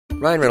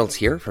Ryan Reynolds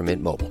here from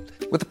Mint Mobile.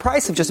 With the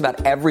price of just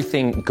about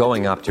everything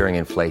going up during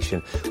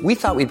inflation, we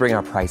thought we'd bring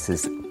our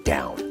prices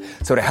down.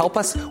 So to help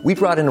us, we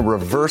brought in a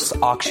reverse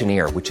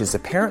auctioneer, which is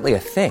apparently a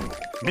thing.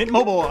 Mint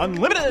Mobile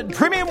Unlimited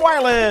Premium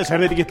Wireless. How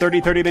to get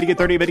 30, 30, bit to get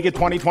 30, bit to get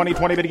 20, 20,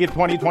 20, bit to get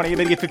 20, 20,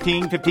 bit to get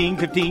 15, 15,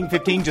 15,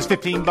 15, just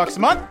 $15 a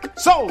month?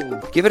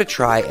 Sold! Give it a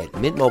try at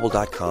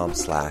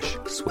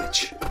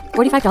mintmobile.com/switch.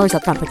 $45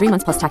 up front for 3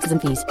 months plus taxes and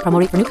fees. Promo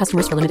rate for new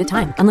customers for limited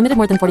time. Unlimited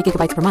more than 40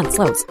 gigabytes per month.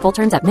 Slows full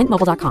terms at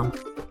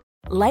mintmobile.com.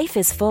 Life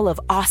is full of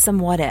awesome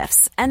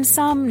what-ifs, and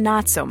some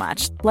not so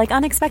much, like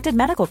unexpected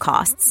medical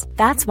costs.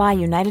 That's why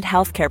United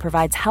Healthcare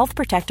provides Health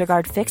Protector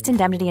Guard fixed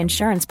indemnity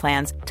insurance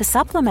plans to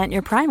supplement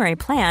your primary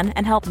plan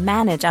and help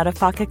manage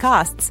out-of-pocket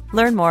costs.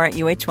 Learn more at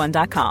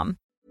uh1.com.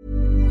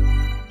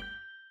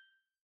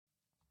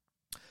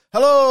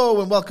 Hello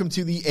and welcome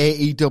to the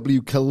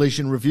AEW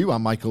Collision Review.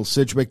 I'm Michael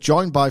Sidgwick,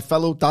 joined by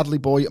fellow Dudley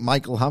boy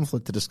Michael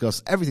Hamflett to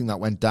discuss everything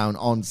that went down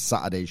on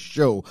Saturday's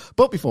show.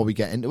 But before we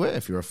get into it,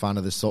 if you're a fan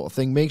of this sort of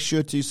thing, make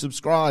sure to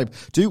subscribe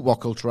to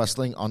What Culture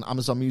Wrestling on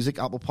Amazon Music,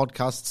 Apple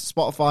Podcasts,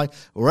 Spotify,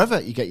 wherever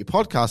you get your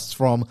podcasts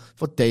from,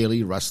 for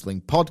daily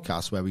wrestling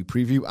podcasts where we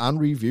preview and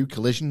review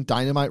Collision,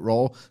 Dynamite,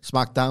 Raw,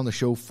 SmackDown, the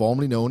show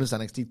formerly known as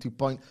NXT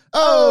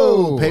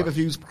 2.0,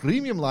 pay-per-views,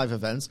 premium live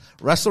events,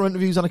 wrestler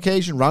interviews on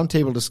occasion,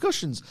 roundtable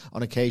discussions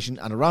on occasion,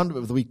 and a roundup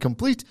of the week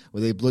complete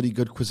with a bloody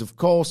good quiz, of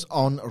course,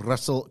 on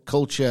wrestle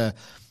culture.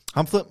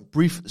 Hamflett,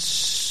 brief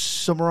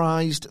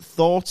summarised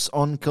thoughts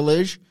on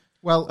Collision?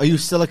 Well, are you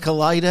still a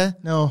collider?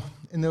 No,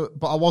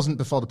 but I wasn't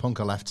before the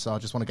Punker left, so I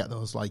just want to get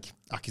those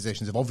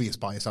accusations of obvious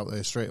bias out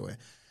there straight away.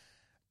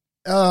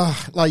 On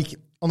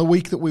the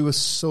week that we were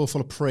so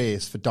full of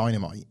praise for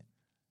Dynamite,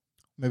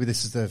 maybe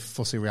this is the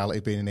fussy reality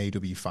of being an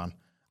AEW fan.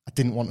 I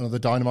didn't want another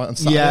Dynamite on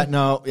Saturday.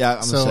 I'm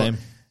the same.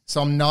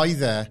 So I'm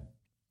neither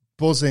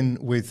buzzing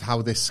with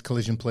how this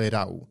collision played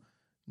out,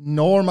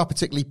 nor am I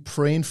particularly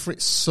praying for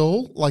its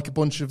soul, like a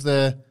bunch of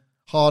the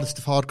hardest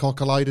of hardcore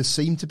colliders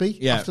seem to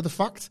be after the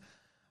fact.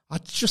 I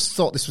just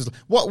thought this was...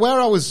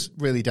 Where I was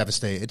really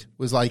devastated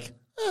was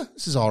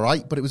this is all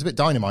right, but it was a bit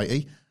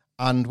Dynamite-y.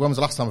 And when was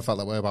the last time I felt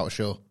that way about a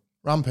show?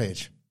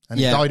 Rampage. And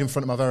it died in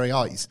front of my very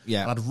eyes.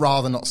 Yeah. And I'd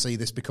rather not see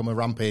this become a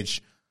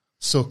Rampage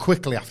so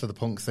quickly after the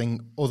Punk thing.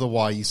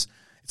 Otherwise,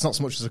 it's not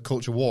so much as a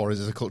culture war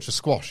as a culture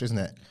squash, isn't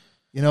it?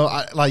 You know,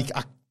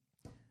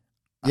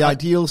 the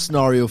ideal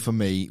scenario for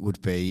me would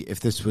be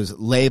if this was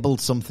labelled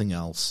something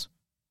else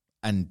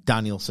and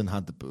Danielson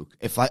had the book.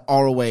 If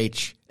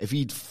ROH, if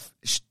he'd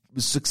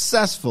was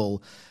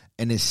successful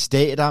in his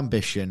stated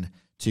ambition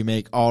to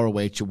make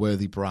ROH a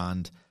worthy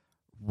brand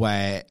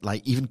where,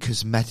 even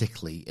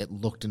cosmetically, it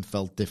looked and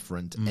felt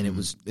different.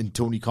 And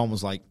Tony Khan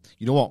was like,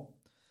 you know what?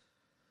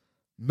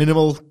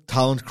 Minimal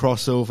talent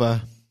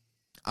crossover.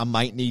 I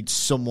might need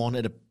someone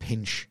at a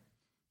pinch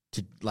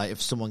to, if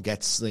someone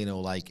gets,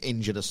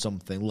 injured or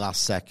something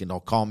last second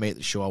or can't make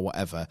the show or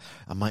whatever,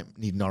 I might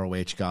need an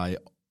ROH guy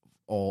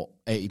or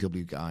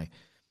AEW guy.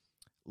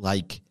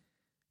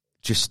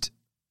 Just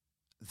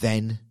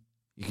then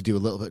you could do a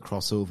little bit of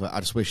crossover. I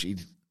just wish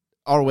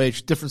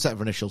ROH, different set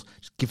of initials,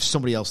 just give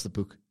somebody else the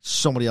book,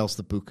 so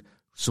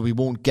we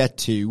won't get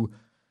to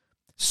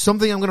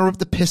something I'm going to rip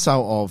the piss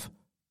out of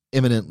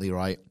imminently,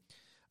 right?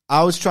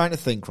 I was trying to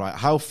think, right,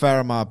 how fair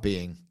am I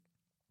being?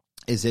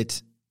 Is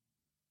it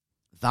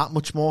that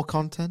much more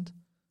content?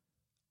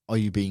 Are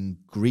you being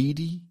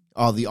greedy?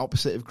 Or the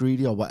opposite of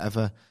greedy or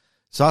whatever?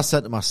 So I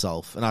said to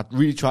myself, and I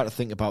really tried to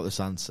think about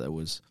this answer,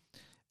 was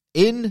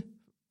in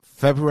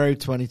February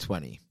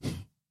 2020,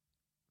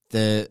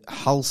 the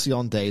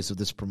halcyon days of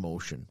this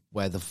promotion,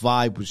 where the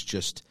vibe was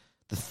just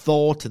the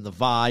thought and the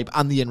vibe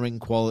and the in-ring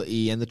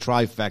quality and the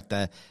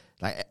trifecta,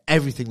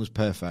 everything was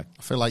perfect.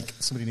 I feel like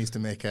somebody needs to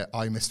make a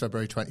I Miss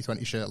February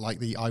 2020 shirt, like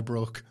the I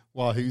Broke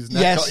Wahoo's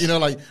neck. Yes.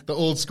 The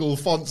old school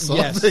font sort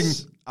of thing.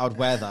 I would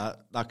wear that.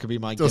 That could be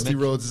my Dusty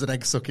gimmick. Rhodes is an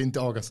egg-sucking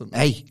dog or something.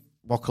 Hey,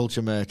 What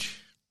Culture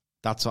merch.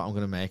 That's what I'm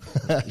going to make.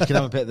 You can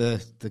have a bit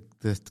of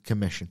the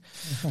commission.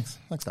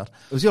 Thanks, Dad.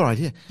 It was your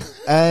idea.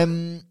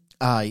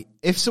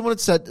 If someone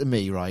had said to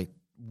me, right,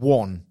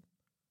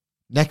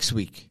 next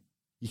week,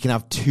 you can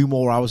have 2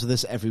 more hours of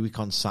this every week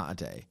on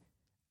Saturday.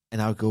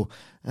 And I would go,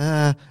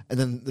 and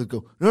then they'd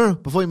go, no,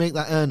 before you make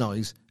that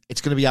noise, it's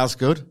going to be as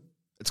good.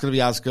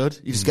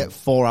 You just get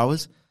 4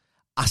 hours.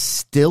 I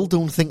still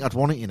don't think I'd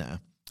want it,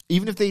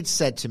 Even if they'd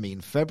said to me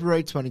in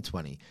February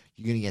 2020,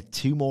 you're going to get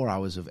 2 more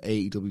hours of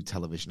AEW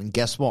television. And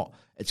guess what?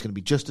 It's going to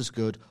be just as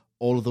good.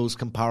 All of those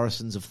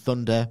comparisons of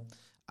Thunder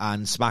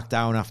and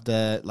SmackDown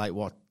after,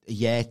 a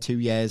year, 2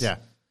 years. Yeah.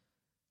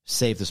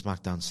 Save the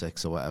SmackDown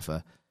 6 or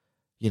whatever.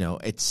 They're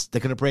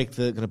going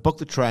to book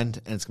the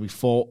trend, and it's going to be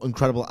 4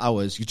 incredible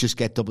hours. You just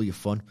get double your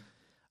fun.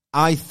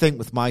 I think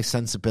with my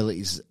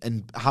sensibilities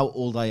and how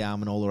old I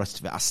am and all the rest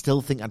of it, I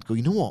still think I'd go,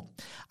 you know what?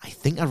 I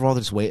think I'd rather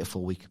just wait a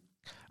full week.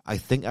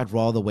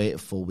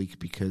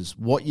 Because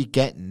what you're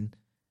getting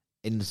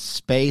in the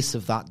space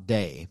of that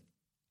day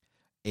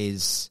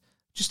is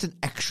just an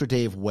extra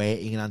day of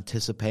waiting and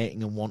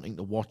anticipating and wanting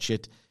to watch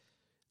it.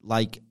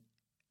 It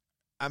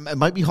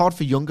might be hard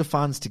for younger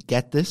fans to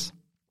get this,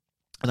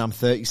 And I'm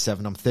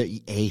 37. I'm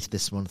 38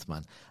 this month,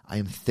 man. I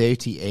am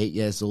 38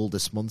 years old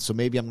this month. So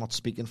maybe I'm not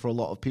speaking for a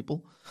lot of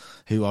people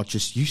who are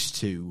just used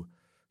to,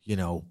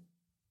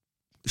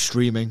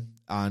 streaming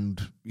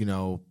and,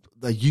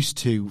 they're used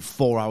to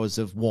 4 hours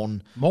of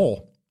one.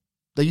 More.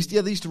 They used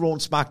to Raw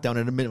and SmackDown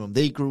at a minimum.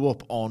 They grew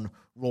up on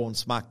Raw and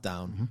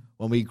SmackDown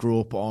when we grew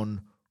up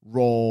on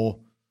Raw,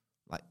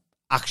 like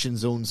Action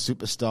Zone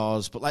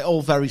Superstars, but like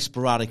all very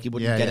sporadic. You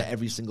wouldn't get it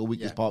every single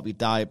week as part of your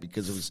diet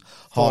because it was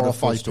harder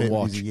for us to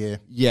watch. A year.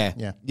 Yeah.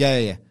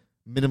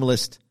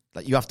 Minimalist.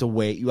 Like you have to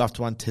wait, you have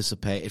to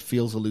anticipate. It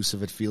feels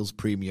elusive, it feels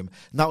premium.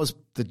 And that was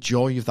the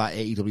joy of that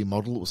AEW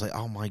model. It was like,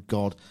 oh my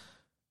God,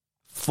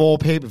 4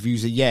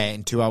 pay-per-views a year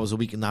in 2 hours a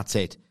week and that's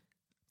it.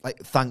 Like,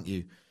 thank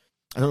you.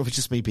 I don't know if it's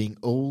just me being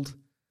old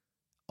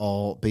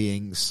or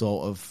being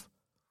sort of,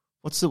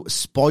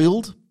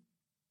 spoiled?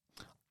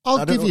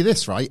 I'll give you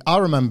this, right? I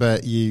remember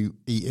you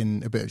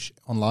eating a bit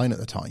online at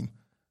the time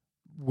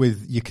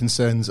with your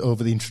concerns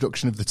over the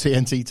introduction of the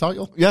TNT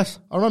title. Yes.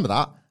 I remember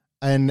that.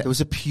 And there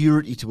was a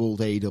purity to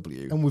old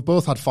AEW. And we've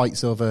both had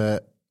fights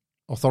over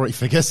authority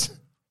figures.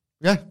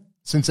 Yeah.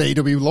 Since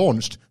AEW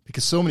launched,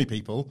 because so many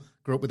people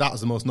grew up with that as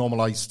the most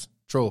normalised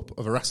trope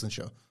of a wrestling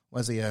show.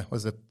 Where's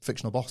the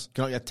fictional boss?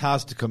 Can I get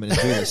Taz to come in and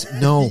do this?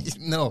 No.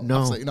 No,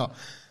 absolutely not.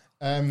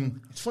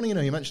 It's funny,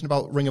 you mentioned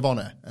about Ring of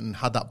Honor and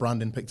had that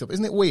branding picked up.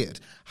 Isn't it weird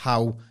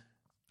how...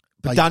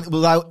 But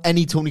without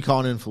any Tony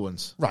Khan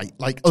influence. Right.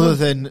 Like other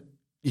than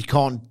you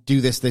can't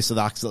do this, or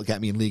that because it'll get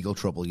me in legal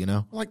trouble,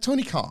 Like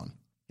Tony Khan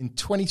in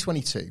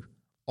 2022,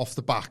 off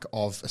the back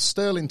of a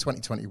Sterling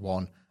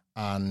 2021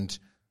 and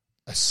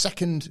a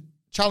second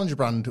Challenger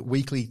brand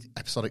weekly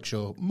episodic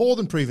show, more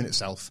than proving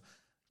itself...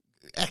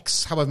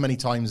 however many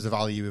times the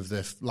value of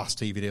the last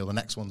TV deal the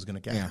next one's going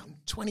to get. Yeah.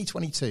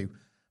 2022,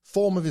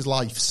 form of his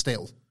life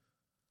still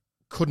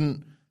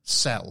couldn't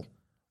sell.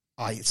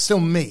 It's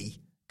still me.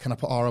 Can I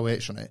put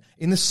ROH on it?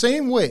 In the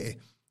same way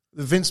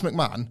that Vince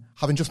McMahon,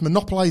 having just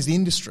monopolised the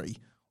industry,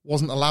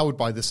 wasn't allowed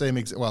by the same,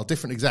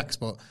 different execs,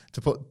 but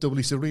to put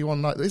WCW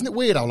on night. Isn't it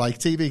weird how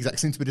TV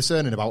execs seem to be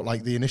discerning about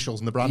the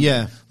initials and the branding?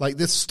 Yeah.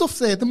 There's stuff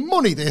there, the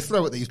money they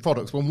throw at these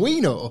products, when we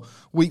know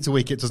week to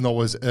week it doesn't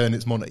always earn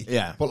its money.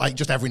 Yeah. But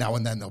just every now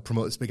and then they'll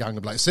promote this big angle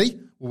and be like, see,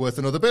 we're worth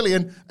another $1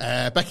 billion.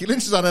 Becky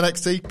Lynch is on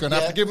NXT, gonna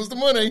have to give us the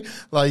money.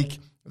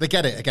 They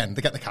get it again,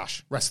 they get the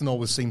cash. Wrestling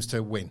always seems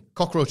to win.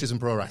 Cockroaches in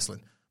pro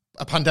wrestling.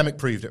 A pandemic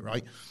proved it,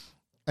 right?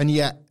 And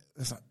yet,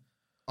 it's like,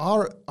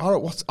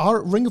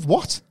 our ring of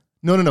what?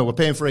 No, we're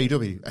paying for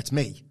AEW. It's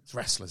me. It's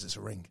wrestlers. It's a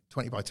ring.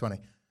 20 by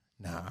 20.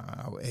 Nah,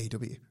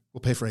 AEW.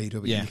 We'll pay for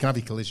AEW. Yeah. You can have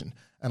your Collision.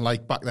 And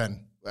back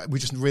then, we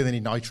just really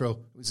need Nitro.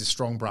 It was a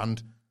strong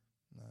brand.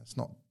 No, it's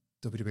not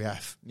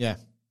WWF. Yeah.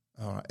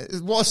 All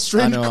right. What a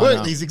strange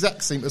quirk these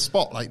execs seem to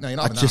spot. No, you're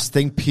not. I just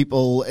think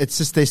people, it's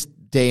just this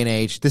day and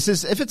age. This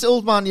is, if it's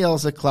old man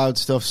yells at cloud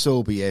stuff,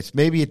 so be it.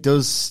 Maybe it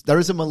does. There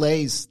is a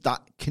malaise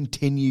that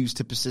continues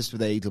to persist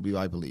with AEW,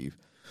 I believe.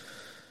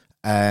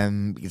 You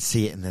can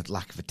see it in the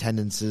lack of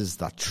attendances,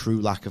 that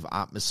true lack of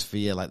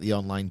atmosphere, the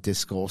online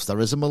discourse.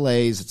 There is a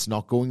malaise. It's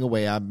not going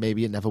away.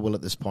 Maybe it never will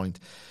at this point.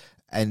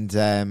 And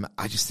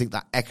I just think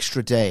that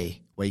extra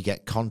day where you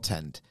get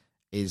content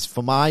is,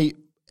 for my,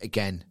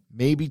 again,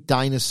 maybe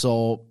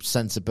dinosaur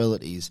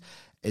sensibilities,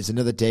 is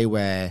another day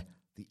where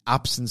the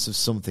absence of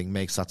something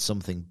makes that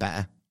something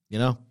better,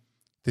 Maybe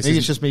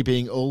it's just me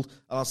being old.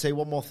 And I'll say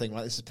one more thing,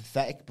 right? This is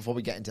pathetic before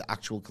we get into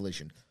actual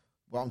Collision.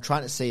 What I'm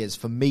trying to say is,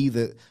 for me,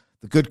 the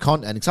good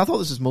content, because I thought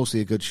this was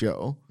mostly a good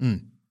show.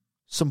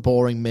 Some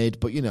boring mid,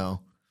 but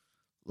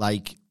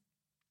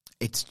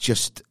it's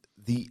just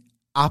the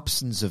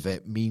absence of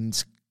it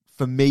means,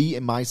 for me,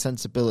 in my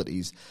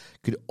sensibilities,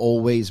 could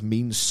always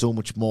mean so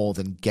much more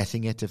than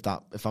getting it if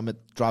I'm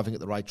driving at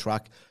the right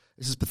track.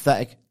 This is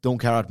pathetic. Don't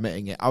care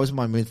admitting it. I was in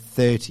my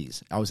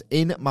mid-30s. I was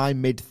in my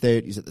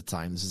mid-30s at the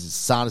time. This is as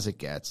sad as it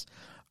gets.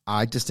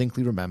 I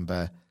distinctly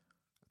remember,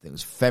 I think it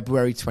was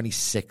February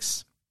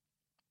 26th,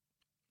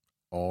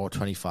 or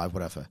 25,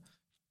 whatever,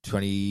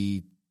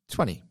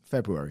 2020,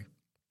 February.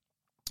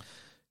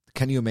 The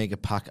Kenny Omega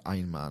Pac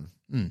Iron Man.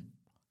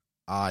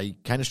 I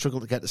kind of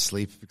struggled to get to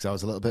sleep because I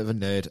was a little bit of a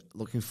nerd,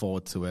 looking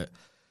forward to it.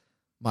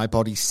 My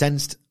body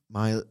sensed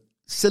my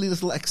silly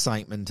little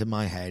excitement in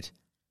my head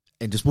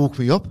and just woke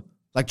me up,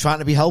 trying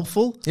to be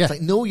helpful. Yeah. It's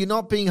no, you're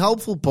not being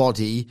helpful,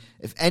 body.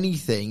 If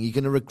anything, you're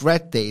going to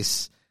regret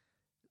this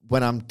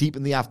when I'm deep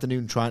in the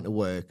afternoon trying to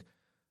work.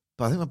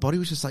 But I think my body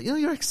was just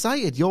you're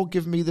excited. You're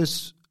giving me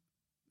this...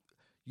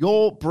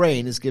 Your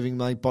brain is giving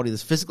my body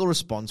this physical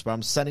response where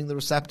I'm sending the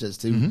receptors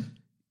to,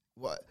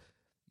 what?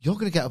 You're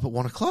going to get up at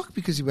 1 o'clock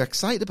because you were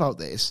excited about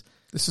this.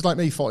 This is like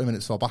me 40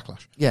 minutes before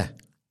Backlash. Yeah.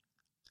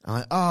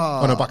 I'm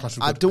Backlash.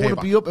 I don't want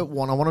to be up at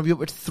 1. I want to be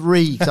up at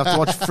 3 because I have to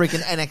watch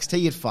freaking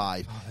NXT at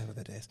 5. Oh, they were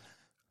the days.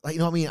 You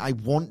know what I mean? I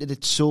wanted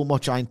it so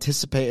much. I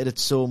anticipated it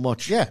so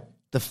much. Yeah.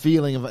 The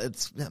feeling of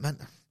it,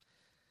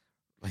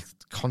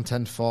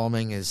 content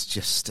farming is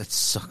just, it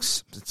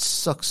sucks. It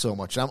sucks so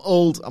much. I'm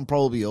old. I'm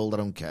probably old. I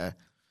don't care.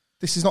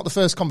 This is not the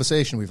first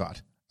conversation we've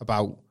had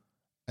about,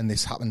 and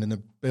this happened in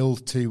the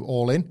build to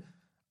All In,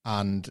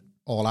 and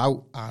All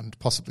Out, and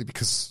possibly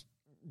because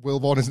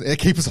Wilborn isn't here,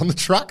 keep us on the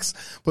tracks.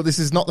 But this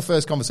is not the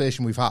first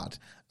conversation we've had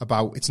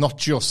about, it's not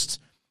just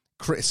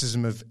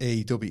criticism of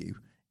AEW,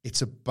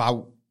 it's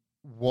about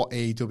what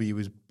AEW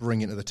is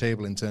bringing to the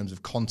table in terms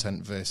of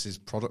content versus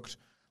product.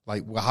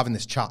 Like, we're having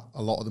this chat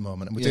a lot at the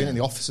moment, and we're doing it in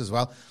the office as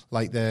well.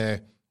 Like, I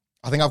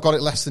think I've got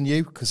it less than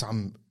you, because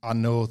I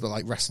know that,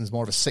 like, wrestling's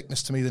more of a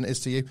sickness to me than it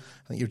is to you.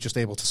 I think you're just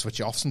able to switch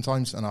it off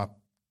sometimes, and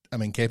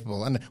I'm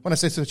incapable. And when I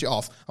say switch it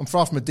off, I'm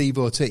far from a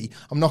devotee.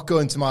 I'm not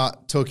going to my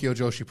Tokyo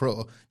Joshi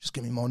Pro. Just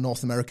give me more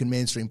North American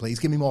mainstream, please.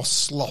 Give me more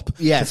slop.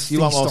 Yes, you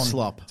want more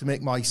slop. To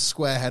make my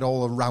square head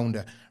all around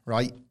it,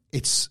 right?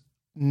 It's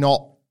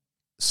not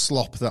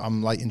slop that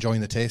I'm, like,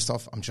 enjoying the taste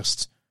of. I'm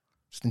just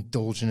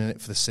indulging in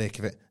it for the sake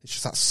of it. It's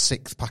just that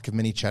 6th pack of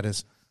mini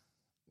cheddars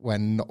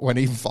when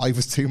even 5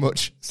 was too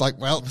much. It's like,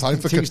 well, time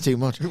for... too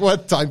much. Well,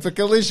 time for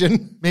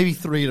collision. Maybe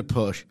 3 at a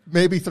push.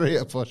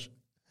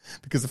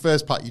 Because the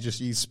first pack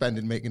you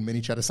spend making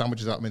mini cheddar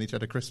sandwiches out of mini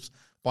cheddar crisps,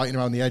 biting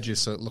around the edges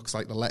so it looks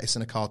like the lettuce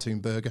in a cartoon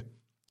burger.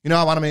 You know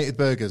how animated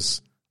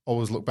burgers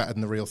always look better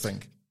than the real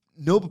thing?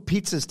 No, but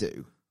pizzas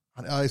do.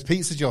 Is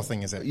pizza your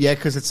thing, is it? Yeah,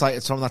 because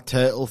it's from that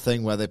turtle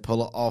thing where they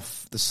pull it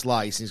off the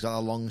slice and he's got a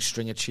long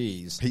string of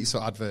cheese.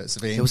 Pizza adverts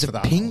have There was a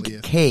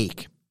pink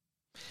cake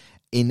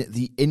in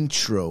the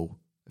intro.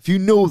 If you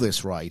know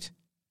this, right,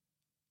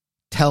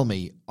 tell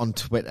me on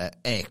Twitter,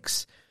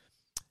 X.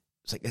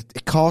 It's like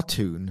a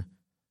cartoon.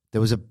 There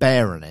was a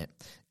bear in it.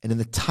 And in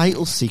the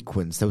title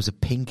sequence, there was a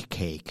pink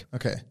cake.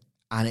 Okay.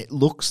 And it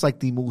looks like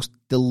the most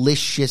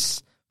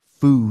delicious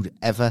food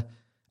ever.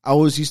 I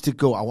always used to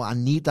go, I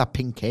need that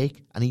pink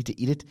cake. I need to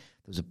eat it.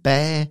 There was a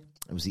bear.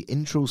 It was the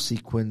intro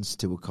sequence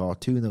to a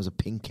cartoon. There was a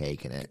pink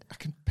cake in it. I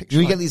can picture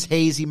you get these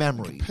hazy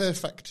memories. Like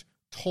perfect,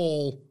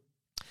 tall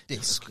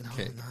disc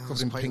cake.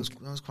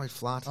 That was quite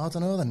flat. I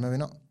don't know then, maybe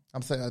not.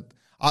 I'm thinking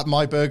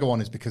my burger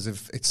one is because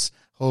of it's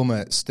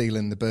Homer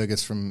stealing the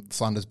burgers from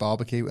Flanders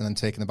Barbecue and then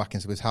taking them back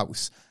into his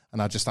house.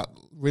 And that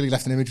really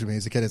left an image with me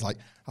as a kid. It's like,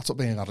 that's what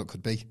being an adult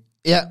could be.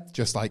 Yeah.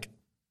 Just like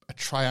a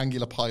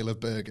triangular pile of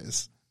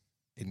burgers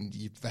in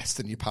your vest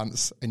and your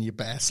pants and your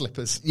bare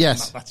slippers.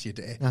 Yes. That's your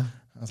day. Yeah.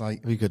 I was like...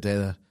 It'd be a good day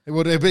there.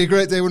 It'd be a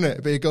great day, wouldn't it?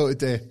 It'd be a go-to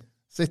day.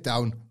 Sit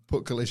down,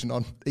 put Collision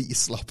on, eat your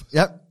slop.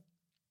 Yep.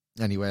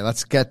 Anyway,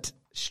 let's get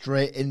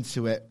straight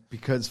into it,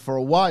 because for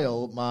a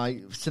while,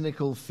 my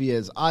cynical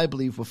fears, I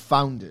believe, were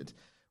founded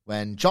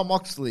when Jon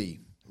Moxley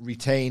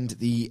retained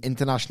the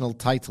international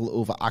title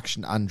over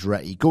Action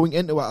Andretti. Going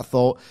into it, I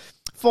thought,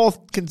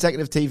 4th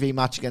consecutive TV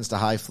match against a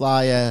high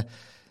flyer.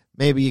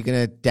 Maybe you're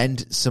going to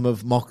dent some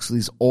of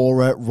Moxley's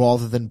aura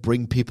rather than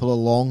bring people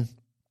along,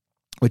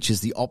 which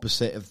is the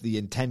opposite of the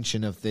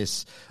intention of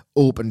this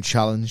open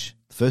challenge.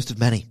 First of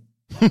many.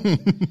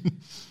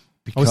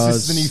 Because this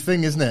is the new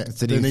thing, isn't it?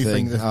 It's the new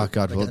thing. Oh,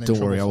 God. Well, don't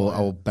worry. I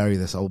will bury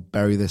this. I will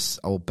bury this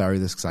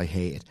because I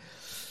hate it.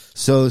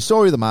 So the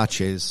story of the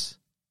match is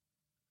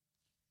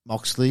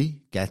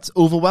Moxley gets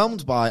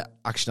overwhelmed by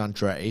Action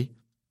Andretti,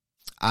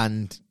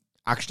 and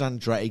Action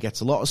Andretti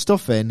gets a lot of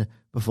stuff in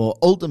before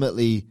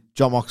ultimately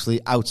Jon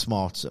Moxley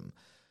outsmarts him.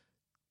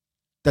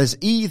 There's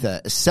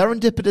either a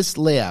serendipitous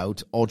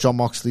layout or Jon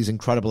Moxley's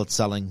incredible at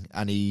selling,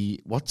 and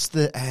what's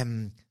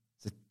the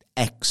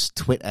X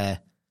Twitter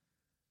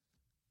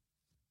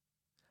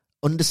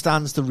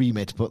understands the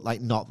remit, but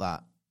like not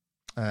that.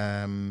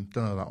 Don't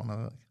know that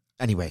one.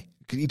 Anyway,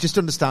 he just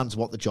understands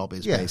what the job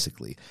is,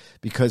 basically,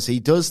 because he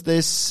does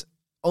this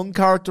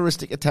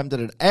uncharacteristic attempt at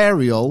an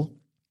aerial.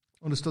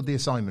 Understood the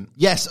assignment.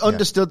 Yes,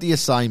 understood the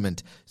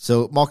assignment.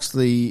 So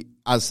Moxley,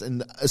 as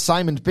an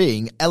assignment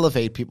being,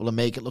 elevate people and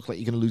make it look like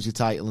you're going to lose your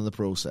title in the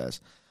process,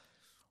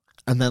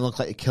 and then look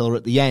like a killer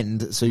at the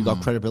end, so you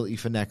got credibility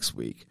for next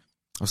week.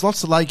 There's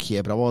lots to like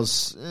here, but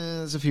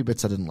there's a few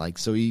bits I didn't like.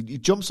 So he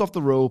jumps off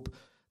the rope.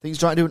 I think he's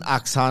trying to do an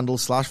axe handle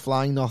 /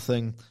 flying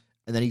nothing,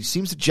 and then he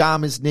seems to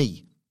jam his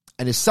knee.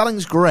 And his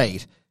selling's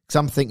great, because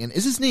I'm thinking,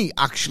 is his knee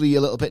actually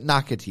a little bit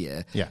knackered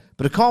here? Yeah.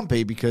 But it can't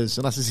be, because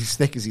unless it's as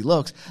thick as he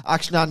looks,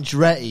 Action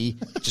Andretti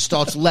just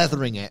starts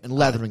leathering it and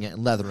leathering it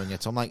and leathering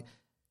it. So I'm like,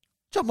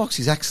 Jon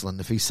Moxley's excellent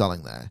if he's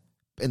selling there.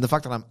 And the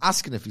fact that I'm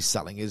asking if he's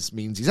selling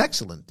means he's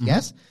excellent,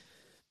 yes?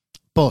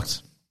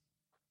 But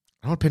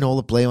I don't pin all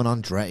the blame on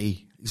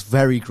Andretti. He's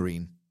very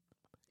green.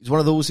 He's one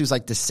of those who's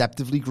like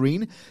deceptively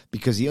green,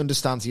 because he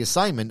understands the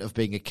assignment of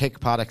being a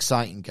kick-pad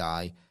exciting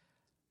guy,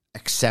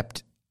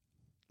 except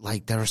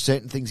like there are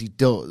certain things he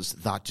does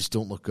that just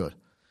don't look good.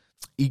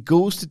 He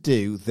goes to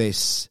do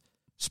this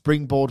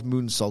springboard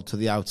moonsault to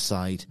the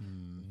outside.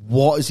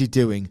 What is he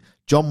doing?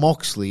 Jon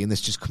Moxley, and this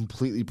just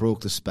completely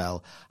broke the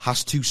spell,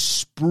 has to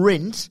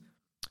sprint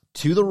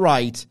to the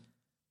right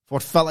for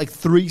what felt like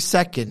 3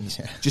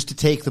 seconds just to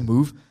take the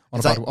move. On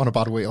a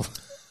bad wheel.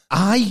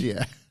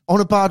 On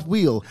a bad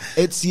wheel.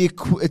 It's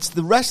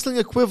the wrestling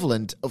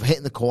equivalent of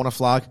hitting the corner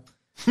flag.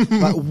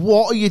 Like,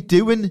 what are you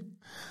doing?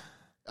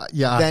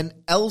 Then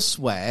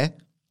elsewhere,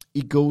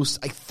 he goes,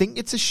 I think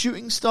it's a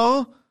shooting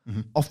star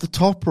off the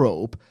top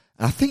rope.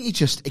 And I think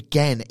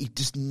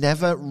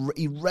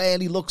he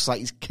rarely looks like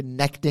he's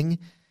connecting.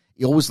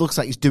 He always looks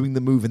like he's doing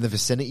the move in the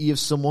vicinity of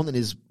someone and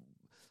is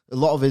A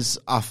lot of his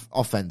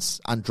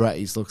offense,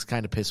 Andretti's, looks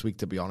kind of piss weak,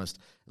 to be honest.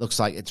 It looks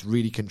like it's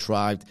really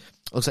contrived.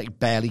 It looks like he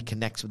barely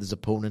connects with his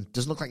opponent.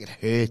 Doesn't look like it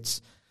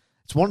hurts.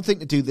 It's one thing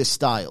to do this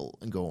style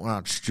and go, oh,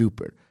 it's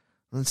stupid.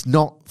 And it's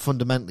not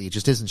fundamentally. It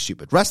just isn't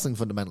stupid. Wrestling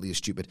fundamentally is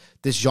stupid.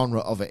 This genre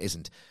of it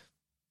isn't.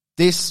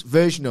 This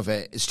version of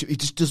it is stupid. It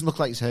just doesn't look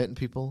like it's hurting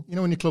people. You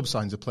know when your club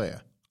signs a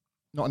player?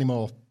 Not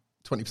anymore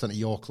 20% of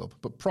your club.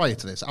 But prior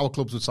to this, our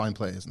clubs would sign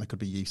players and they could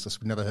be useless.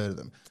 We've never heard of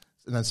them.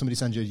 And then somebody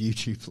sends you a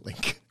YouTube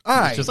link.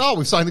 Aye. Just,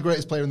 we've signed the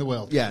greatest player in the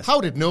world. Yes.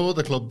 How did no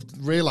other club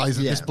realise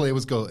that this player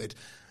was goated?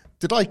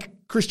 Did,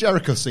 Chris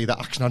Jericho see that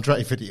Action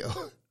Andretti video?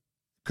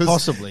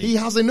 Possibly. He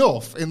has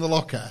enough in the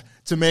locker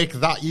to make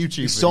that YouTube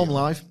video. Saw him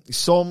live. He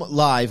saw him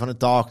live on a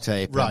dark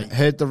tape. Right. And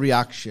heard the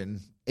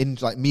reaction.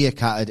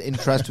 Meerkatted.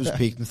 Interest was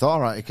peaked and thought,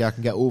 all right, okay, I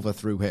can get over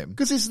through him.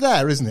 Because it's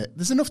there, isn't it?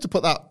 There's enough to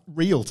put that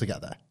reel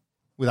together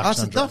with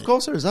Action Andretti. Of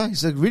course there is.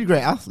 He's a really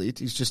great athlete.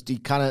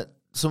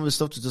 Some of his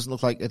stuff just doesn't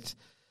look like it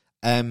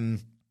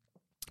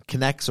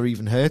connects or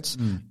even hurts.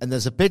 And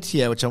there's a bit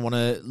here which I want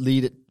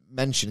to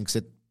mention because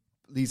it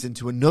leads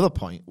into another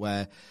point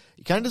where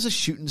he kind of does a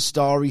shooting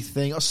starry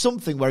thing or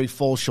something where he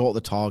falls short of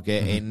the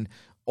target in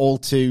all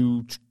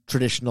too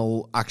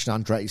traditional Action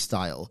Andretti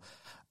style.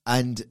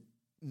 And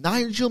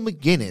Nigel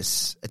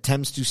McGuinness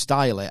attempts to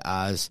style it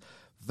as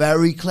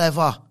very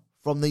clever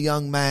from the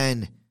young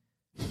man.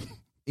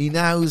 He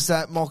knows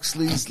that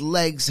Moxley's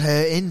leg's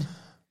hurting,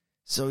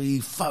 so he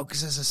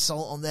focuses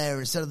assault on there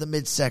instead of the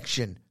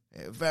midsection.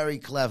 Very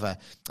clever.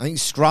 I think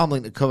he's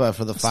scrambling to cover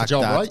for the fact the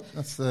job, that... right?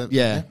 That's the...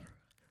 Yeah.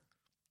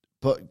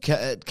 But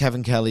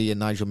Kevin Kelly and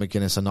Nigel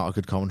McGuinness are not a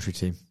good commentary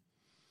team.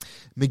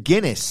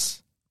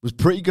 McGuinness was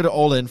pretty good at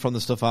All In from the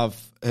stuff I've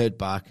heard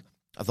back.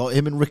 I thought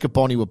him and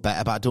Riccaboni were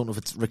better, but I don't know if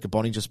it's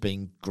Riccaboni just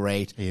being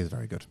great. He is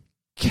very good.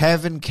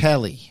 Kevin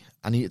Kelly.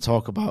 I need to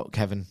talk about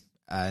Kevin,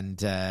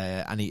 and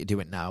I need to do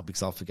it now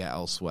because I'll forget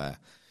elsewhere.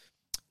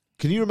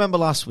 Can you remember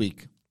last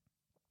week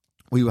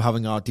we were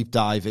having our deep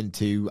dive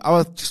into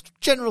our just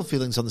general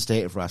feelings on the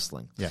state of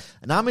wrestling? Yeah.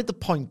 And I made the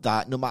point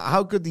that no matter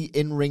how good the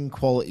in-ring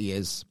quality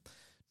is,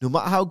 no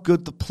matter how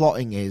good the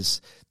plotting is,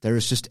 there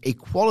is just a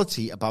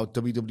quality about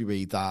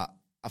WWE that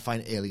I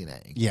find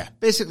alienating. Yeah.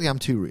 Basically, I'm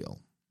too real.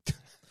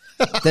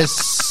 There's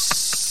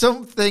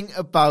something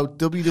about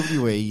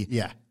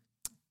WWE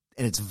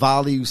and its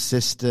value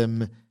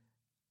system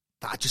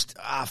that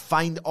I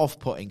find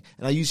off-putting.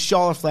 And I use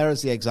Charlotte Flair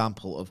as the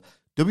example of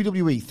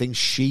WWE thinks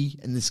she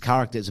and this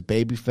character is a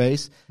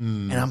babyface,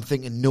 and I'm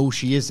thinking, no,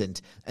 she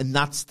isn't. And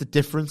that's the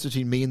difference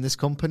between me and this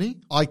company.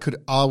 I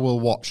will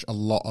watch a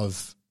lot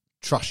of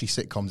trashy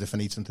sitcoms if I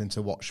need something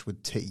to watch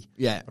with tea.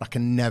 Yeah. But I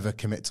can never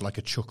commit to a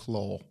Chuck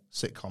Lorre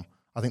sitcom.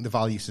 I think the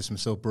value system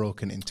is so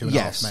broken in Two and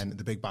a Half Men,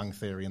 The Big Bang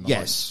Theory, and the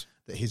like,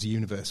 that his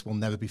universe will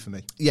never be for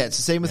me. Yeah, it's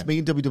the same with me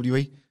and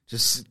WWE.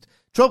 Just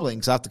troubling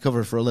because I have to cover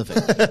it for a living.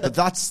 But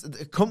that's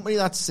a company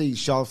that sees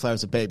Charlotte Flair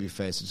as a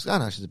babyface. Just,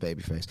 no, she's a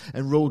babyface.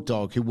 And Road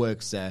Dogg, who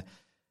works there,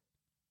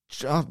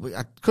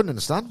 I couldn't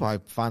understand why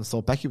fans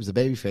thought Becky was a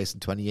babyface in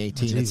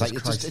 2018.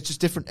 It's just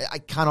different. I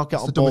cannot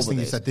get on board with it. The dumbest thing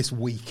you said this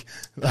week.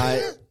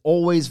 I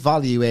always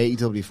value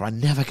AEW for I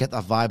never get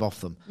that vibe off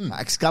them.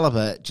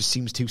 Excalibur just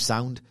seems too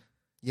sound.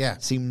 Yeah.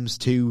 Seems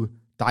too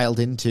dialed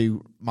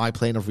into my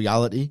plane of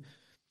reality.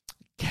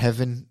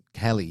 Kevin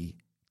Kelly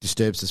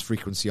disturbs this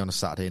frequency on a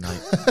Saturday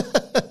night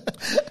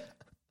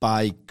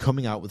by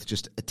coming out with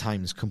just at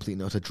times complete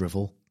and utter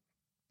drivel.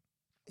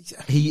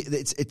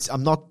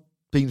 I'm not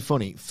being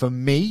funny. For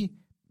me,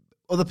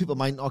 other people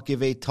might not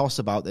give a toss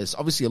about this.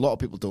 Obviously, a lot of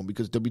people don't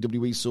because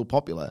WWE is so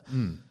popular.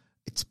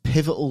 It's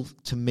pivotal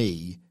to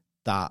me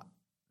that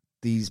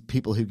these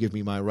people who give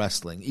me my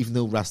wrestling, even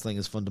though wrestling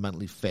is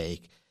fundamentally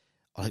fake,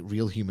 are like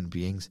real human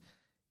beings.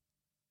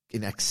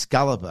 In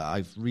Excalibur,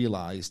 I've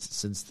realized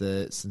since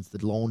the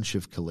launch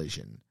of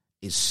Collision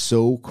is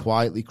so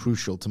quietly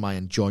crucial to my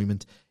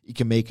enjoyment. He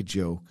can make a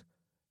joke.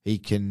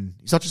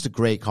 He's not just a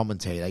great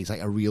commentator. He's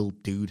like a real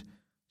dude.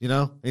 You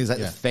know? He's like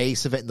the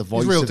face of it and the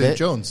voice of it. He's real Dave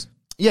Jones.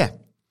 Yeah. But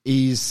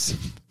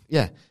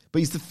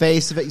he's the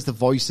face of it. He's the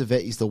voice of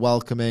it. He's the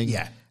welcoming.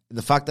 Yeah. And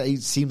the fact that he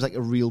seems like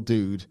a real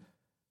dude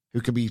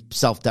who can be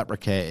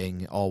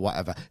self-deprecating or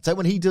whatever. It's like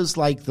when he does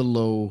like the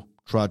low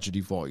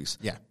tragedy voice.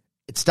 Yeah.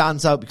 It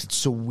stands out because it's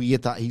so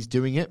weird that he's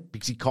doing it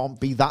because he can't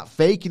be that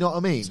fake, you know what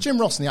I mean? It's Jim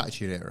Ross in the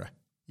Attitude Era.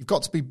 You've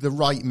got to be the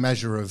right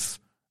measure of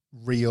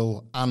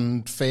real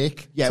and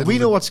fake. Yeah, we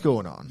know what's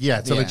going on. Yeah,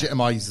 to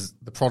legitimize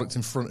the product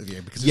in front of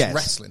you because it's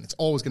wrestling. It's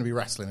always going to be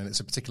wrestling and it's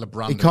a particular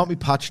brand. It can't be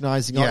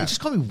patronizing. It just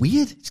can't be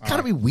weird. It's got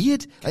to be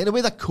weird. Like in a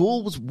way that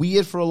Cole was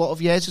weird for a lot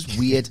of years. Just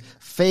weird,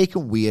 fake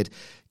and weird.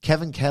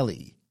 Kevin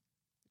Kelly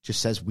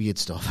just says weird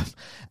stuff.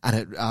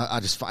 And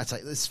it's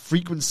like this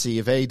frequency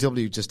of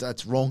AEW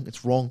it's wrong.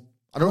 It's wrong.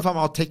 I don't know if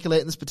I'm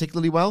articulating this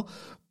particularly well,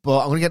 but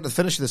I'm going to get to the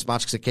finish of this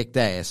match because it kicked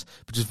ass.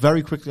 But just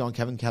very quickly on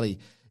Kevin Kelly,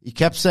 he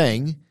kept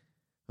saying,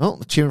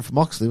 cheering for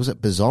Moxley. Was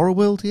it Bizarro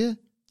World here?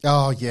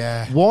 Oh,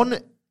 yeah.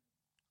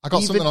 I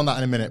got something on that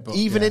in a minute. But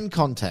even in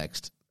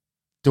context,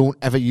 don't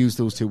ever use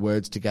those two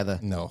words together.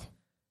 No.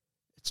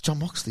 It's John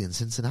Moxley in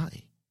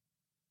Cincinnati.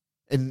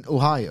 In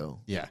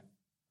Ohio. Yeah.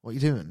 What are you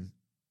doing?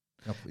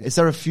 Yep. Is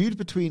there a feud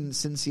between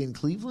Cincy and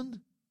Cleveland?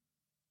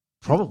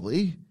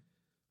 Probably.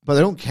 But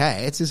they don't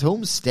care. It's his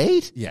home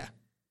state. Yeah.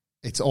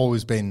 It's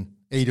always been,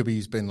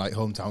 AEW's been like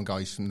hometown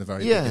guys from the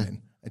very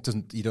beginning.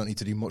 You don't need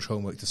to do much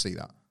homework to see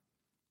that.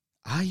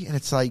 And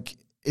it's like,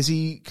 is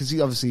he, because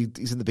he's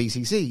in the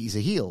BCC, he's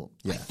a heel.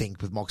 I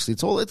think with Moxley,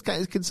 it's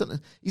kind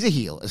of, he's a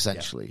heel,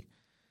 essentially.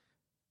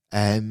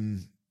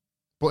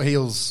 But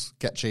heels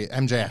get cheered.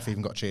 MJF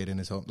even got cheered in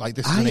his home. Like,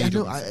 this is an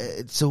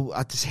AEW. So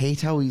I just hate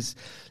how he's,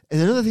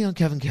 and another thing on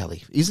Kevin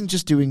Kelly, he isn't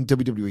just doing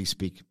WWE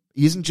speak.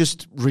 He isn't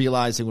just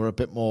realizing we're a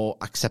bit more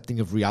accepting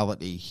of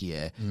reality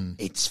here.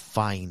 It's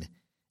fine.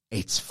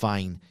 It's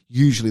fine.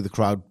 Usually the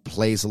crowd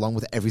plays along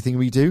with everything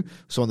we do.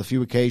 So on the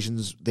few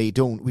occasions we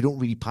don't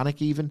really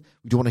panic even.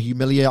 We don't want to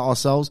humiliate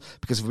ourselves,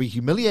 because if we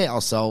humiliate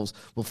ourselves,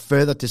 we'll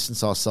further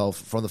distance ourselves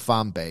from the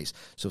fan base.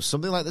 So if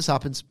something like this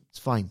happens, it's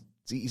fine.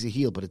 He's a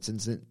heel, but it's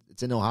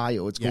in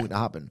Ohio. It's going to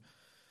happen.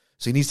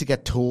 So he needs to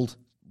get told,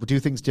 we'll do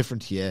things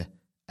different here.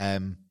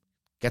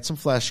 Get some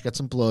flesh, get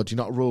some blood. You're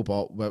not a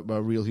robot.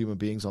 We're real human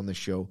beings on this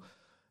show.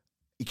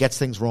 He gets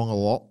things wrong a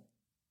lot.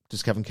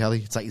 Does Kevin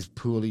Kelly? It's like he's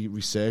poorly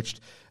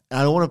researched. And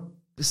I don't want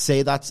to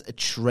say that's a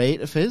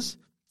trait of his.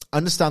 I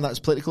understand that his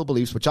political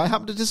beliefs, which I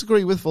happen to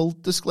disagree with, full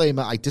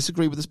disclaimer. I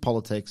disagree with his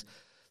politics.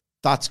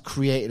 That's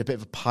created a bit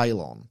of a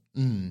pile-on.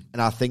 And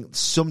I think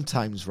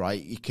sometimes,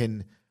 right, you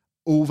can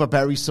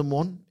overbury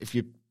someone if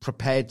you're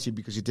prepared to,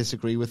 because you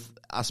disagree with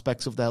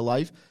aspects of their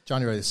life.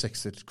 January the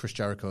 6th, at Chris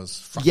Jericho's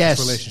fractious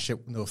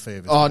relationship, no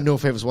favours. Oh, no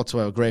favours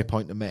whatsoever. Great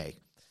point to make.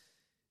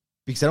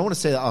 Because I don't want to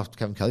say that,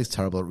 Kevin Kelly's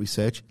terrible at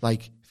research.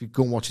 Like, if you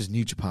go and watch his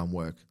New Japan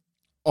work,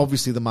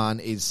 obviously the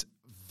man is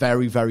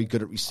very, very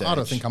good at research. I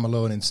don't think I'm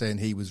alone in saying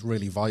he was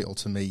really vital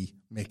to me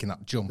making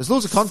that jump. There's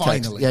loads of context.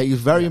 Finally. Yeah, he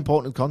was very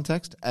important in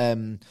context. So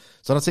I'm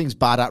not saying he's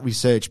bad at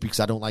research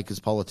because I don't like his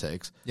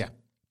politics. Yeah.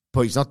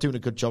 But he's not doing a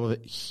good job of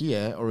it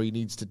here, or he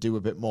needs to do a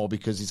bit more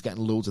because he's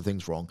getting loads of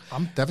things wrong.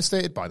 I'm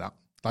devastated by that.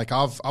 Like,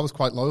 I was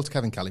quite loyal to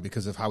Kevin Kelly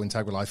because of how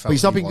integral I felt. But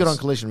he's not been good on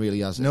Collision, really,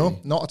 has he? No,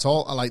 not at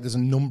all. There's a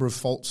number of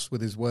faults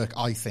with his work,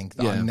 I think,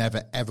 that I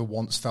never, ever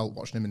once felt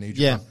watching him in New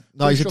Japan. Yeah.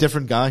 No, he's a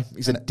different guy.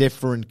 He's a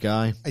different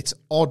guy. It's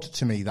odd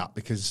to me that,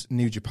 because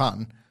New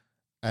Japan,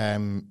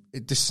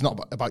 this is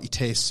not about your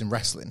tastes in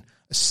wrestling,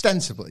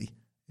 ostensibly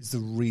is the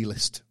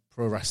realest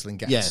pro wrestling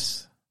gets.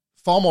 Yes.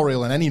 Far more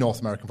real than any North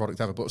American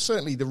product ever, but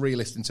certainly the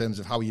realist in terms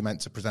of how you're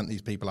meant to present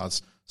these people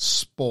as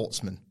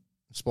sportsmen.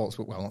 Well,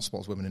 not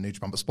sportswomen in New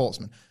Japan, but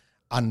sportsmen.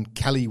 And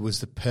Kelly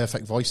was the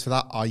perfect voice for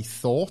that, I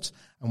thought.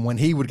 And when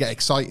he would get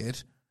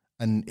excited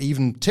and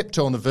even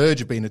tiptoe on the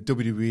verge of being a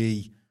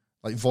WWE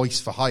like voice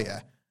for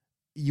hire,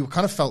 you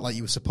kind of felt like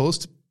you were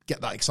supposed to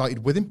get that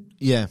excited with him.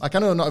 Yeah. Like, I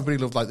know not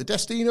everybody loved like the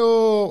Destino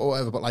or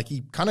whatever, but like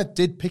he kind of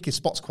did pick his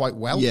spots quite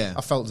well. Yeah.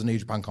 I felt as a New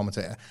Japan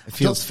commentator. It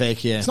feels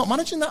fake, yeah. It's not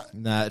managing that.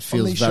 Nah, it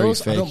feels very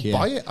shows. fake, I don't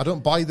buy it. I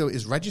don't buy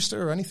his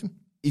register or anything.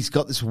 He's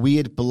got this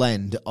weird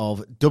blend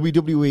of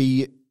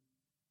WWE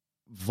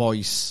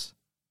voice,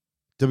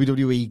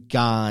 WWE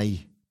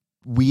guy,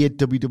 weird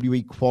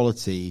WWE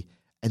quality,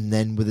 and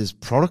then with his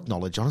product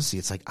knowledge, honestly,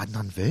 it's like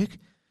Adnan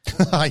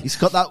Virk. He's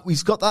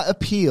got that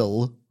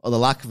appeal, or the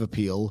lack of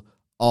appeal,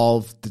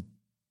 of the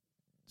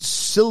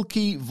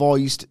silky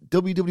voiced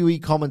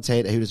WWE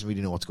commentator who doesn't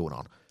really know what's going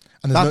on.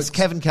 And that's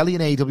Kevin Kelly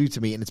in AEW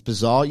to me, and it's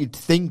bizarre. You'd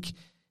think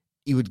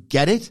he would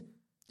get it,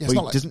 but he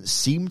doesn't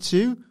seem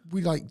to.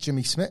 We like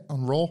Jimmy Smith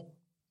on Raw,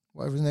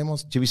 whatever his name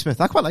was. Jimmy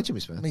Smith. I quite like Jimmy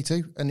Smith. Me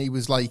too. And he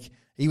was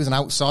an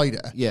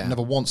outsider. Yeah.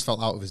 Never once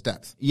felt out of his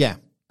depth. Yeah.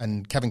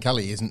 And Kevin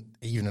Kelly isn't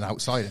even an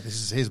outsider. This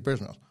is his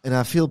business. And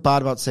I feel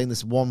bad about saying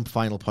this one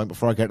final point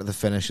before I get to the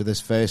finish of this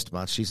first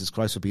match. Jesus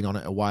Christ, we've been on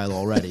it a while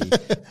already.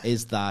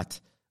 Is that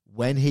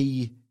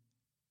when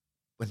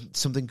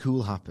something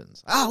cool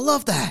happens, I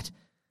love that.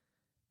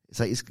 It's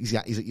like he's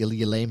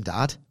your lame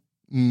dad.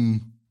 You know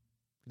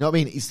what I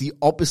mean? He's the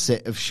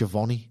opposite of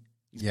Schiavone.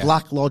 He's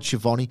Black Lord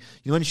Schiavone.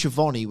 You know when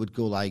Schiavone would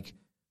go like,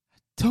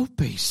 "Don't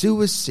be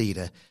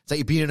suicider." It's like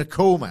you've been in a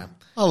coma.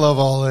 I love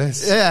all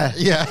this. Yeah.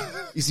 Yeah.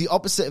 He's the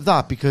opposite of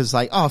that because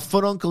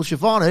fun Uncle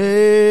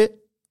Schiavone.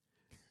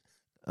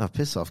 Oh,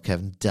 piss off,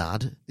 Kevin,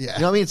 Dad. Yeah. You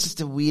know what I mean? It's just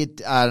a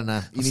weird, I don't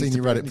know. I've seen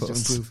your Reddit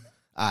posts.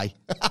 Aye.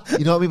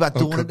 You know what I mean? But I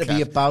don't want it to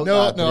be about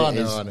that.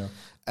 I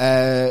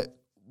know.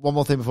 One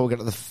more thing before we get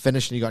to the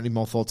finish, and you got any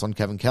more thoughts on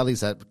Kevin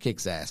Kelly's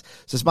kicks ass.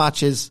 So this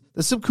match there's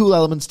some cool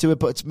elements to it,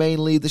 but it's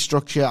mainly the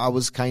structure I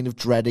was kind of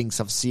dreading because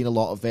I've seen a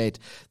lot of it.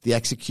 The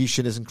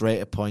execution isn't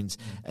great at points.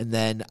 And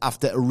then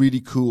after a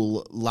really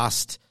cool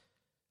last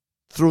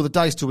throw the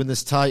dice to win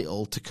this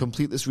title, to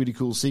complete this really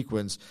cool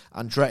sequence,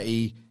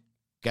 Andretti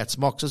gets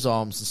Mox's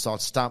arms and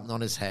starts stamping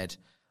on his head.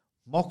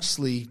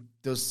 Moxley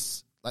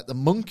does like the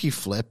monkey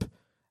flip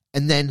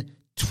and then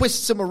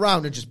twists him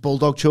around and just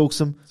bulldog chokes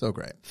him. So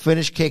great.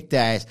 Finish kicked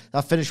ass.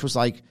 That finish was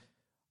like,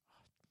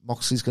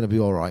 Moxley's going to be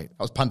all right. That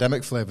was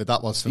pandemic flavoured,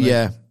 that was for me.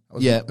 Yeah. That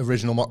was the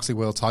original Moxley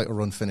World title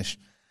run finish.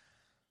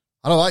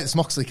 I don't like this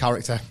Moxley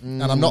character.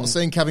 And I'm not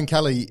saying Kevin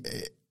Kelly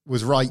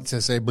was right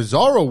to say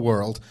Bizarro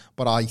World,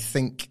 but I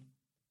think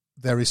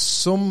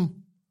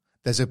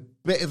there's a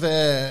bit of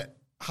a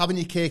having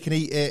your cake and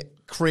eat it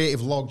creative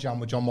logjam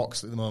with Jon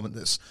Moxley at the moment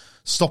that's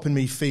stopping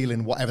me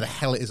feeling whatever the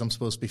hell it is I'm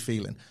supposed to be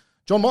feeling.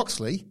 Jon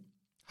Moxley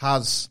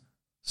has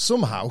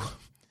somehow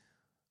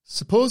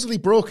supposedly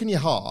broken your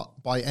heart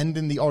by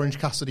ending the Orange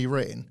Cassidy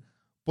reign,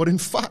 but in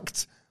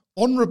fact,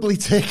 honourably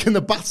taken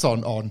the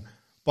baton on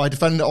by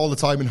defending it all the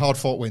time in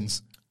hard-fought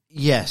wins.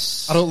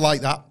 Yes. I don't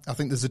like that. I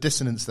think there's a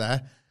dissonance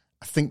there.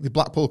 I think the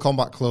Blackpool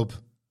Combat Club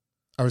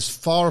are as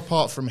far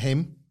apart from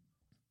him,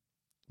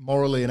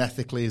 morally and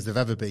ethically, as they've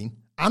ever been,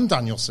 and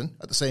Danielson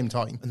at the same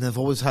time. And they've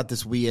always had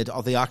this weird,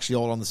 are they actually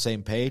all on the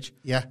same page?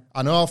 Yeah.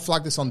 I know I'll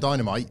flag this on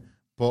Dynamite,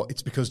 but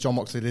it's because Jon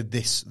Moxley did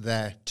this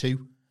there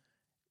too.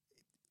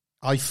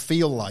 I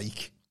feel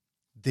like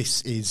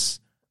this is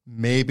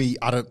maybe,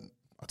 I don't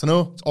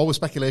know, it's always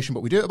speculation,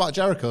 but we do it about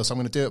Jericho, so I'm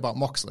going to do it about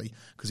Moxley,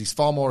 because he's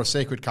far more a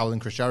sacred cow than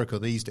Chris Jericho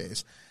these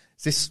days.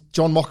 Is this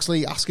Jon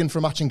Moxley asking for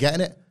a match and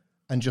getting it?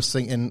 And just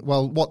thinking,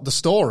 well, what the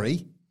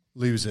story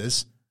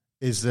loses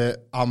is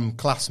that I'm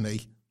class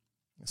me.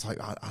 It's like,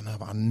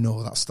 I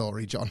know that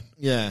story, John.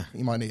 Yeah.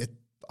 You might need to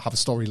have a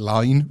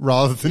storyline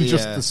rather than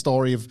just the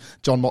story of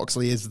Jon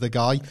Moxley is the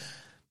guy.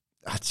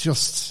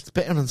 It's a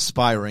bit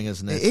uninspiring,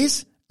 isn't it? It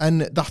is.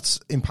 And that's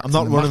impacting I'm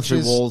not running matches.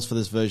 through walls for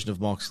this version of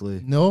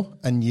Moxley. No,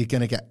 and you're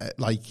going to get,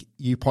 like,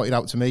 you pointed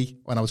out to me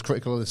when I was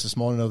critical of this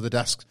morning over the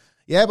desk.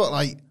 Yeah, but,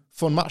 like,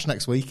 fun match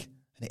next week.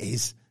 And it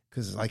is,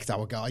 because, like, it's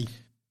our guy.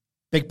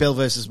 Big Bill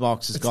versus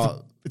Mox has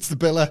got... It's the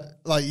biller.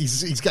 Like,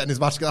 he's getting his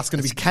match. That's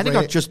going to be kind of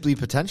got Just Bleed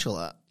potential,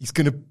 that. He's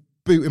going to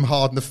boot him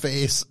hard in the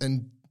face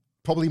and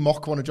probably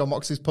mock one of Jon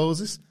Moxley's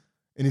poses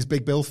in his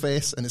Big Bill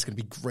face, and it's going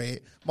to be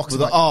great. Moxley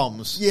with the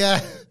arms?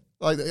 Yeah.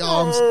 Like, the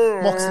arms.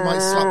 Moxley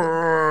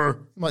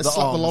might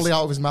slap the lolly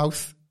out of his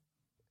mouth.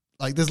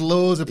 Like, there's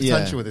loads of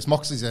potential with this.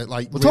 Moxley's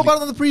like... We'll talk about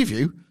it on the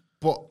preview,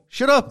 but...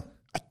 Shut up.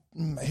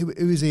 Who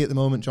is he at the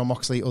moment, Jon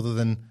Moxley, other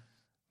than,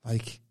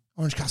 like...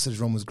 Orange Cassidy's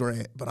run was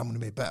great, but I'm going to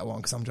be a better one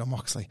because I'm Jon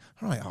Moxley.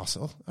 All right,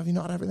 arsehole. Have you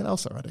not had everything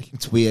else already?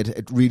 It's weird.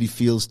 It really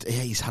feels...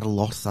 he's had a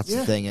lot. That's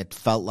the thing. It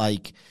felt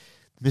like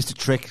Mr.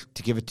 Trick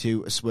to give it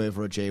to a Swerve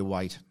or a Jay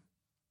White.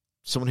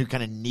 Someone who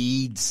kind of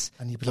needs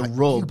the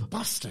rub. You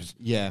bastard.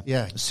 Yeah.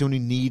 Yeah. Someone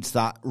who needs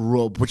that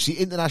rub, which the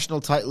international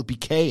title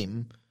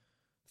became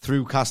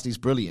through Cassidy's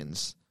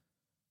brilliance.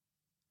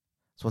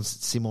 So once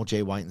to see more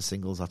Jay White in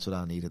singles, that's what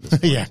I need at this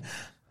point. Yeah.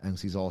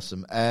 He's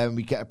awesome.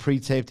 We get a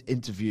pre-taped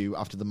interview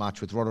after the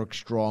match with Roderick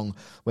Strong,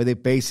 where they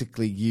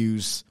basically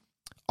use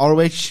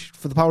ROH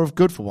for the power of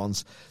good for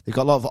once. They've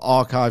got a lot of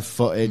archive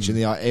footage, and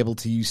they are able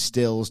to use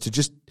stills to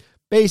just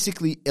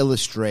basically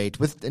illustrate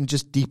and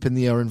just deepen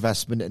their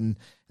investment in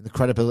the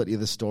credibility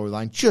of the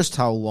storyline, just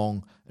how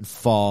long and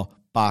far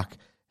back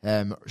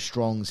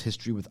Strong's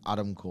history with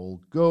Adam Cole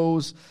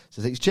goes.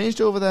 So things changed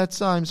over that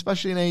time,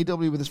 especially in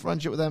AEW with his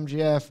friendship with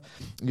MJF.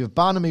 You have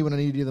Banner Me When I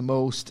Need You the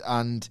Most,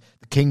 and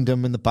the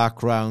Kingdom in the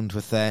background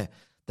with their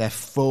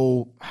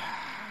faux...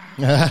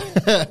 when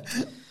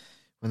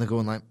they're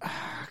going like,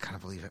 I can't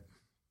believe it.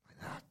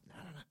 No.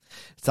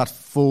 It's that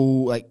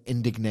full like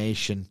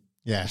indignation.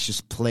 Yeah. It's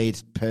just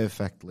played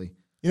perfectly.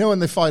 You know when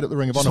they fired up the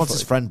Ring of Honor? He wants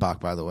his friend back,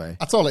 by the way.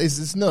 That's all it is.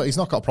 He's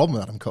not got a problem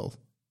with Adam Cole.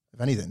 If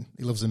anything,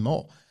 he loves him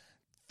more.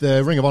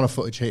 The Ring of Honor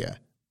footage here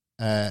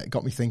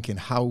got me thinking,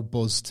 how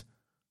buzzed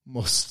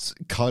must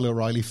Kyle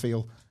O'Reilly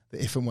feel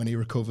that if and when he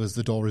recovers,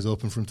 the door is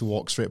open for him to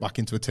walk straight back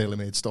into a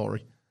tailor-made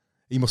story?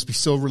 He must be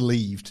so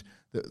relieved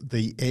that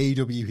the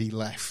AEW he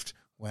left,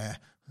 where,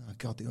 oh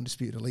God, the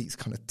Undisputed Elite is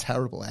kind of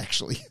terrible,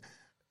 actually.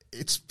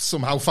 It's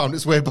somehow found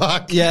its way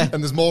back. Yeah.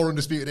 And there's more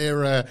Undisputed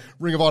Era,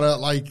 Ring of Honor,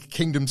 like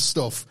Kingdom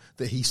stuff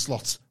that he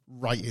slots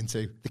right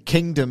into. The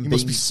Kingdom... He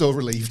must be so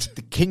relieved.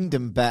 The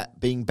Kingdom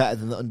being better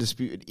than the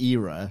Undisputed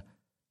Era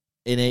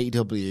in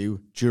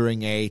AEW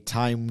during a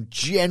time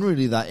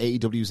generally that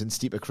AEW is in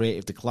steeper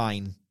creative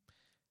decline.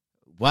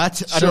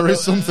 What? Sure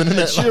is something, isn't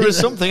it? It sure is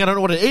something. I don't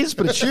know what it is,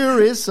 but it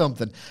sure is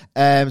something.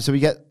 So we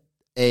get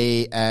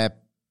a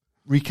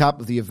recap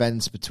of the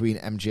events between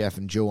MJF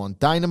and Joe on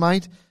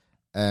Dynamite,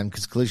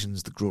 because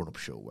Collision's the grown-up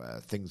show where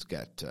things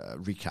get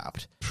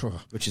recapped,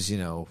 which is,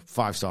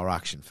 5-star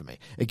action for me.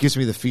 It gives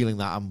me the feeling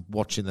that I'm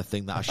watching the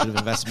thing that I should have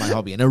invested my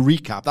hobby in. A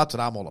recap, that's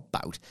what I'm all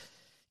about.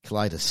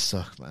 Collider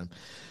suck, man.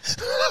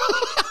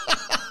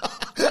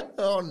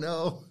 Oh,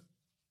 no.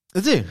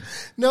 They do?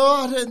 No,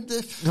 I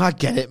don't. No, I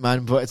get it,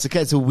 man, but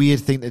it's a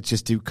weird thing to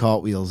just do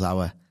cartwheels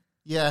hour.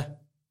 Yeah.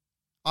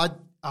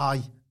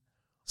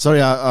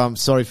 Sorry, I'm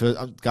sorry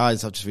for...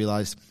 guys, I've just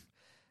realised...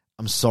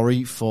 I'm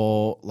sorry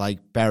for,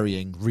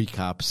 burying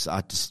recaps.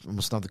 I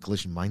must have the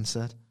Collision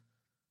mindset.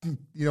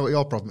 You know what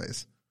your problem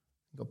is?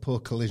 You've got poor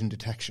collision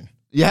detection.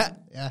 Yeah.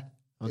 Yeah.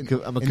 I'm a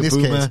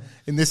kaboomer.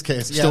 In this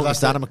case, I don't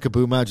understand. I'm a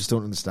kaboomer. I just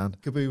don't understand.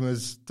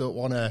 Kaboomers don't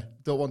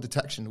want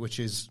detection, which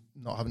is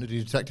not having to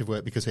do detective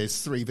work, because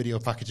here's 3 video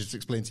packages to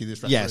explain to you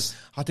this reference. Yes.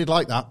 I did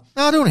like that.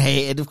 No, I don't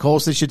hate it. Of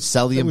course, they should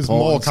sell the importance. It was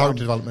more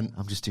character development.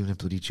 I'm just doing a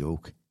bloody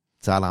joke.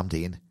 That's all I'm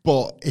doing.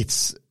 But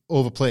it's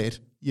overplayed.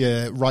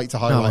 You're right to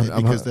highlight it,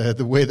 because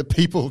the way that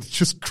people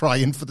just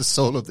crying for the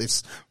soul of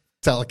this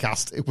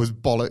telecast, it was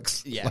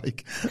bollocks. Yeah,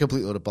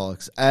 complete load of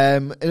bollocks.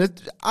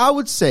 I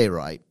would say,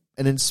 right,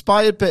 an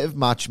inspired bit of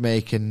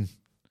matchmaking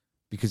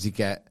because you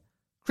get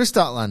Chris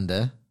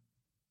Statlander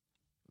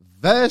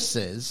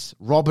versus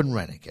Robin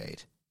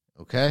Renegade.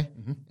 Okay?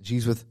 Mm-hmm.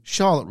 She's with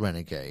Charlotte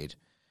Renegade.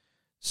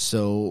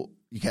 So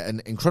you get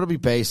an incredibly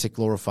basic,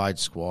 glorified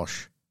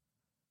squash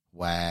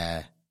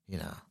where,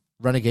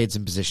 Renegade's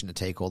in position to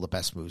take all the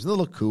best moves. And they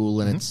look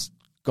cool, and it's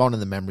gone in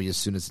the memory as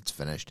soon as it's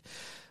finished.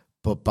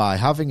 But by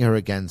having her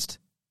against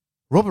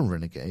Robin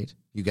Renegade,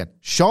 you get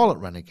Charlotte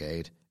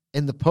Renegade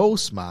in the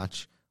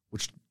post-match,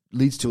 which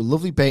leads to a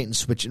lovely bait and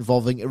switch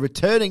involving a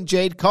returning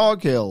Jade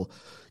Cargill.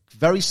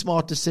 Very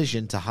smart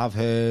decision to have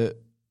her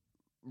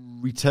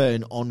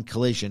return on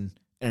Collision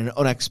in an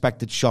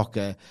unexpected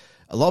shocker.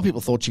 A lot of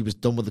people thought she was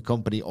done with the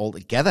company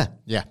altogether.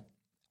 Yeah.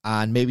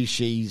 And maybe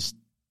she's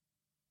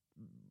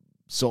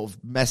sort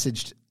of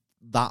messaged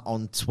that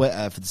on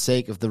Twitter for the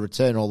sake of the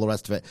return, all the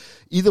rest of it.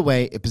 Either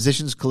way, it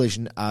positions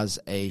Collision as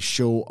a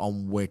show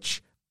on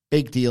which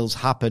big deals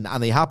happen,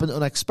 and they happen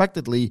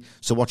unexpectedly,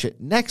 so watch it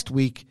next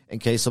week in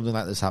case something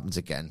like this happens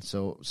again.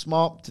 So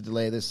smart to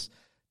delay this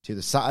to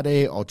the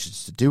Saturday, or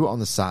just to do it on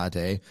the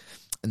Saturday.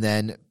 And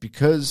then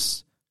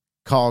because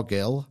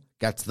Cargill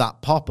gets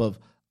that pop of,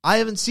 I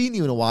haven't seen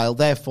you in a while,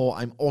 therefore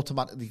I'm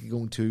automatically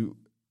going to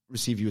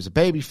receive you as a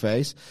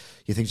babyface.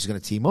 You think she's going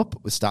to team up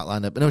with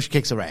Statlander, but no, she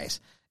kicks her ass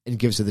and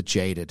gives her the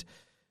Jaded.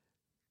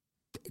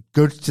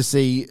 Good to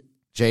see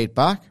Jade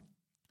back.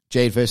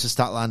 Jade versus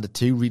Statlander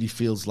 2 really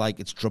feels like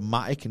it's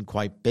dramatic and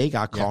quite big.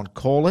 I can't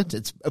call it.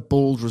 It's a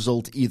bold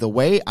result either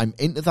way. I'm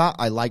into that.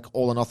 I like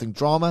all or nothing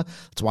drama.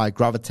 That's why I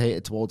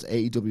gravitated towards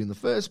AEW in the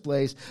first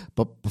place.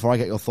 But before I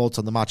get your thoughts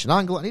on the match and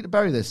angle, I need to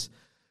bury this.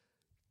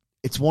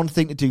 It's one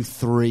thing to do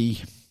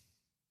 3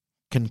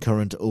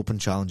 concurrent open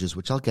challenges,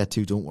 which I'll get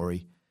to, don't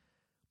worry.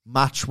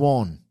 Match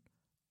 1,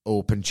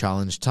 open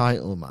challenge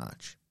title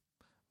match.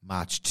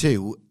 Match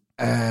 2,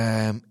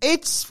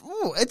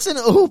 it's an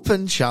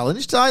open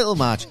challenge title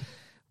match.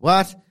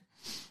 What?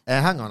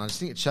 Hang on, I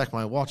just need to check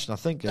my watch, and I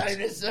think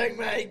it's...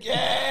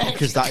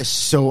 Because that is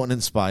so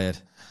uninspired.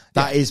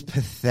 That is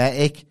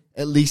pathetic.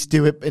 At least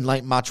do it in,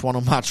 match 1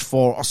 or match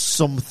 4 or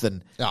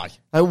something. Aye.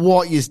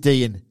 What you're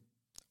doing?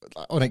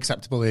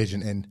 Unacceptable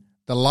agent in.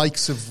 The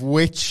likes of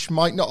which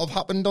might not have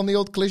happened on the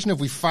old Collision. If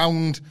we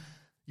found...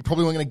 You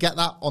probably weren't going to get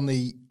that on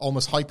the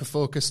almost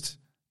hyper-focused,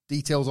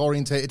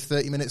 details-orientated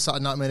 30-minute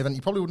Saturday Night Main Event.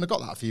 You probably wouldn't have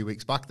got that a few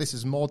weeks back. This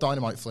is more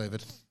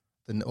Dynamite-flavoured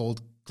than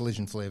old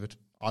Collision-flavoured,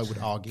 I would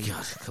argue.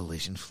 God,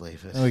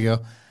 Collision-flavoured. There we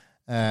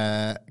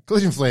go.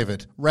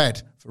 Collision-flavoured.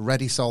 Red for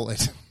ready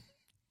salted.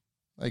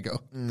 There you go.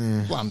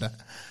 Blander.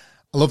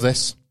 I love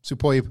this.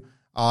 Superb.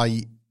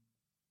 I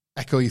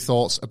echo your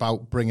thoughts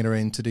about bringing her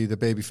in to do the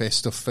babyface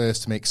stuff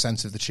first to make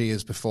sense of the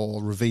cheers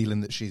before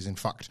revealing that she's, in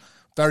fact...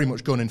 very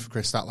much gunning for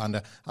Chris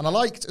Statlander. And I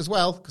liked as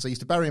well, because I used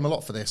to bury him a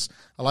lot for this,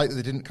 I liked that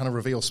they didn't kind of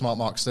reveal Smart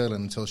Mark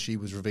Sterling until she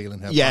was revealing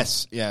her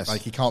Yes, plan. yes.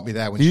 Like, he can't be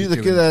there when she's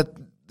doing it.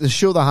 They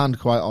show the hand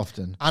quite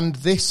often. And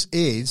this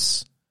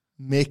is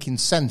making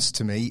sense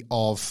to me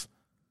of...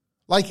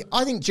 I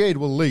think Jade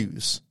will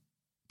lose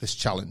this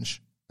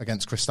challenge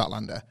against Chris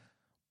Statlander,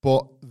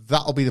 but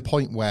that'll be the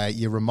point where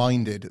you're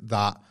reminded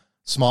that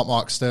Smart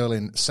Mark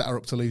Sterling set her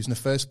up to lose in the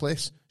first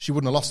place. She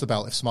wouldn't have lost the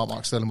belt if Smart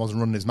Mark Sterling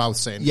wasn't running his mouth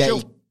saying... Yeah,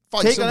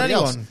 fight somebody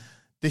else.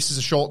 This is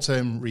a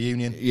short-term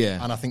reunion.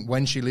 Yeah. And I think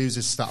when she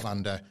loses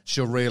Statlander,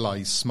 she'll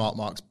realise Smart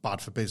Mark's bad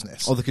for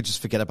business. Or they could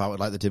just forget about it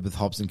like they did with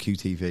Hobbs and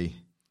QTV.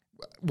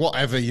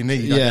 Whatever you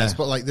need, I guess.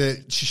 But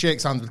she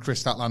shakes hands with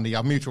Chris Statlander, you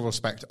have mutual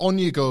respect. On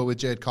you go with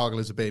Jade Cargill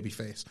as a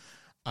babyface.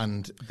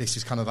 And this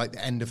is kind of like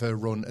the end of her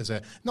run as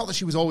a... Not that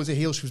she was always a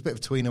heel, she was a bit of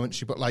a tweener, wasn't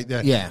she? But I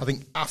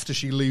think after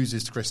she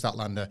loses to Chris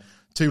Statlander,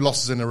 2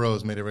 losses in a row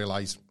has made her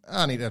realise,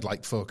 I need to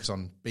focus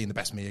on being the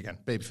best me again.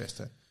 Babyface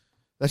turn.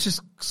 Let's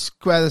just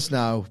square this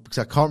now, because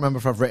I can't remember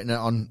if I've written it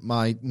on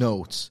my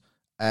notes.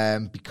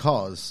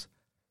 Because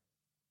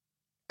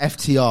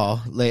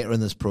FTR, later in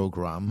this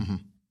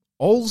program,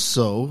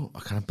 also, I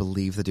can't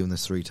believe they're doing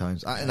this 3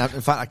 times.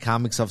 In fact, I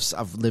can, because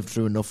I've lived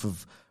through enough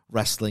of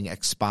wrestling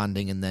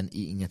expanding and then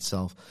eating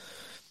itself.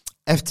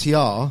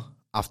 FTR,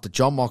 after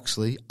Jon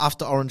Moxley,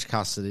 after Orange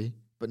Cassidy,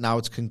 but now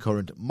it's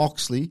concurrent.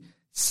 Moxley,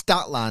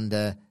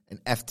 Statlander,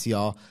 and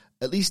FTR.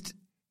 At least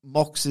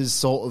Mox is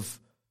sort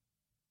of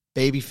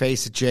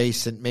babyface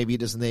adjacent. Maybe it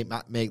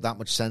doesn't make that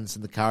much sense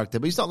in the character,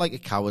 but he's not like a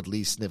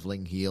cowardly,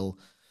 sniveling heel.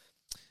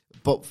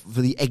 But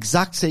for the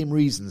exact same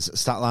reasons,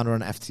 Statlander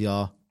and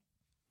FTR,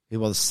 who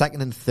were the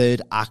second and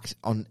third act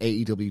on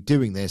AEW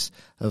doing this,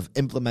 have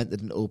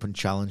implemented an open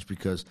challenge,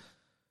 because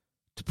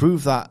to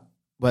prove that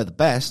we're the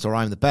best, or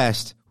I'm the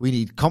best, we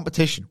need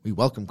competition. We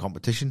welcome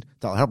competition.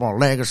 That'll help our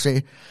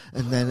legacy.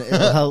 And then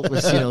it'll help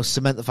us,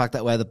 cement the fact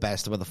that we're the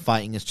best, we're the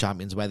fighting as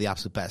champions, we're the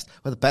absolute best.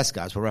 We're the best,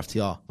 guys. We're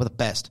FTR. We're the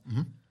best.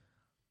 Mm-hmm.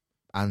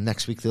 And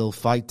next week they'll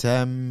fight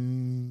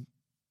Iron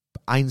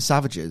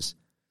Savages.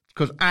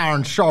 Because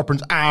iron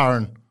sharpens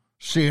iron,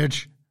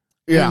 Sage.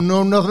 Yeah. They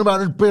know nothing about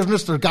his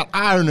business. They've got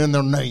iron in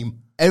their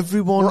name.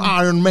 Everyone... Or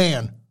Iron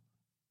Man.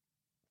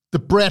 The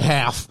Bret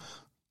half.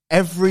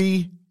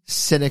 Every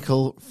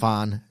cynical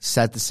fan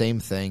said the same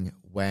thing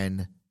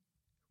when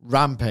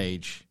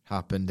Rampage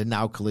happened, and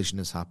now Collision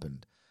has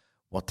happened.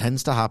 What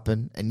tends to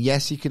happen, and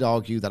yes, you could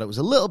argue that it was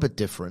a little bit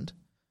different,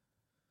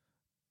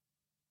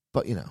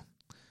 but,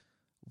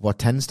 what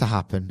tends to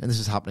happen, and this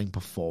is happening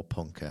before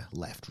Punker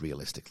left,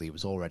 realistically, it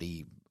was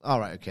already, all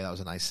right, okay, that was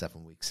a nice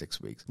 7 weeks,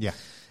 6 weeks. Yeah.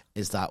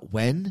 Is that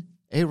when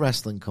a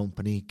wrestling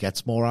company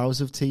gets more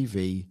hours of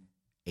TV,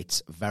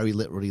 it's very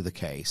literally the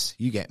case.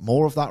 You get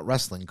more of that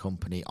wrestling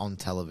company on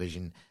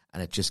television,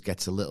 and it just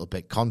gets a little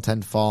bit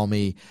content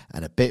farmy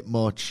and a bit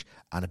much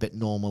and a bit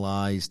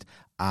normalized,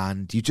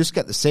 and you just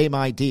get the same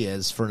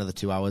ideas for another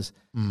 2 hours.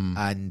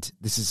 And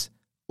this is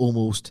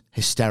almost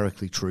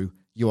hysterically true.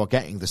 You are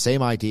getting the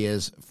same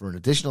ideas for an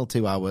additional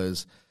 2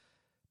 hours.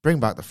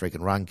 Bring back the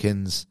freaking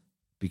rankings,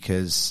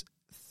 because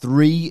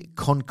 3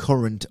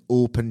 concurrent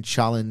open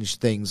challenge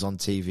things on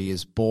TV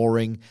is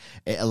boring.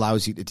 It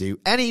allows you to do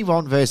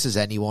anyone versus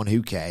anyone.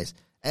 Who cares?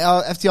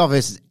 FTR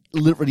versus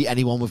literally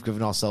anyone. We've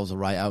given ourselves a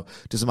right out.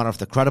 Doesn't matter if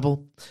they're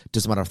credible.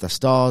 Doesn't matter if they're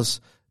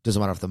stars. Doesn't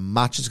matter if the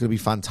match is going to be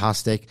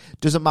fantastic.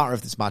 Doesn't matter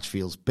if this match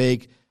feels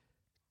big.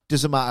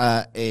 Doesn't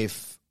matter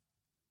if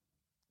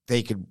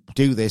they could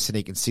do this and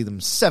you can see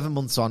them 7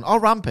 months on. Oh,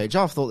 Rampage.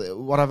 Oh, I thought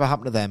whatever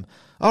happened to them.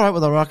 All right,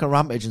 well, they're back on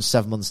Rampage in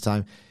 7 months'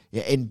 time.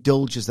 It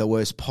indulges their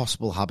worst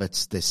possible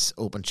habits, this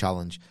open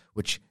challenge,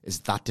 which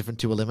is that different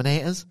to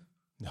Eliminators?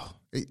 No.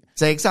 It's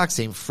the exact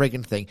same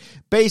friggin' thing.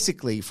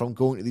 Basically, from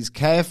going to these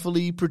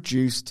carefully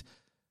produced,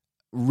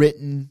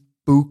 written,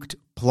 booked,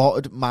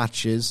 plotted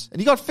matches,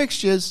 and you got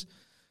fixtures,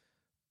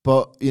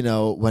 but,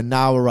 we're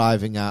now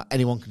arriving at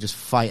anyone can just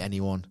fight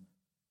anyone.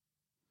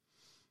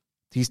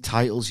 These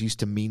titles used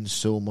to mean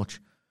so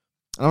much.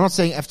 And I'm not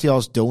saying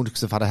FTRs don't,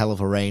 because they've had a hell of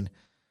a reign,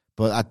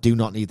 but I do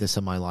not need this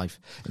in my life.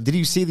 And did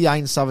you see the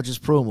Iron Savages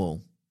promo?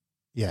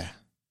 Yeah.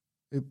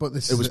 But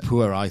it was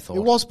poor, I thought.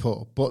 It was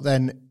poor, but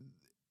then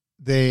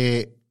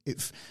there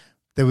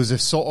was a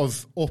sort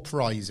of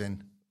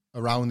uprising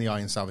around the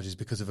Iron Savages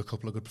because of a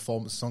couple of good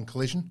performances on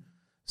Collision.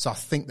 So I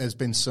think there's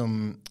been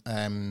some...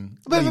 a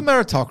bit of a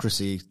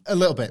meritocracy. A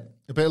little bit.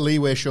 A bit of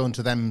leeway shown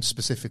to them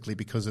specifically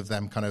because of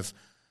them kind of...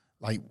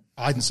 Like,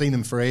 I hadn't seen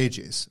them for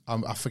ages.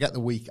 I forget the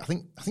week. I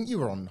think you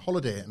were on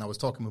holiday, and I was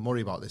talking with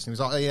Murray about this. And he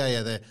was like, oh,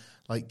 yeah, they're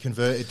like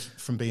converted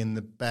from being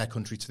the Bear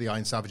Country to the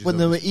Iron Savages. When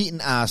they were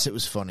eating ass, it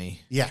was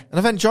funny. Yeah. And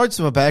I've enjoyed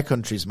some of Bear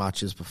Country's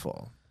matches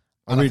before.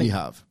 I really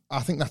have.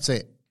 I think that's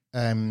it.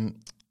 On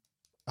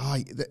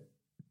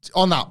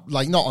that,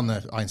 like, not on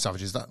the Iron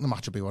Savages, the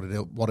match will be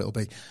what it'll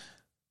be.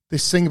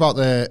 This thing about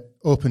the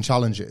open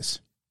challenges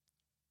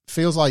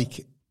feels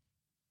like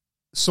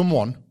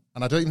someone,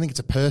 and I don't even think it's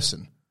a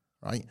person,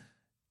 right?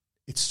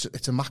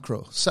 It's a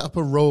macro. Set up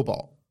a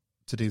robot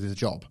to do the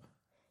job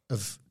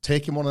of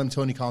taking one of them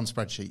Tony Khan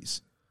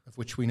spreadsheets, of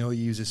which we know he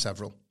uses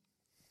several,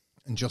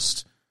 and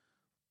just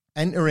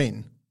enter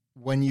in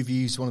when you've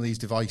used one of these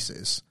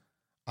devices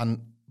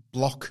and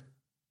block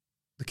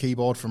the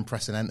keyboard from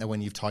pressing enter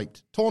when you've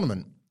typed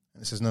tournament.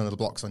 And it says none of the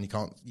blocks on, you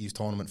can't use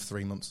tournament for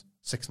 3 months,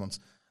 6 months.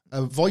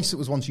 A voice that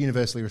was once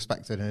universally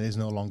respected and is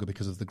no longer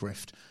because of the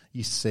grift.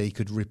 Used to say you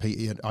could repeat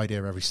the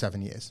idea every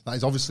 7 years. That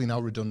is obviously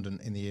now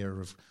redundant in the era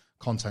of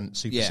content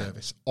super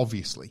service,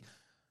 obviously.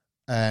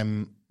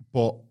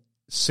 But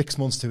 6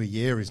 months to a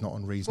year is not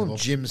unreasonable. Well,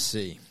 Jim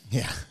C.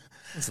 Yeah.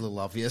 That's a little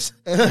obvious.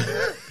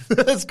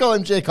 Let's call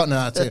him Jay Cotton.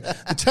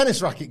 The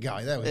tennis racket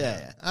guy. There we go.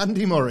 Yeah.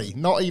 Andy Murray.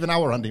 Not even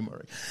our Andy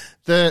Murray.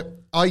 The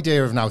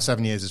idea of now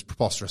 7 years is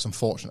preposterous,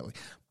 unfortunately.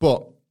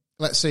 But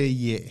let's say a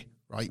year,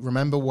 right?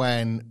 Remember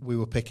when we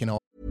were picking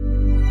up...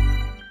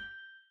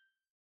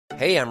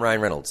 Hey, I'm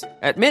Ryan Reynolds.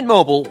 At Mint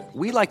Mobile,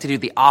 we like to do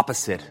the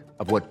opposite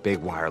of what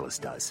Big Wireless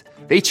does.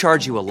 They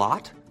charge you a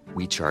lot.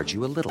 We charge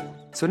you a little.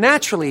 So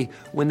naturally,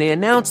 when they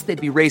announced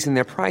they'd be raising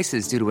their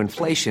prices due to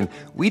inflation,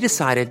 we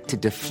decided to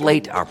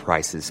deflate our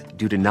prices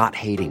due to not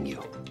hating you.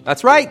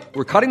 That's right.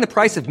 We're cutting the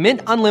price of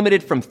Mint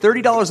Unlimited from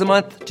 $30 a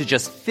month to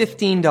just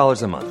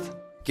 $15 a month.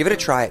 Give it a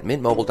try at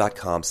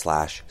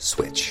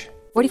mintmobile.com/switch.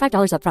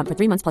 $45 up front for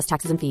 3 months plus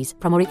taxes and fees.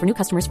 Promo rate for new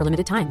customers for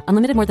limited time.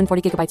 Unlimited more than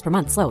 40 gigabytes per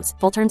month. Slows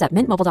full terms at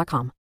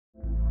mintmobile.com.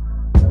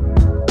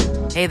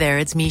 Hey there,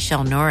 it's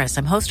Michelle Norris.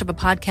 I'm host of a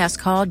podcast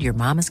called Your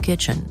Mama's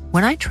Kitchen.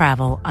 When I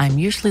travel, I'm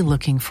usually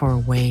looking for a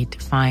way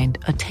to find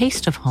a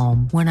taste of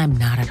home when I'm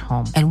not at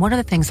home. And one of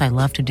the things I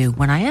love to do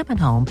when I am at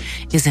home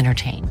is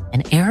entertain.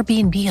 And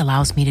Airbnb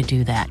allows me to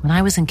do that. When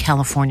I was in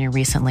California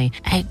recently,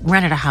 I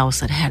rented a house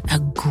that had a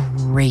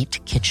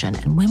great kitchen.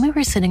 And when we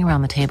were sitting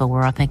around the table, we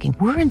were all thinking,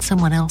 we're in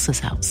someone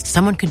else's house.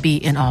 Someone could be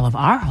in all of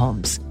our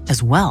homes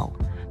as well.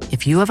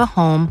 If you have a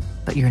home,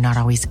 but you're not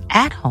always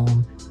at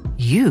home,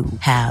 you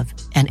have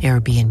an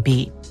Airbnb.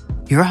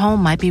 Your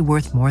home might be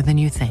worth more than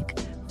you think.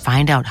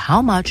 Find out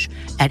how much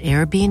at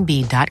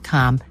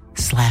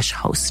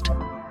airbnb.com/host.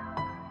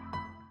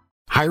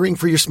 Hiring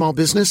for your small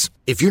business?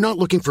 If you're not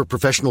looking for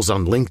professionals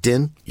on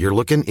LinkedIn, you're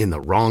looking in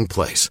the wrong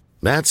place.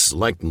 That's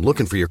like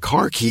looking for your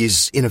car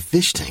keys in a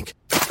fish tank.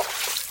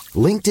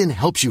 LinkedIn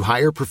helps you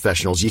hire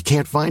professionals you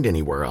can't find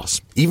anywhere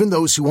else, even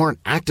those who aren't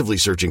actively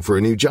searching for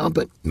a new job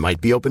but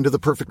might be open to the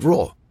perfect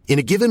role. In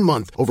a given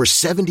month, over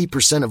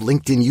 70% of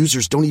LinkedIn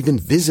users don't even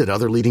visit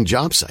other leading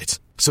job sites.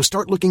 So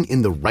start looking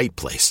in the right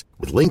place.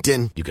 With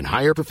LinkedIn, you can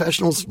hire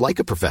professionals like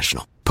a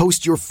professional.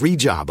 Post your free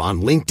job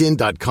on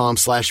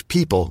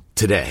linkedin.com/people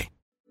today.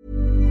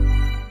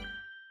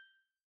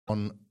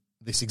 On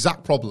this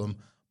exact problem,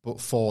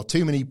 but for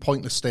too many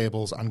pointless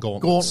stables and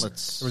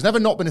Gauntlets. There has never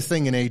not been a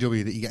thing in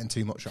AEW that you're getting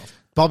too much of.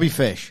 Bobby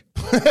Fish.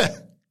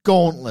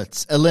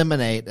 Gauntlets,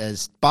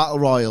 Eliminators, Battle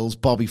Royals,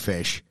 Bobby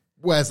Fish.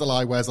 Where's the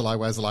lie? Where's the lie?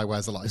 Where's the lie?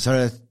 Where's the lie? Is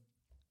there a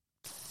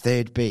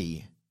third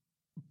B?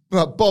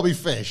 Bobby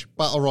Fish,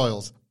 Battle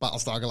Royals,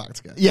 Battlestar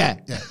Galactica. Yeah.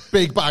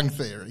 Big Bang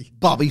Theory.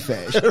 Bobby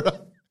Fish.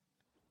 But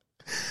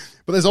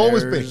there's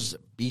always been...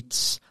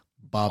 beats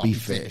Bobby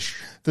Fish.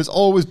 There's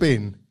always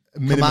been a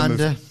minimum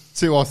Commander. of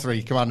 2 or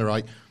 3. Commander,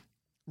 right?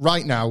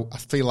 Right now, I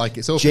feel like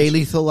it's open... Jay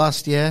Lethal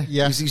last year.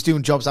 Yeah. He's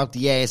doing jobs out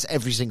the ass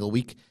every single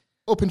week.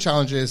 Open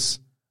challenges,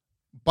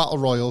 Battle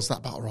Royals.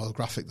 That Battle Royal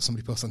graphic that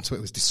somebody posted on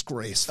Twitter was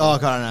disgraceful. Oh,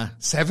 God, I know.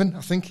 7,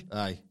 I think.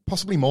 Aye.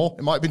 Possibly more.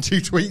 It might have been 2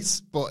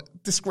 tweets, but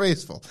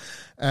disgraceful.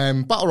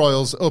 Battle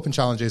Royals, open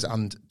challenges,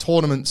 and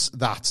tournaments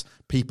that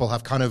people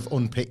have kind of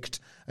unpicked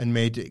and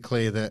made it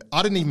clear that...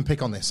 I didn't even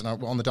pick on this,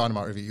 and on the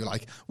Dynamite review, you're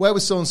like, where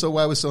was so-and-so,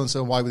 where was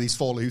so-and-so, and why were these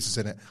 4 losers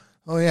in it?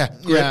 Oh, yeah.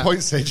 Great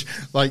point, Sage.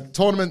 Like,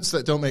 tournaments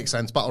that don't make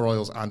sense, Battle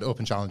Royals and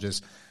open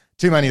challenges.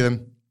 Too many of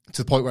them,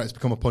 to the point where it's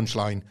become a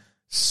punchline.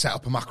 Set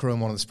up a macro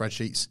in one of the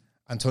spreadsheets,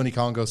 and Tony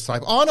Khan goes to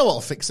type, I know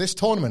what'll fix this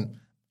tournament.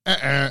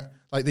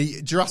 Like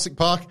the Jurassic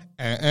Park,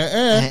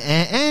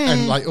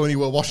 and like only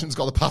Will Washington's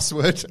got the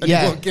password, and you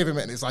won't give him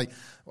it. And it's like,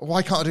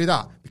 why can't I do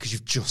that? Because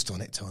you've just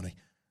done it, Tony.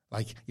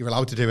 Like, you're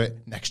allowed to do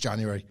it next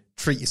January.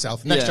 Treat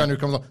yourself. Next January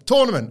comes along.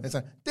 Tournament. It's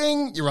like,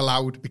 ding, you're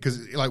allowed,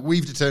 because like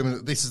we've determined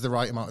that this is the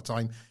right amount of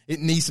time. It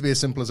needs to be as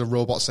simple as a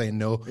robot saying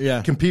no.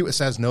 Yeah. Computer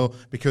says no,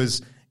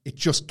 because it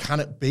just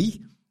cannot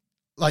be.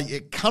 Like,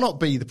 it cannot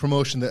be the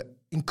promotion that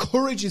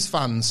encourages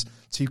fans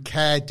to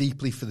care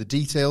deeply for the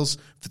details,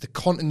 for the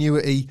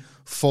continuity,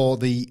 for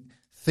the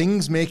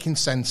things making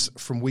sense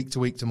from week to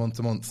week to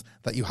month,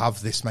 that you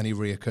have this many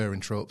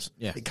reoccurring tropes.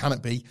 Yeah. It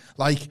cannot be.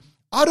 Like,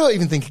 I don't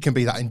even think it can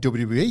be that in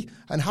WWE.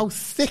 And how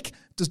thick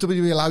does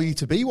WWE allow you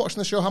to be watching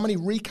the show? How many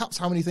recaps,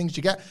 how many things do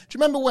you get? Do you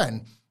remember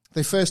when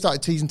they first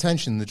started teasing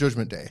tension in the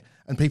Judgment Day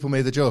and people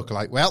made the joke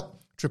like, well,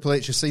 Triple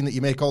H has seen that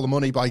you make all the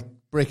money by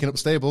breaking up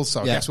stables,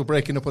 so I guess we're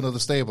breaking up another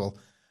stable.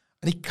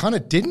 And he kind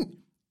of didn't.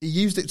 He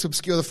used it to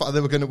obscure the fact that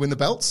they were going to win the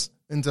belts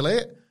and delay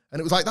it. And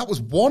it was like, that was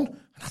one. And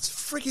that's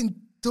frigging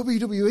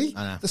WWE.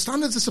 I know. The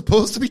standards are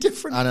supposed to be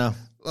different. I know.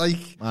 I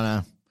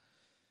know.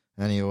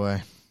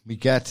 Anyway, we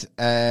get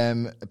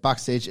a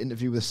backstage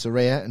interview with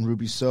Saraya and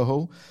Ruby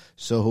Soho.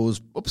 Soho's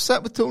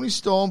upset with Tony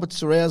Storm, but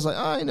Saraya's like,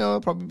 I know,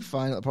 I'll probably be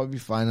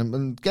fine.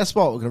 And guess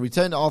what? We're going to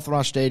return to Arthur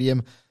Ashe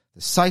Stadium,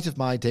 the site of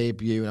my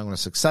debut, and I'm going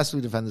to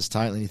successfully defend this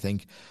title. And you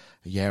think,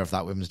 a year of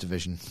that women's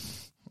division.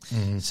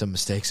 Some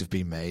mistakes have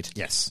been made.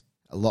 Yes.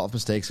 A lot of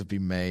mistakes have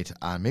been made,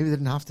 and maybe they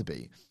didn't have to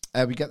be.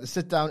 We get the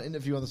sit-down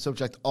interview on the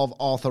subject of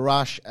Arthur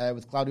Ashe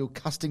with Claudio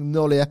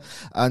Castagnoli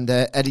and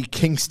Eddie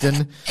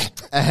Kingston.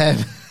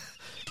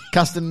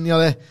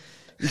 Castagnoli,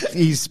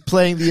 he's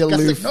playing the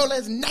aloof.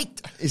 Castagnoli's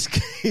night.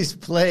 He's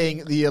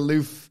playing the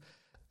aloof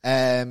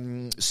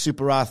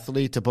super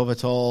athlete above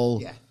it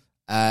all. Yeah.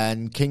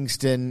 And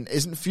Kingston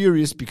isn't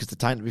furious because the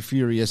time to be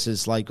furious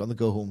is like on the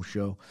Go Home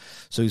show.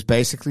 So he's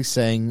basically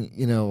saying,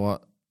 you know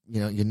what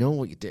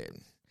you did.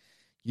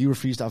 You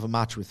refused to have a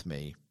match with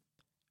me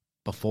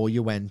before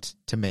you went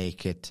to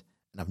make it.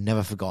 And I've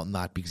never forgotten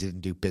that because he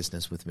didn't do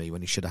business with me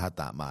when he should have had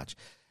that match.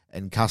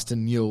 And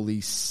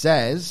Castagnoli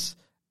says,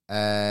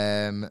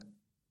 what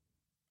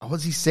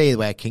does he say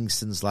where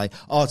Kingston's like,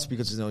 oh, it's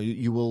because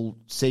you will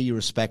say you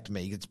respect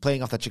me. It's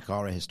playing off that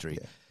Chikara history.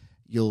 Yeah.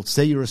 You'll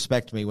say you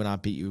respect me when I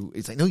beat you.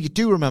 It's like, no, you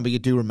do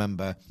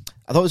remember.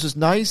 I thought this was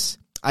nice.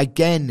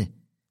 Again,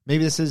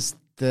 maybe this is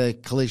the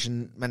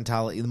Collision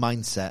mentality, the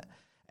mindset,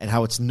 and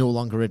how it's no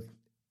longer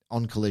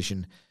on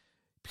Collision.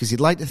 Because you'd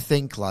like to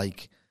think,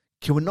 like,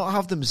 can we not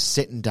have them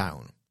sitting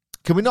down?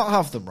 Can we not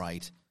have them,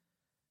 right,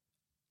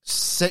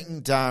 sitting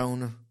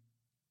down,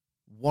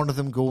 one of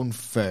them going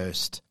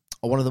first,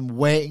 or one of them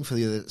waiting for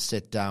the other to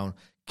sit down,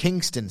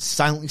 Kingston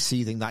silently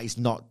seething that he's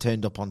not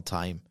turned up on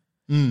time,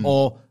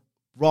 or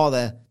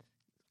rather,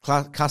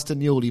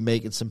 Castagnoli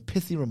making some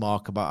pithy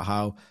remark about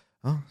how,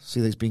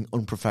 see, he's being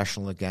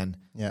unprofessional again.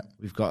 Yeah.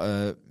 We've got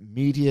a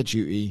media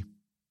duty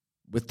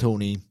with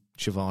Tony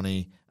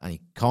Schiavone, and he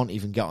can't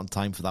even get on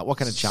time for that. What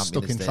kind of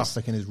champion is this? Stuck in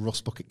traffic in his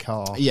rust bucket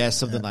car. Yeah,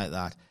 something like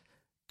that.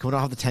 Can we not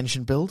have the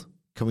tension build?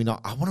 Can we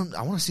not? I want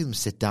to see them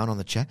sit down on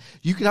the chair.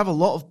 You could have a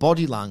lot of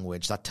body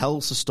language that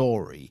tells a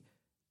story.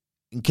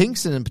 And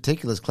Kingston in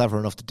particular is clever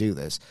enough to do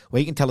this, where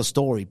he can tell a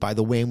story by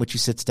the way in which he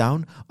sits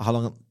down, or how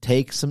long it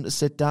takes him to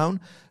sit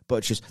down. But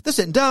it's just, they're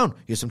sitting down,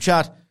 here's some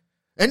chat,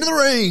 into the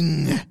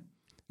ring.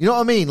 You know what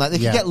I mean? Like, they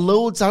can get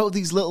loads out of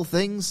these little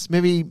things.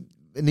 Maybe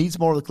it needs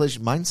more of the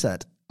Collision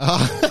mindset.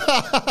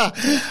 I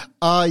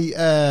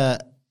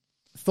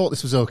thought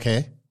this was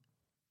okay.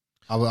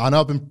 I know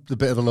I've been a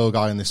bit of a low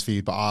guy in this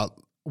feud, but I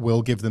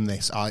will give them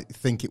this. I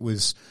think it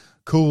was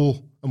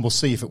cool, and we'll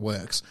see if it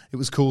works. It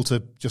was cool to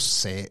just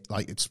say it.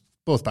 Like, it's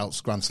both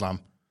belts, Grand Slam.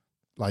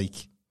 Like,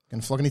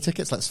 going to flog any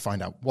tickets? Let's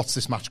find out. What's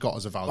this match got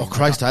as a value? Oh,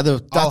 Christ,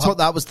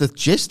 that was the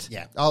gist.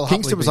 Yeah.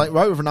 Kingston was like,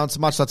 right, we've announced a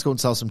match, let's go and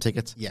sell some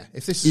tickets. Yeah.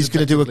 If this he's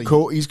going to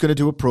do he's going to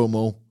do a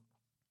promo.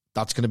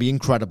 That's going to be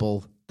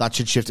incredible. That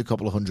should shift a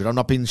couple of hundred. I'm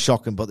not being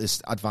shocking, but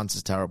this advance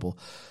is terrible.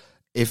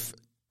 If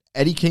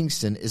Eddie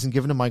Kingston isn't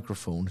given a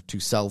microphone to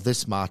sell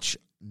this match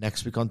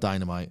next week on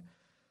Dynamite,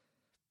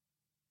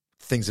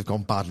 things have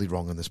gone badly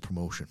wrong in this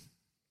promotion.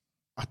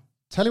 I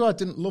tell you why I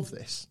didn't love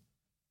this.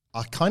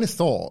 I kind of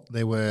thought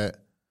they were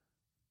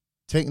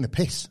taking the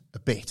piss a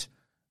bit.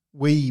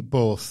 We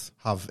both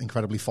have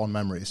incredibly fond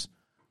memories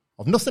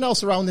of nothing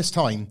else around this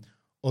time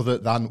other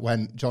than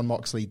when Jon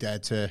Moxley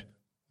dared to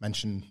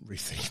mention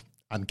Ruthie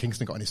and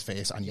Kingston got in his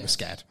face and you were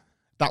scared.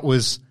 That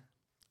was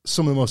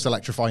some of the most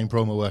electrifying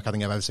promo work I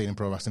think I've ever seen in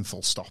pro wrestling,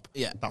 full stop.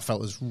 Yeah. That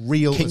felt as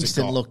real Kingston as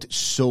it got. looked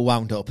so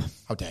wound up.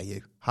 How dare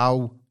you?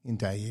 How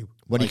dare you?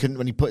 When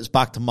he put his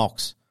back to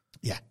Mox.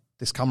 Yeah.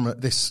 This camera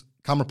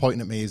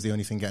pointing at me is the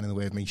only thing getting in the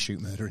way of me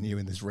murdering you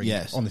in this ring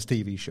on this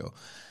TV show.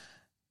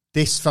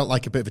 This felt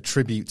like a bit of a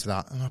tribute to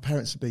that. And your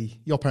parents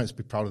would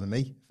be prouder than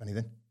me, if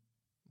anything,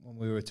 when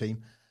we were a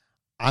team.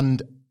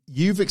 And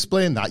you've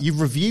explained that. You've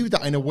reviewed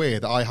that in a way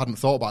that I hadn't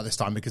thought about this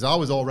time, because I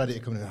was all ready to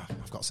come in.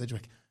 I've got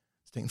Sidgwick.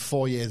 It's taken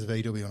 4 years of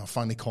AEW and I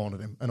finally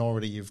cornered him. And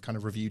already you've kind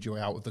of reviewed your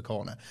way out of the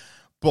corner.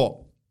 But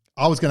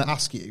I was going to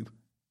ask you,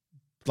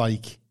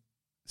 like,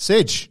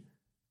 Sidge,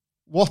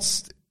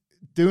 what's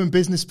doing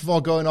business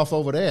before going off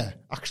over there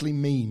actually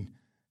mean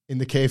in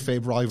the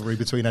kayfabe rivalry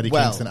between Eddie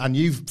Kingston? And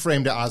you've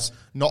framed it as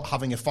not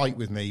having a fight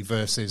with me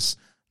versus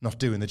not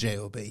doing the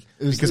JOB.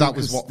 Because that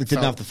was what they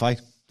didn't have the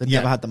fight. They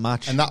never had the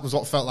match. And that was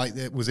what felt like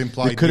it was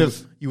implied.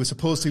 You were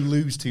supposed to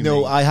lose to me.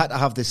 No, I had to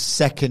have this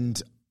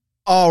second,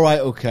 all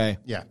right, okay.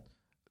 Yeah.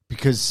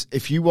 Because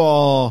if you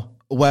are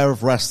aware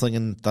of wrestling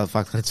and the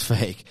fact that it's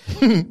fake,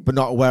 but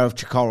not aware of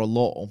Chikara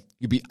law,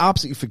 you'd be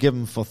absolutely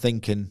forgiven for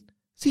thinking,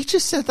 so he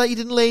just said that he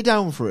didn't lay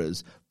down for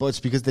us. But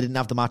it's because they didn't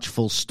have the match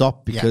full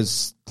stop,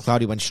 because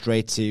Claudio went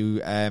straight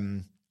to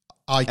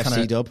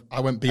FC Dub.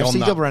 I went beyond FC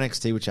that. Dub or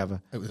NXT,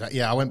 whichever.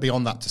 I went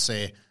beyond that to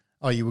say,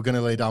 you were going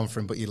to lay down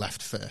for him, but you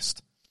left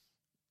first.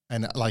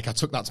 And I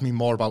took that to mean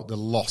more about the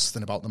loss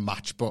than about the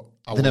match. But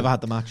they never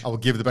had the match. I will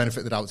give the benefit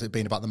of the doubt to it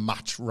being about the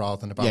match rather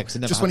than about...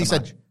 just when he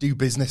said, do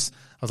business,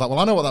 I was like, well,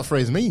 I know what that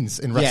phrase means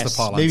in wrestler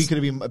parlance. Maybe he could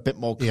have been a bit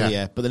more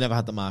clear, but they never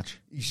had the match.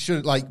 You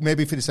should,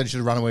 maybe if he'd have said he should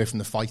have ran away from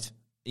the fight.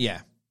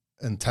 Yeah.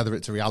 And tether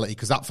it to reality,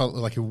 because that felt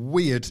like a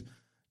weird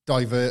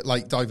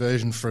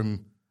diversion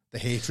from the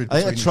hatred.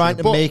 I think they're trying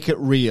to make it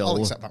real.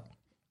 I'll accept that.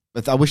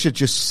 But I wish it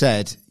just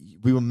said,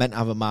 we were meant to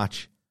have a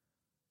match.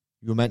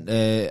 You were meant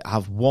to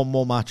have one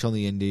more match on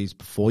the Indies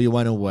before you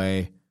went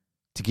away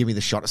to give me the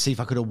shot to see if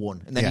I could have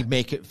won. And then you'd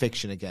make it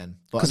fiction again.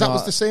 Because that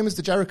was the same as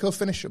the Jericho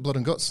finish at Blood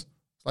and Guts.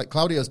 Like,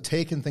 Claudio's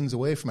taken things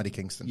away from Eddie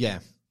Kingston. Yeah.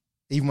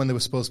 Even when they were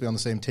supposed to be on the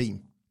same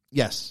team.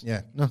 Yes.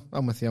 Yeah. No,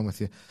 I'm with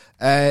you.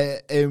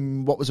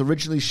 What was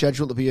originally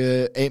scheduled to be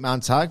a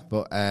 8-man tag,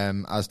 but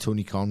as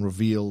Tony Khan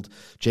revealed,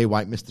 Jay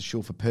White missed the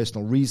show for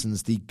personal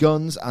reasons. The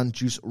Guns and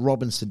Juice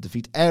Robinson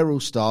defeat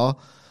Aerostar,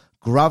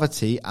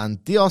 Gravity,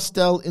 and Dios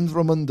del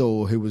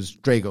Inframundo, who was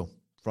Drago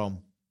from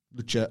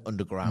Lucha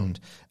Underground.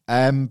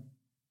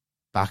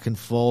 Back and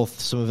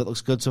forth. Some of it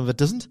looks good, some of it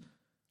doesn't.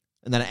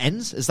 And then it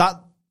ends. Is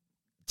that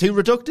too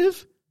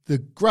reductive? The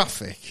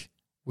graphic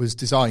was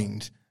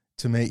designed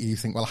to make you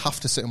think, well, I have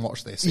to sit and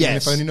watch this. Even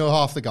if I only know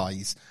half the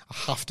guys, I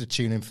have to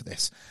tune in for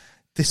this.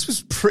 This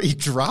was pretty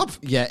drab.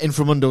 Yeah,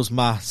 Inframundo's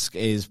mask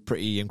is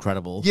pretty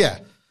incredible. Yeah.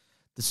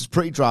 This is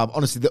pretty drab.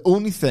 Honestly, the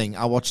only thing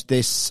I watched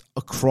this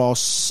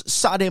across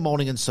Saturday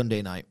morning and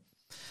Sunday night.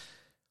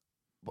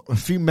 A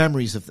few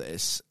memories of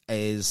this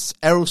is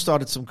Arrow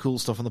started some cool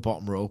stuff on the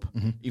bottom rope,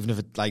 even if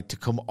it to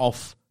come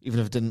off, even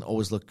if it didn't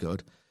always look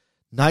good.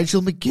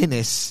 Nigel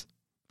McGuinness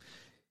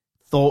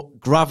thought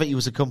Gravity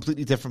was a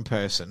completely different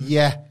person.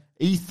 Yeah.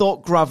 He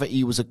thought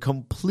Gravity was a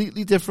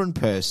completely different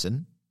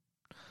person,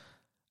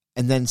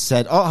 and then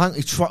said,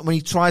 when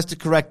he tries to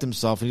correct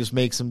himself and he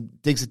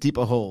just digs a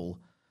deeper hole,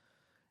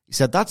 he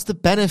said, that's the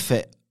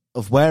benefit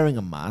of wearing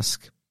a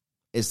mask,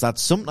 is that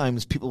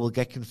sometimes people will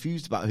get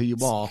confused about who you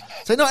are.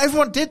 So, no,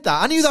 everyone did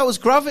that. I knew that was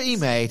Gravity,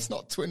 mate. It's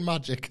not Twin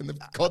Magic, and they've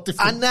got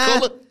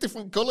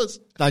different colours.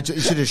 You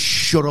should have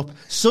shut up.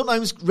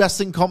 Sometimes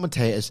wrestling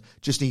commentators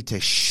just need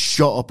to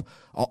shut up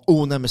or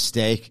own their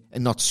mistake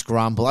and not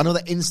scramble. I know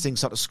their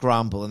instincts are to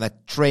scramble, and they're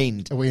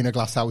trained. Are we in a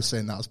glass house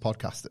saying that as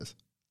podcasters?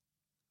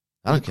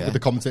 I don't care. The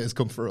commentators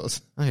come for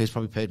us. Oh, he's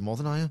probably paid more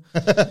than I am.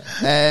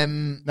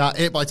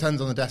 8x10s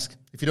on the desk.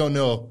 If you don't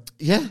know,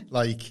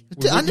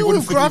 I know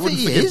who Gravity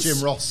is.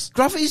 Jim Ross.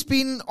 Gravity's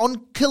been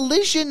on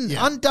Collision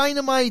and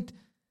Dynamite.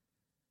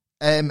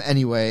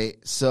 Anyway,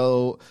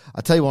 so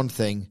I'll tell you one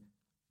thing: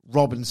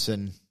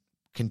 Robinson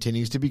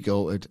continues to be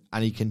goated,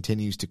 and he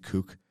continues to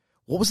cook.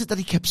 What was it that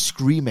he kept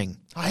screaming?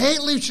 I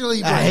hate Lucha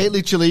Libre. I hate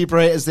Lucha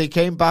Libre. As they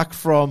came back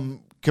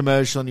from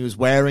commercial, and he was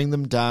wearing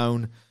them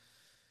down.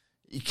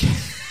 I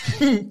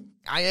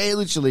hate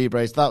Lucha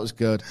Libre, so that was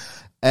good.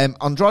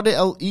 Andrade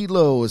El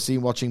Idolo was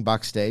seen watching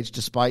backstage,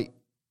 despite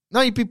No,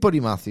 he beat Buddy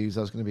Matthews.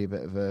 I was going to be a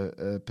bit of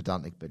a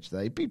pedantic bitch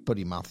there. He beat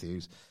Buddy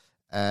Matthews.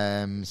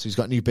 So he's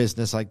got new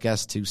business, I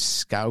guess, to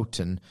scout,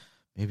 and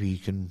maybe he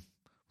can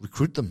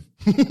recruit them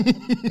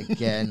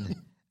again.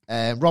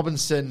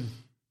 Robinson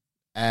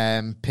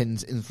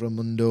pins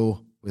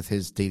Inframundo with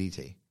his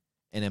DDT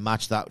in a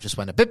match that just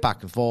went a bit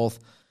back and forth.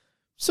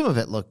 Some of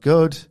it looked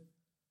good.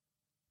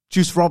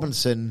 Juice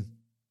Robinson,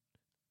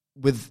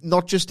 with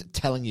not just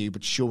telling you,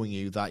 but showing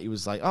you that he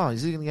was like, oh,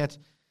 is he going to get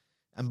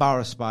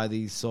embarrassed by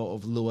these sort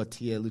of lower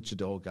tier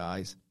luchador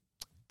guys?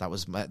 That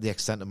was the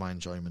extent of my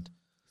enjoyment.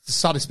 It's the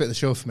saddest bit of the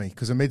show for me,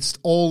 because amidst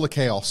all the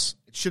chaos...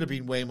 It should have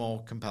been way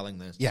more compelling,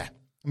 this. Yeah.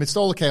 Amidst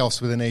all the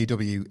chaos within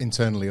AEW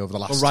internally over the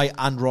last... For right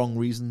and wrong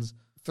reasons.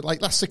 For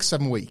like last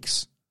 6-7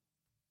 weeks,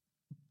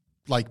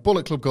 like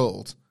Bullet Club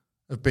Gold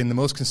have been the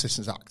most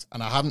consistent act.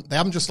 And they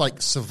haven't just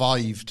like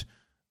survived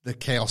the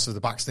chaos of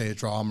the backstage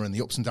drama and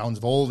the ups and downs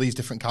of all these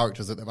different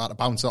characters that they've had to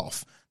bounce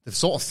off. They've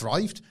sort of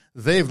thrived.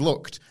 They've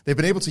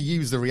been able to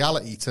use the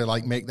reality to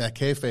like make their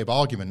kayfabe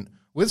argument.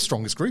 We're the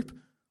strongest group.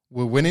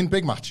 We're winning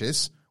big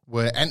matches.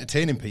 We're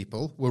entertaining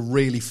people. We're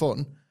really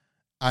fun.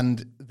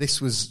 And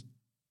this was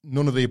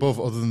none of the above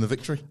other than the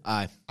victory.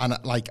 Aye. And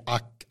like I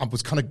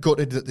was kind of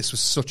gutted that this was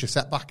such a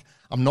setback.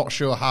 I'm not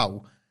sure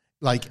how.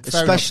 Like,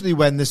 especially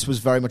when this was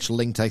very much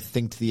linked, I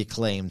think, to the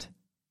Acclaimed.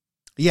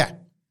 Yeah,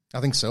 I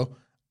think so.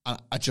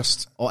 I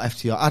just... Or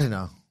FTR, I don't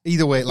know.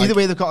 Either way,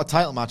 they've got a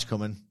title match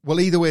coming. Well,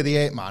 either way, the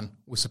 8-man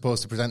was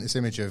supposed to present this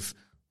image of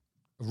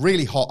a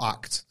really hot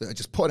act that are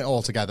just putting it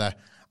all together,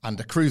 and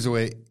a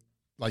cruiserweight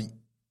like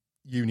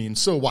union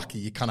so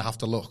wacky you kind of have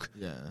to look.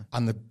 Yeah.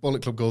 And the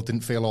Bullet Club Gold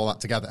didn't feel all that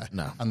together.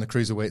 No. And the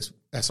cruiserweights,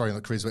 the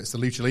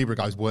Lucha Libre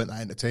guys weren't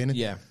that entertaining.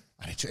 Yeah.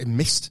 And it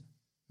missed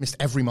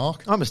every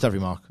mark. I missed every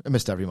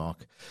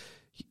mark.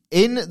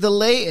 In the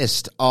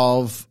latest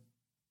of,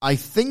 I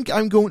think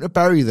I'm going to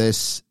bury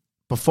this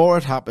before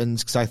it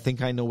happens, because I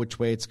think I know which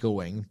way it's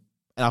going,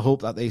 and I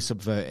hope that they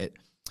subvert it.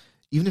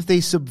 Even if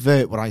they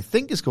subvert what I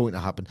think is going to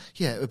happen,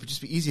 yeah, it would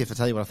just be easier if I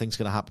tell you what I think is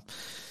going to happen.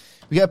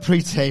 We get a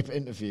pre-tape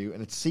interview,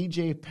 and it's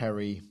CJ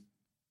Perry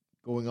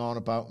going on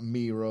about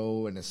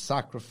Miro and his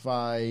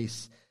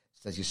sacrifice.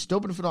 Says, you're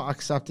stubborn for not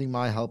accepting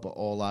my help at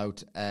All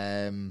Out.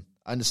 I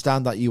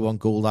understand that you want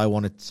gold, I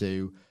want it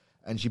too.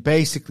 And she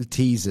basically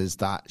teases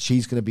that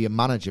she's going to be a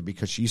manager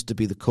because she used to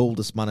be the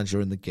coldest manager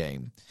in the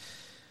game.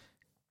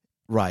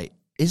 Right.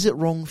 Is it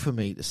wrong for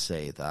me to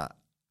say that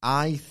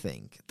I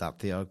think that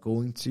they are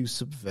going to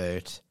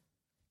subvert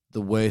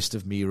the worst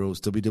of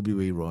Miro's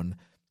WWE run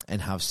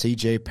and have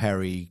CJ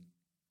Perry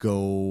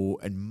go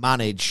and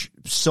manage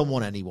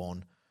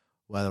anyone,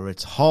 whether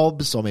it's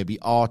Hobbs or maybe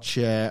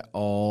Archer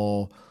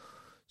or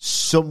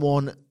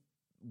someone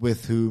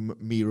with whom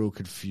Miro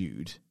could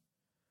feud?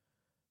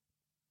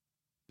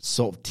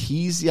 Sort of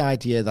tease the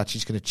idea that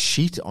she's going to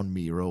cheat on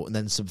Miro and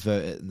then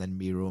subvert it, and then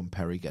Miro and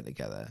Perry get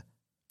together.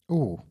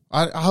 Oh,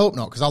 I hope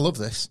not, because I love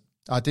this.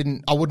 I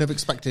wouldn't have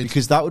expected...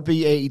 Because that would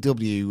be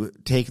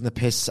AEW taking the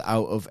piss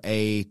out of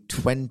a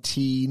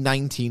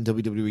 2019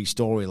 WWE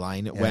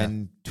storyline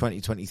when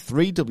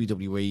 2023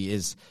 WWE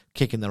is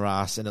kicking their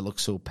ass and it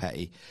looks so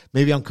petty.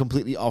 Maybe I'm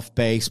completely off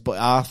base, but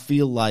I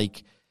feel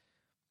like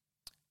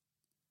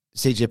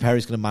CJ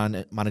Perry's going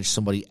to manage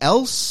somebody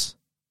else.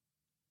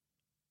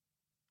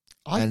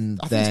 I think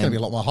it's going to be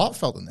a lot more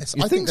heartfelt than this.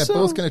 I think they're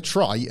both going to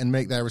try and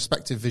make their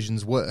respective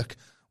visions work,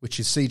 which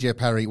is CJ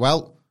Perry,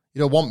 well, you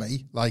don't want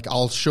me, like,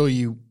 I'll show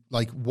you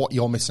like what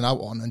you're missing out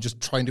on and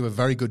just try and do a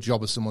very good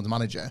job as someone's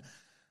manager.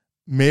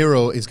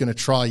 Miro is going to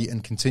try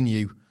and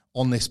continue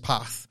on this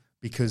path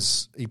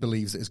because he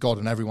believes that it's God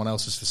and everyone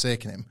else has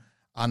forsaken him.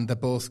 And they're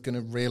both going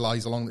to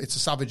realise it's a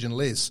Savage and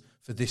Liz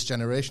for this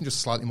generation,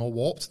 just slightly more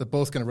warped. They're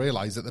both going to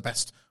realise that they're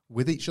best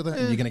with each other,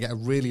 and you're going to get a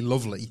really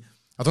lovely...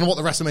 I don't know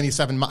what the WrestleMania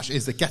 7 match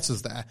is that gets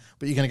us there,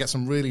 but you're going to get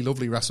some really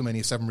lovely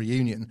WrestleMania 7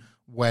 reunion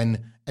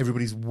when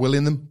everybody's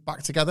willing them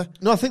back together.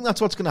 No, I think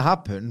that's what's going to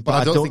happen. But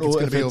I don't think it's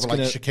going to be over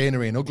like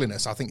chicanery and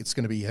ugliness. I think it's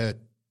going to be her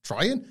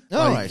trying.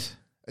 All right.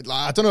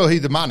 I don't know who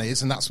the man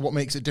is, and that's what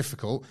makes it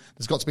difficult.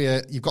 There's got to be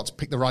you've got to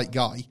pick the right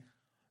guy.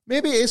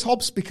 Maybe it is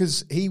Hobbs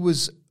because he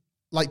was,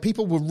 like,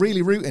 people were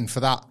really rooting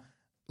for that,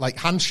 like,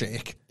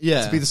 handshake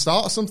to be the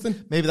start of something.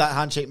 Maybe that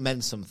handshake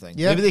meant something.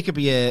 Yeah. Maybe they could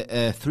be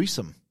a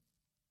threesome.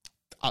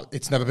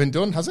 It's never been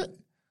done, has it?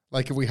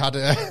 Like, if we had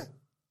a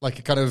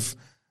kind of...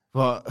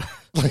 What?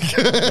 Like,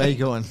 there you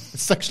go on.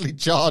 Sexually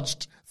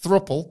charged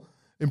thruple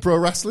in pro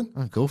wrestling.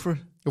 Go for it.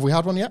 Have we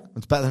had one yet?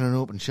 It's better than an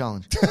open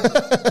challenge.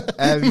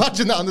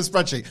 Imagine that on the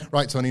spreadsheet.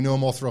 Right, Tony, no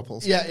more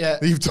thruples. Yeah.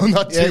 You've done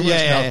that too much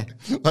now.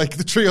 Yeah. Like,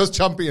 the trios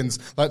champions,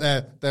 like,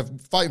 they're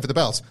fighting for the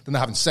belts, then they're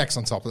having sex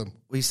on top of them.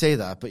 We say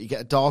that, but you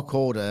get a Dark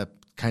Order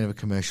kind of a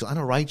commercial and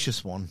a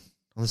Righteous one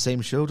on the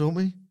same show, don't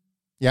we?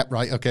 Yeah,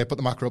 right, okay, put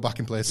the macro back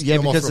in place. Yeah,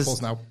 no more because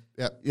thruples now.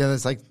 Yeah,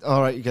 there's like,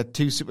 all right, you got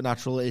two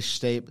supernatural-ish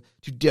two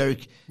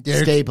Derek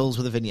stables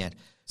with a vignette.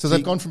 So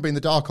they've gone from being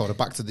the Dark Order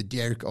back to the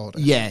Derek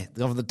Order. Yeah, they've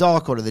gone from the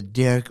Dark Order, the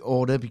Derek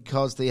Order,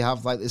 because they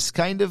have like this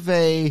kind of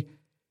a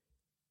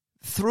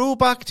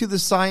throwback to the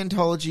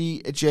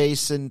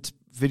Scientology-adjacent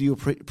video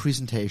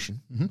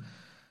presentation,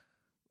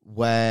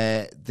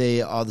 where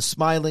they are the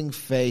smiling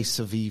face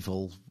of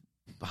evil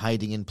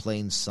hiding in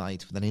plain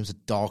sight. Their name's a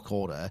Dark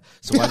Order.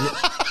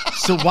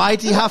 So why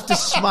do you have to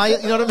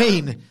smile? You know what I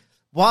mean?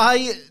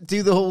 Why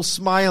do the whole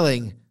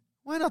smiling?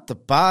 Why not the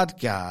bad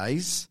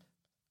guys?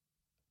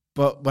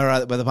 But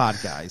we're the bad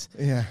guys.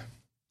 Yeah.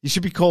 You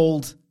should be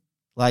called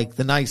like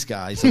the nice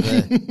guys or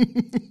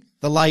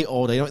the light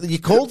order. You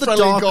call the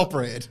Friendly Dark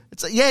Incorporated.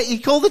 It's like, you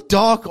call the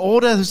Dark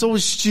Order. This is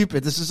always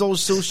stupid. This is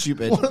always so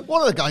stupid.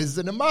 One of the guys is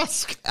in a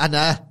mask.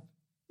 And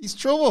he's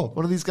trouble.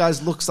 One of these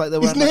guys looks like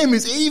his name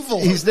is Evil.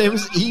 His name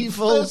is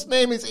Evil. His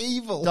name is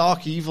Evil.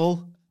 Dark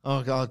Evil.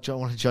 Oh God, I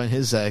want to join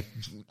his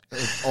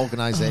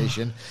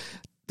organization.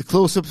 The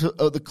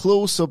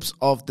close-ups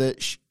of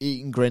the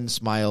eating grin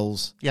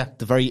smiles. Yeah.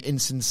 The very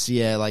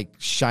insincere, like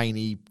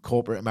shiny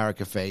corporate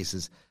America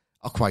faces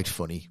are quite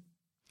funny.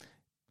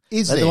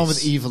 Is like this the one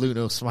with Evil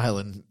Uno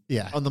smiling?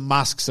 Yeah. On the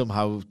mask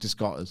somehow just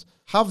got us.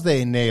 Have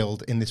they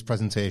nailed in this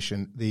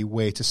presentation the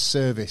way to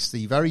service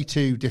the very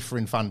two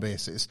differing fan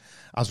bases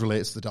as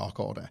relates to the Dark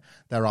Order?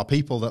 There are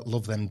people that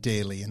love them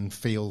dearly and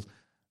feel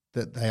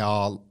that they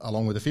are,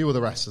 along with a few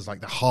other wrestlers, like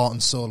the heart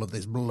and soul of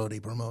this bloody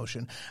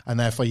promotion, and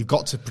therefore you've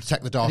got to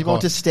protect the Dark Order. Any more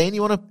disdain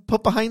you want to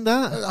put behind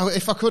that?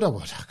 If I could, I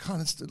would. I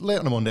can't. It's late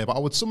on a Monday, but I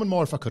would summon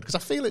more if I could, because I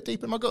feel it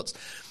deep in my guts.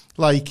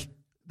 Like,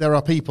 there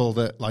are people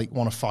that like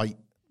want to fight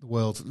the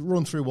world,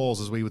 run through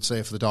walls, as we would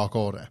say, for the Dark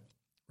Order,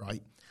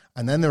 right?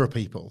 And then there are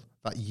people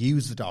that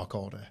use the Dark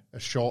Order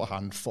as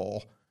shorthand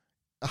for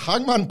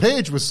Hangman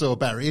Page was so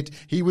buried,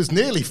 he was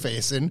nearly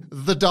facing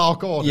the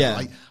Dark Order. Yeah.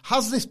 Like,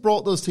 has this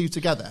brought those two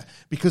together?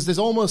 Because there's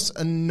almost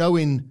a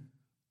knowing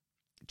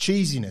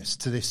cheesiness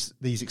to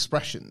these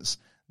expressions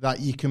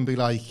that you can be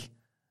like,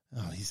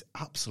 oh, these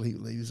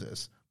absolute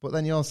losers. But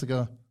then you also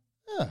go,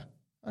 yeah,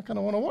 I kind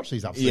of want to watch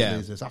these absolute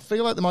losers. I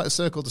feel like they might have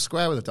circled the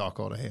square with the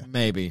Dark Order here.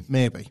 Maybe.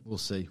 We'll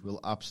see.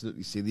 We'll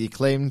absolutely see. The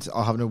Acclaimed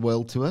are having a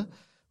world tour,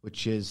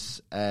 which is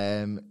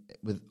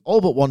with all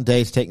but one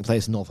date taking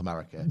place in North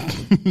America.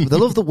 But they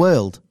love the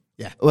world.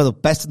 Yeah. Well, the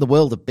best in the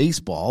world at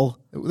baseball.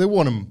 They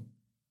won them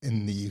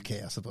in the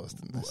UK, I suppose,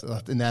 didn't they? So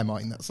that, in their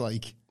mind, that's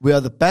like... We are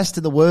the best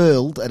in the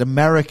world at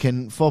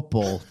American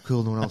football.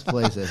 Cool, no one else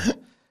plays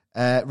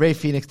it. Ray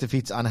Phoenix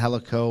defeats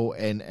Angelico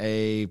in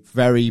a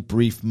very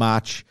brief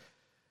match.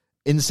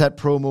 Inset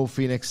promo,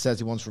 Phoenix says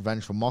he wants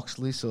revenge from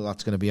Moxley, so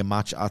that's going to be a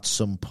match at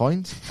some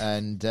point.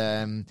 And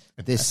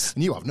this...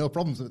 And you have no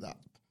problems with that.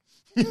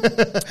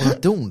 Well, I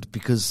don't,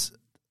 because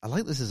I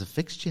like this as a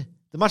fixture.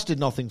 The match did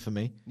nothing for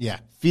me. Yeah.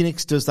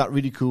 Phoenix does that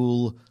really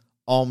cool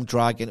arm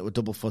drag into a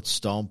double foot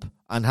stomp,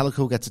 and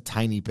Angelico gets a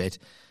tiny bit.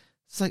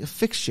 It's like a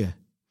fixture.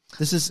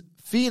 This is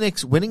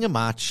Phoenix winning a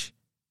match.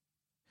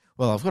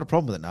 Well, I've got a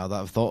problem with it now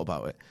that I've thought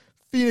about it.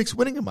 Phoenix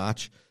winning a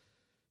match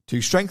to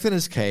strengthen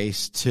his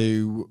case,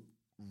 to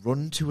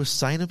run to a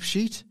sign-up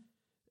sheet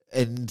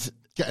and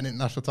get an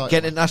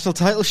international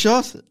title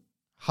shot.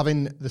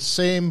 Having the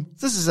same...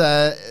 This is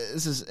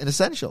an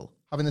essential.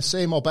 Having the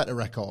same or better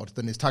record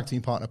than his tag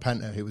team partner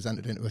Penta, who was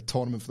entered into a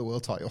tournament for the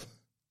world title.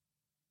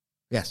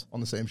 Yes. On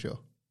the same show.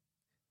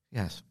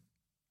 Yes.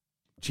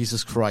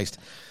 Jesus Christ.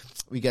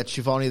 We get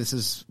Shivani. This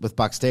is with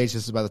backstage.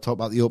 This is where they talk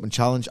about the open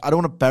challenge. I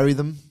don't want to bury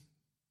them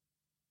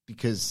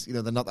because,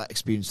 they're not that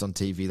experienced on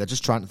TV. They're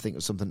just trying to think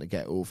of something to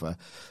get over.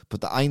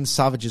 But the Iron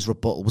Savage's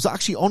rebuttal, was it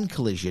actually on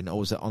Collision or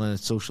was it on a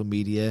social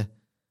media?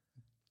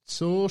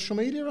 Social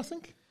media, I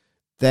think.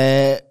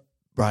 They're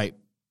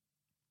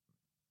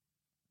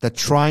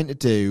trying to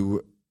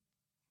do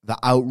the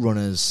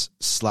Outrunners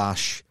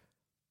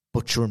 /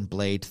 Butcher and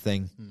Blade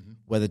thing,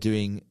 where they're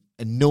doing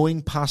a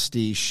knowing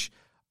pastiche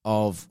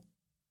of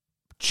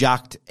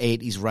jacked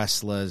 80s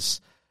wrestlers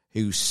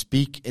who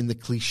speak in the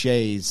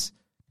cliches,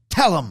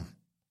 tell them,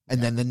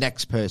 and then the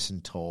next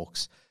person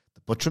talks.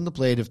 The Butcher and the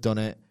Blade have done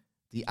it.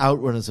 The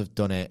Outrunners have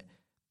done it.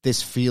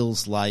 This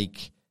feels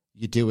like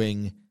you're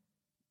doing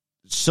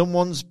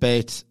someone's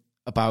bit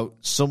about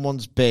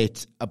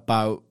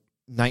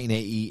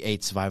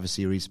 1988 Survivor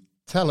Series.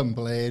 Tell him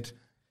Blade.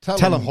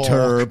 Tell him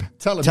Turb.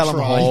 Tell him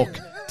Hawk.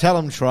 Tell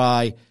him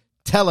Try.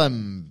 Tell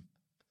him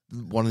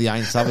one of the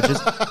Iron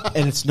Savages.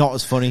 And it's not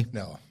as funny.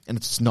 No. And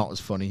it's not as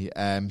funny.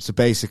 So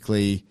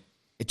basically,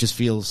 it just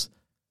feels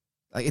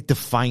like it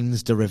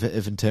defines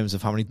derivative in terms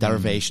of how many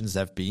derivations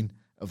there have been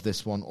of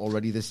this one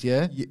already this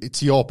year.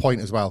 It's your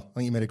point as well. I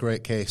think you made a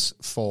great case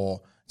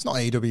for... It's not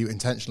AEW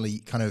intentionally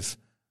kind of...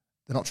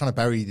 They're not trying to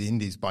bury the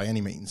indies by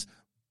any means,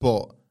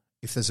 but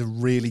if there's a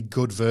really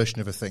good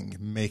version of a thing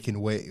making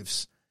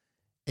waves,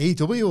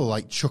 AEW will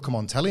chuck them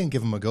on telly and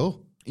give them a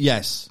go.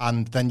 Yes.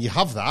 And then you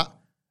have that,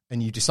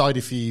 and you decide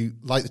if you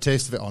like the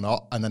taste of it or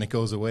not, and then it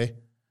goes away.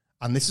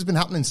 And this has been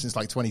happening since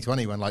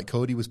 2020 when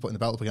Cody was putting the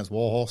belt up against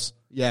Warhorse.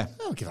 Yeah.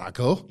 I'll give that a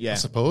go, I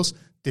suppose.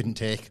 Didn't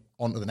take,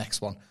 on to the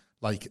next one.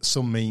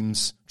 Some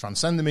memes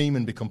transcend the meme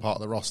and become part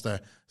of the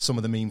roster, some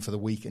of the meme for the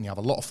week, and you have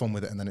a lot of fun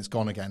with it, and then it's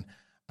gone again.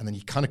 And then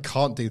you kind of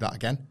can't do that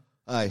again.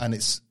 Aye. And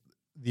it's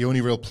the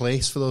only real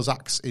place for those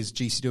acts is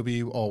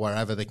GCW or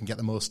wherever they can get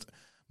the most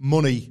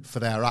money for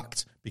their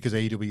act, because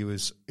AEW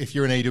is, if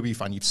you're an AEW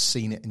fan, you've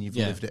seen it and you've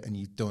lived it and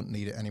you don't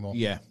need it anymore.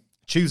 Yeah.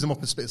 chews them up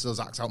and spits those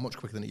acts out much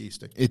quicker than it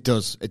used to. It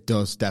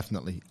does,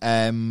 definitely.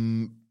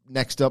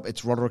 Next up,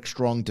 it's Roderick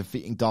Strong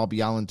defeating Darby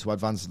Allin to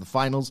advance to the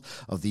finals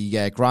of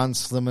the Grand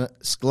Slam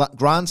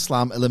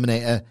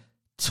Eliminator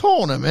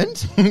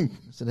Tournament.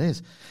 Yes, it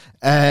is.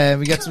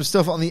 We get some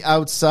stuff on the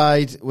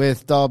outside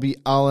with Darby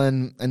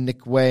Allin and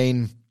Nick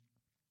Wayne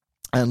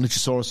and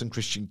Luchasaurus and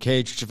Christian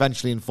Cage, which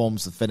eventually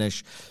informs the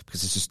finish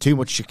because it's just too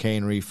much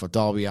chicanery for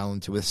Darby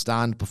Allin to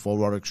withstand before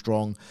Roderick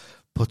Strong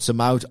puts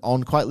him out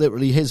on quite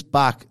literally his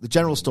back. The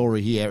general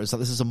story here is that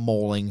this is a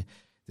mauling.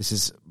 This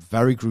is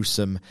very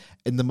gruesome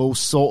in the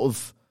most sort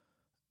of,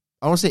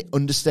 I don't want to say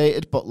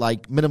understated, but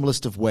like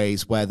minimalist of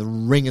ways, where the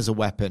ring is a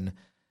weapon.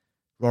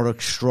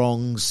 Roderick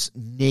Strong's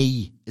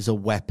knee is a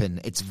weapon.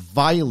 It's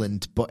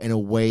violent, but in a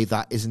way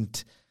that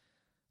isn't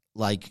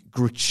like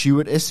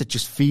gratuitous. It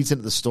just feeds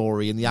into the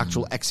story, and the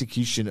actual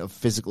execution of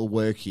physical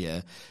work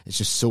here is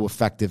just so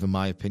effective, in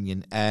my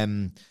opinion.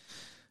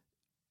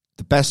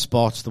 The best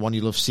spot, the one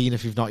you'll have seen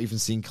if you've not even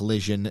seen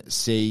Collision,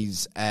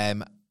 sees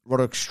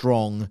Roderick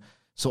Strong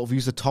sort of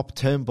use the top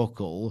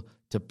turnbuckle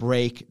to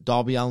break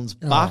Darby Allin's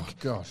back.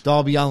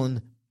 Darby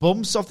Allin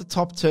bumps off the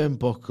top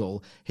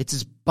turnbuckle, hits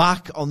his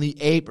back on the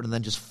apron, and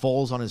then just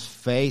falls on his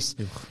face.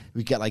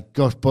 We get like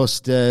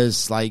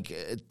gutbusters, like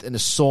an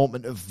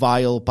assortment of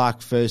vile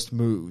back first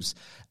moves.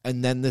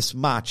 And then this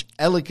match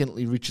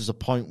elegantly reaches a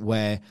point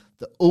where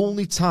the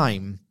only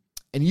time,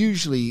 and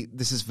usually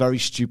this is very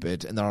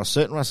stupid, and there are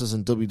certain wrestlers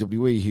in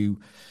WWE who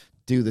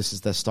do this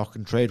as their stock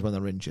and trade when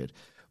they're injured,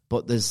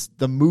 but there's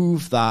the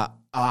move that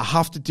I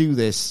have to do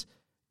this,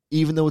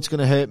 even though it's going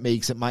to hurt me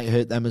because it might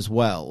hurt them as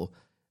well.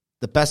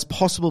 The best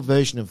possible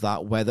version of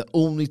that, where the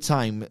only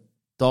time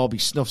Darby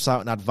snuffs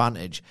out an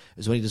advantage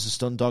is when he does a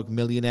Stun Dog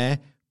Millionaire,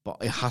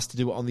 but he has to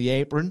do it on the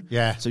apron.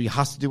 Yeah. So he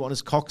has to do it on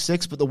his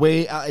coccyx, but the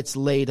way it's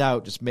laid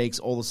out just makes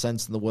all the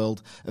sense in the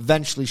world.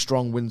 Eventually,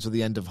 Strong wins with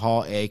the end of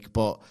Heartache,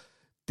 but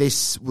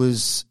this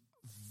was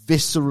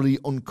viscerally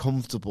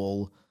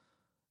uncomfortable.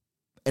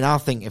 And I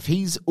think if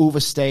he's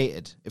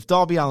overstated, if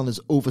Darby Allin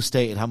has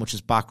overstated how much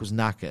his back was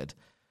knackered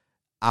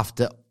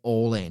after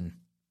All In,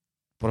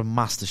 what a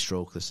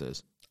masterstroke this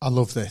is. I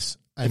love this.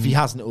 If he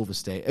hasn't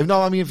overstated.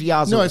 If he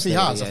has. No, if he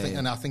has,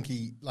 I think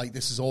he, like,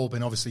 this has all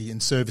been obviously in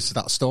service of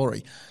that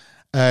story.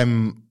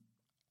 I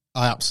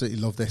absolutely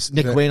love this.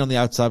 Nick Wayne on the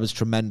outside was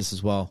tremendous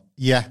as well.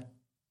 Yeah.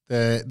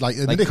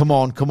 Nick, come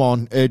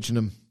on, urging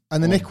him.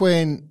 And the Nick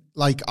Wayne,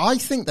 like, I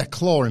think they're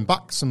clawing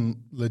back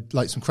some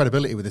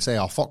credibility with this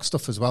AR Fox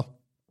stuff as well.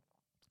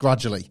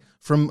 Gradually.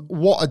 From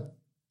what a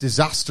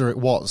disaster it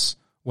was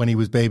when he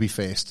was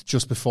baby-faced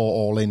just before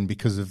All In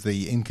because of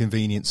the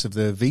inconvenience of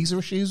the visa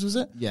issues, was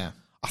it? Yeah.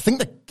 I think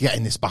they're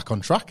getting this back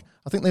on track.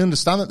 I think they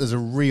understand that there's a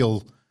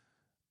real,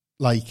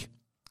 like,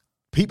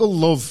 people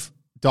love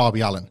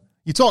Darby Allin.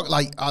 You talk,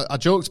 like, I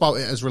joked about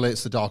it as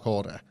relates to Dark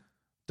Order.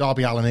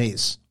 Darby Allin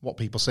is what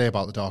people say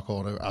about the Dark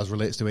Order as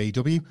relates to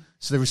AEW.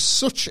 So there is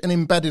such an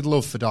embedded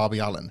love for Darby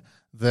Allin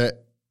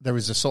that there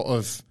is a sort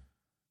of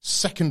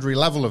secondary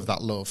level of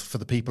that love for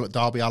the people that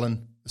Darby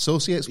Allin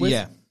associates with.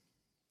 Yeah.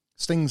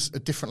 Sting's a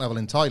different level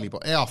entirely,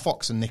 but AR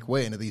Fox and Nick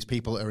Wayne are these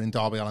people that are in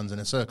Darby Allin's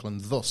inner circle, and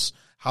thus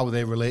how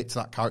they relate to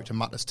that character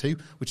matters too,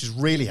 which is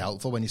really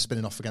helpful when you're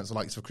spinning off against the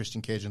likes of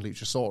Christian Cage and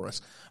Luchasaurus,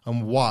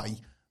 and why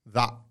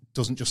that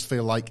doesn't just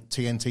feel like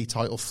TNT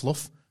title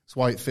fluff. It's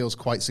why it feels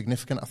quite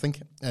significant, I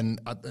think. And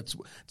it's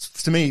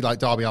to me, like,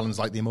 Darby Allin's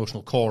like the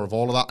emotional core of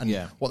all of that,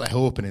 and what they're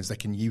hoping is they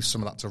can use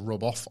some of that to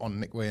rub off on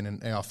Nick Wayne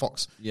and AR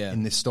Fox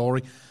in this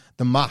story.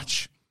 The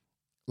match,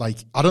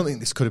 like, I don't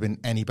think this could have been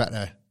any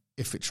better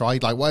if it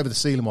tried. Like, whatever the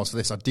ceiling was for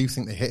this, I do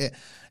think they hit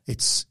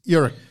it.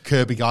 You're a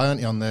Kirby guy, aren't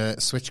you, on the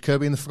Switch,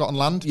 Kirby in the Forgotten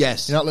Land?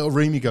 Yes. You know that little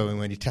room you go in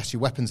when you test your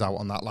weapons out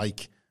on that,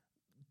 like,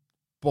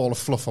 ball of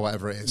fluff or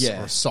whatever it is,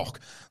 or a sock,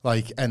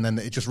 like, and then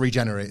it just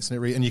regenerates,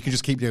 and you can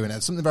just keep doing it.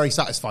 It's something very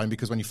satisfying,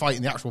 because when you're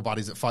fighting the actual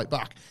baddies that fight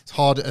back, it's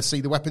harder to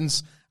see the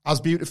weapons as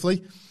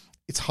beautifully.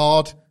 It's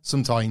hard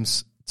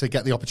sometimes to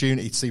get the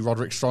opportunity to see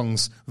Roderick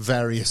Strong's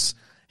various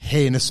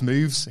heinous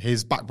moves,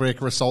 his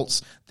backbreaker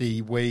assaults,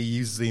 the way he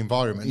uses the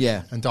environment.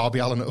 Yeah. And Darby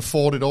Allin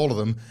afforded all of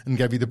them and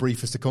gave you the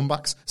briefest of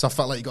comebacks. So I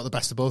felt like you got the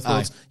best of both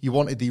worlds. You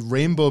wanted the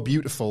rainbow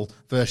beautiful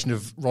version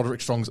of Roderick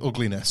Strong's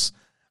ugliness,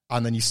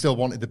 and then you still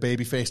wanted the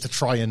babyface to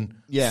try and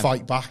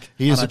fight back.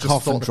 He is a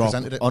coffin drop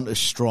onto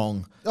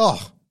Strong.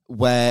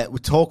 Where we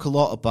talk a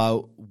lot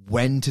about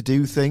when to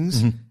do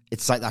things. Mm-hmm.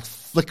 It's like that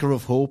flicker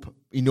of hope.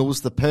 He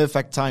knows the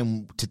perfect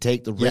time to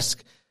take the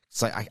risk.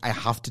 It's like, I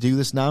have to do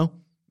this now.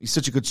 He's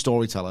such a good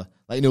storyteller.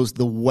 Like, he knows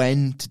the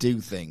when to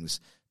do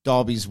things.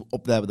 Darby's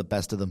up there with the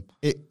best of them.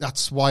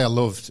 That's why I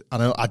loved,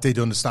 I did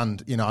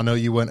understand, I know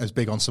you weren't as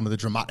big on some of the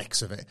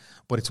dramatics of it,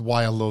 but it's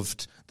why I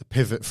loved the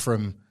pivot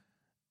from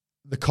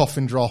the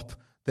coffin drop,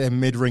 their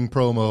mid-ring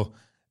promo.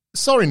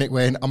 Sorry, Nick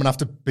Wayne, I'm going to have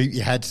to beat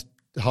your head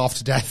half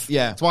to death.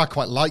 Yeah. That's why I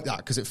quite like that,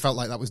 because it felt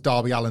like that was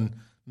Darby Allin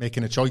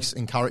making a choice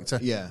in character.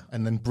 Yeah.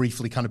 And then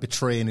briefly kind of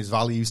betraying his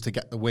values to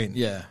get the win.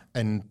 Yeah.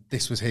 And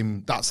this was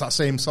him. That's that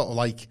same sort of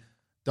like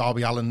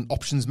Darby Allin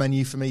options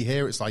menu for me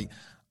here. It's like,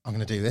 I'm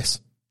going to do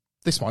this.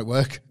 this might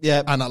work.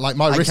 Yeah. And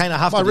my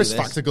risk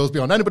factor goes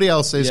beyond anybody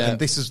else's, and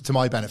this is to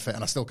my benefit,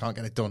 and I still can't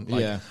get it done.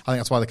 I think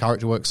that's why the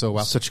character works so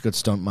well. Such a good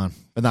stunt, man.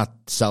 And that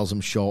sells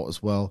him short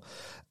as well.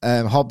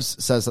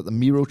 Hobbs says that the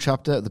Miro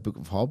chapter, the Book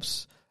of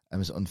Hobbs,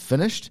 is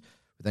unfinished.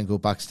 We then go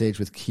backstage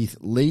with Keith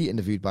Lee,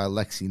 interviewed by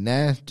Alexi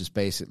Nair, just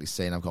basically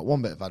saying, I've got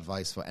one bit of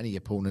advice for any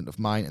opponent of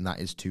mine, and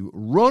that is to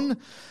run.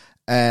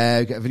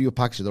 Get a video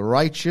package of The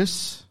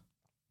Righteous.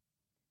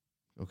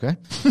 Okay.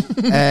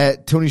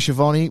 Tony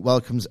Schiavone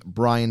welcomes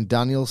Bryan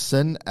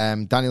Danielson.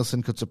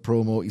 Danielson cuts a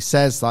promo. He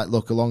says,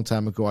 look, a long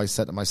time ago I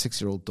said to my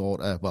 6-year-old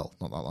daughter, well,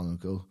 not that long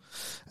ago,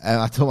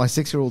 I told my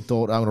 6-year-old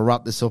daughter, I'm going to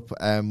wrap this up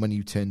when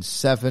you turn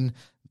 7,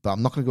 but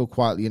I'm not going to go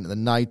quietly into the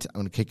night.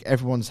 I'm going to kick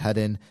everyone's head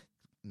in,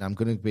 and I'm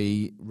going to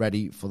be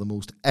ready for the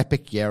most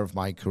epic year of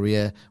my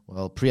career.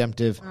 Well,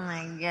 preemptive. Oh,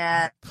 my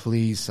God.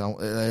 Please. It's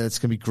going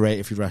to be great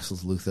if he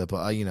wrestles Luther,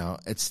 but,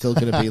 it's still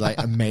going to be,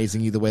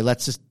 amazing either way.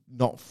 Let's just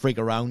not frig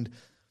around.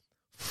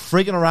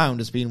 Frigging around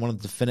has been one of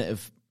the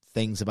definitive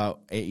things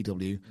about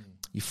AEW.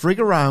 You frig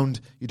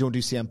around, you don't do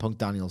CM Punk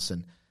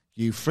Danielson.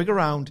 You frig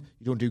around,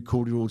 you don't do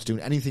Cody Rhodes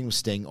doing anything with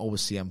Sting or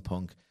with CM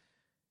Punk.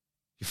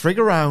 You frig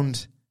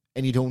around,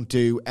 and you don't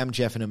do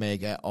MJF and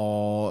Omega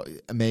or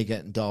Omega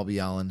and Darby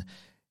Allin.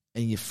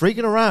 And you're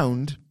frigging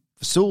around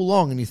for so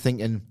long, and you're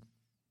thinking,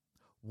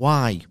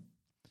 why?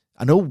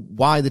 I know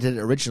why they did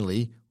it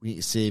originally. We need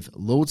to save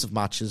loads of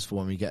matches for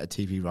when we get a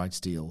TV rights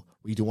deal.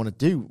 We don't want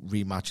to do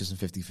rematches and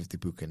 50-50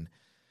 booking.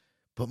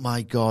 But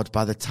my God,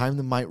 by the time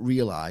they might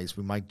realize,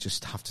 we might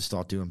just have to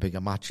start doing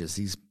bigger matches.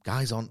 These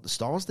guys aren't the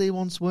stars they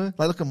once were.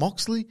 Look at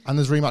Moxley. And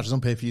there's rematches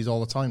on pay-per-views all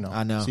the time now.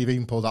 I know. So you've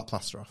even pulled that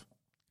plaster off.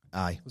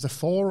 Aye. Was there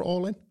 4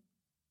 all in?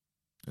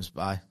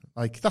 Aye.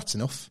 That's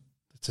enough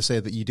to say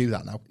that you do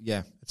that now.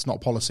 Yeah. It's not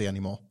policy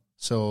anymore.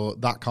 So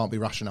that can't be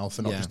rationale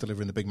for not just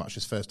delivering the big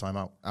matches first time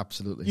out.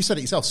 Absolutely. You said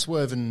it yourself,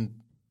 Swerve and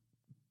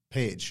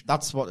Page.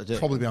 That's what they do.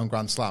 Probably be on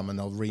Grand Slam, and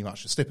they'll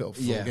rematch, stip it up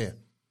for full gear.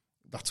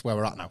 That's where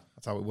we're at now.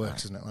 That's how it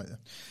works, isn't it?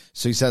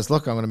 So he says,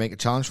 look, I'm going to make a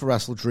challenge for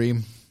Wrestle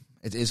Dream.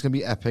 It is going to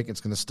be epic.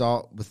 It's going to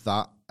start with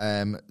that.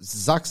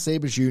 Zack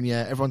Sabre Jr.,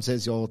 everyone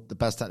says you're the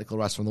best technical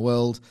wrestler in the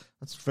world.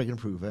 Let's friggin'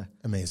 prove it.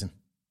 Amazing.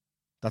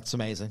 That's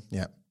amazing.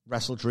 Yeah.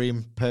 Wrestle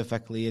Dream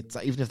perfectly. It's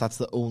even if that's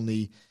the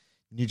only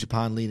New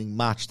Japan leaning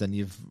match, then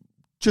you've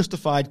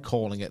justified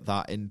calling it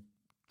that in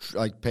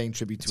paying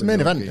tribute to it's a main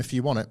event if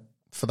you want it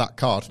for that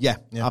card. Yeah,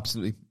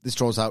 absolutely. This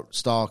draws out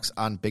Starks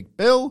and Big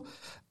Bill.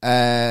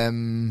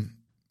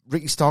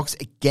 Ricky Starks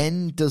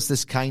again does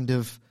this kind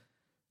of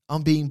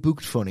I'm being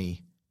booked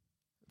funny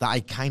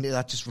that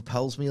just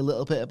repels me a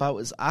little bit about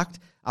his act.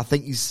 I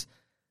think he's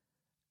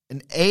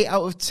an 8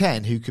 out of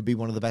 10 who could be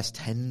one of the best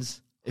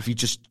 10s if he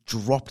just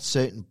dropped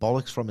certain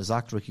bollocks from his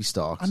act, Ricky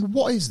Starks. And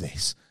what is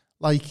this?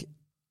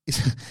 Is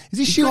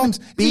he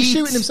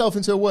shooting himself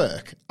into a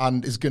work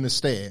and is going to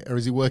stay, or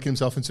is he working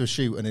himself into a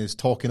shoot and is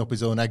talking up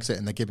his own exit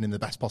and they're giving him the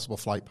best possible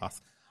flight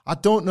path? I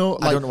don't know.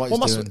 I don't know what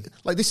he's doing.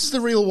 This is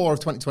the real war of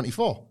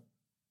 2024.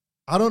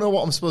 I don't know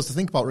what I'm supposed to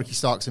think about Ricky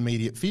Stark's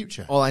immediate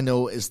future. All I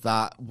know is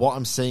that what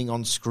I'm seeing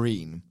on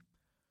screen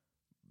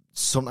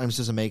sometimes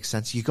doesn't make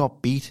sense. You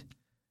got beat,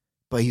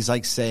 but he's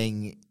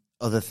saying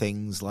other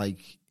things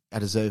like, I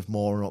deserve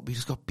more, but he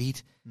just got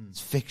beat.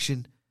 It's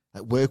fiction.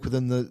 Work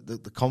within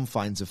the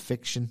confines of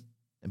fiction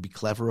and be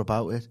clever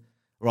about it,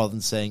 rather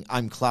than saying,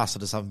 I'm class, I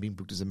just haven't been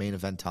booked as a main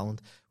event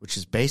talent, which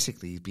has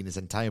basically been his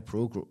entire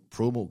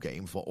promo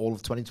game for all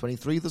of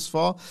 2023 thus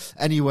far.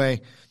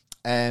 Anyway,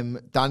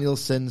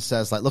 Danielson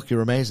says, look,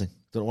 you're amazing.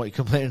 Don't know what you're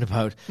complaining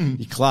about.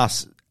 You're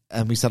class.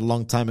 And we said a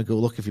long time ago,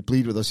 look, if you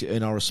bleed with us, you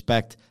earn our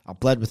respect. I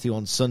bled with you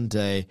on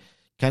Sunday.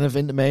 Kind of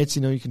intimates,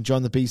 you can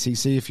join the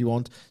BCC if you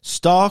want.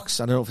 Starks,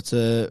 I don't know if it's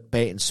a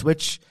bait and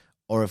switch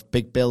or if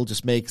Big Bill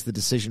just makes the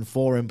decision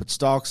for him, but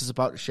Starks is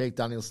about to shake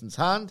Danielson's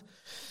hand.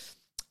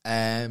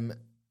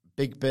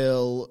 Big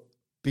Bill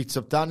beats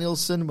up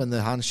Danielson when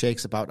the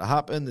handshake's about to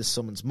happen. This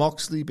summons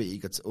Moxley, but he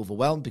gets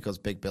overwhelmed because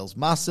Big Bill's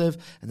massive.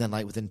 And then,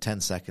 within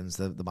 10 seconds,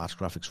 the match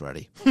graphics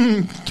ready.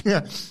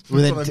 Yeah.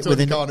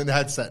 Within in the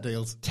headset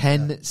deals.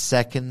 10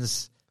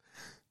 seconds,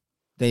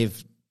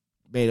 they've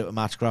made up a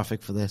match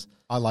graphic for this.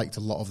 I liked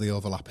a lot of the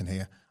overlap in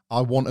here.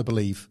 I want to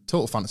believe,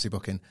 total fantasy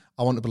booking,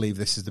 I want to believe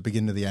this is the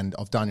beginning of the end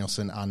of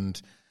Danielson and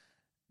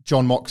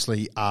John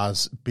Moxley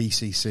as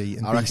BCC.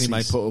 And I reckon he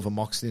might put over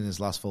Moxley in his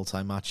last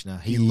full-time match now.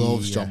 He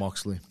loves John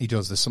Moxley. He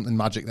does. There's something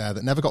magic there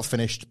that never got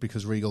finished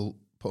because Regal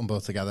put them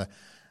both together.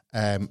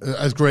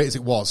 As great as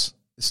it was,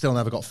 it still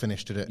never got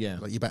finished, did it? Yeah.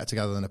 You're better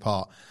together than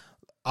apart.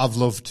 I've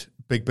loved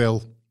Big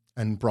Bill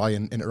and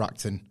Bryan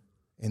interacting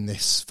in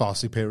this far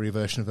superior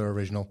version of their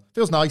original.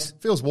 Feels nice.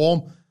 Feels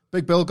warm.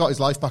 Big Bill got his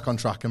life back on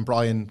track and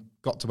Bryan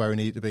got to where he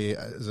needed to be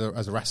as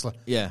a wrestler.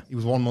 Yeah. He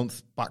was 1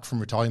 month back from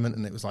retirement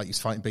and it was he's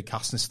fighting Big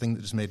Cass in this thing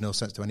that just made no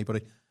sense to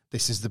anybody.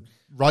 This is the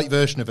right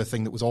version of a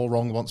thing that was all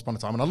wrong once upon a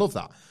time, and I love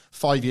that.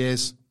 5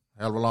 years,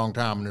 hell of a long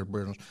time in their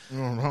business.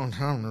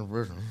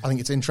 I think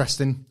it's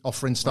interesting,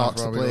 offering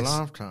Starks a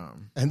place.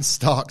 And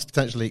Starks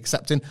potentially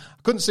accepting.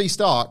 I couldn't see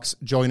Starks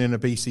joining a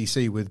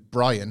BCC with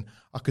Bryan.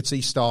 I could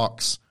see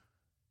Starks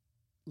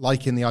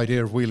liking the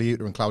idea of Wheeler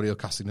Yuta and Claudio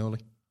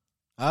Castagnoli.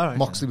 All right.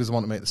 Moxley was the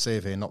one to make the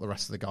save here, not the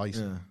rest of the guys.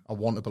 Yeah. I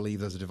want to believe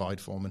there's a divide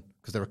forming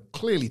because there are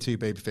clearly 2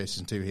 baby faces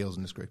and 2 heels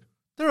in this group.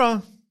 There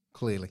are.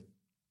 Clearly.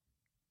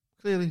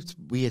 It's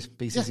weird.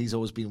 BCC's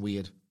always been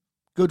weird.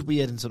 Good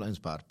weird and sometimes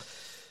bad.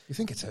 You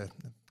think it's a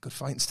good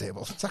fighting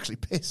stable. It's actually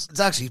piss.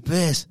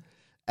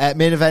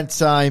 Main event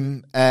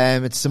time.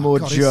 It's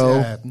Samoa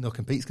Joe. No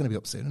Compete's going to be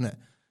up soon, isn't it?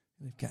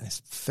 He's getting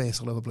his face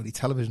all over bloody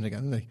television again,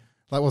 isn't he?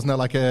 Like, wasn't there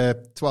like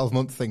a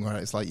 12-month thing where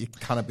it's like you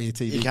cannot be a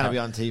TV? You cannot be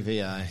on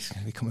TV, aye. He's going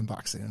to be coming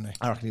back soon, isn't he?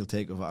 I reckon he'll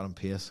take over Adam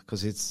Pearce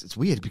because it's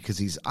weird because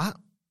he's on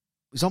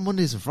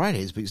Mondays and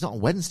Fridays, but he's not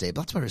on Wednesday.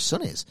 But that's where his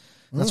son is.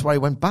 And that's why he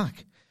went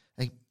back.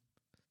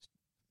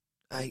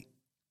 I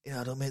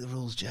don't make the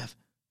rules, Jeff.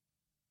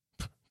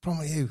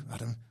 Problem with you,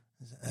 Adam,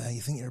 is,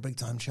 you think you're a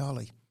big-time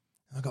Charlie.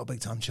 I got a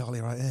big-time Charlie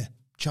right here.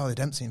 Charlie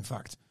Dempsey, in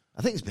fact.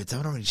 I think it's big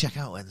time. I don't really check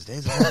out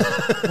Wednesdays.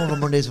 I'm more of a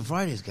Mondays and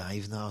Fridays guy,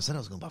 even though I said I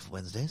was going back for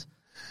Wednesdays.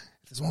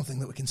 There's one thing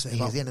that we can say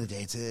about... At the end of the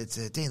day, it's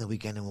a day in the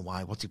weekend, and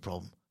why? What's your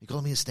problem? You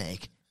calling me a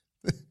snake?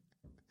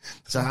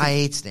 So I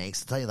hate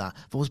snakes, I'll tell you that.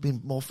 I've always been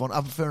more fun.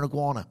 I prefer an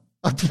iguana.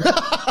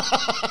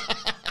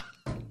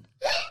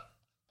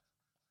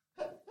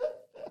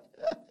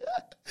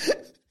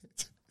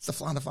 It's a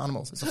flan of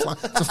animals. It's a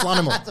flanimal. It's a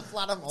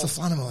flanimal. It's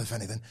a flanimal, if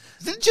anything.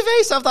 Didn't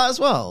Gervais have that as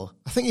well?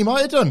 I think he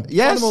might have done.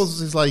 Yes.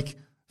 Flanimals is like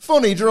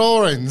funny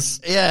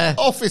drawings. Yeah.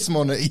 Office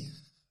money.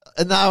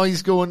 And now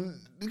he's going...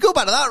 Go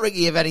back to that,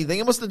 Ricky, if anything.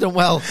 It must have done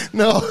well.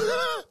 No.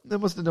 It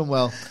must have done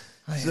well.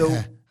 I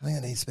think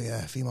there needs to be a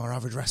few more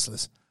average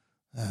wrestlers.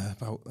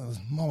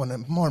 More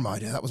in my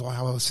idea. That was why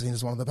I was seen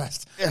as one of the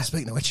best. Yeah.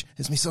 Speaking of which,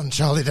 it's my son,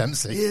 Charlie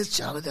Dempsey. Here's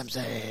Charlie Dempsey.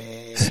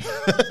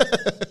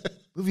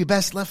 Move your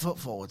best left foot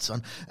forward,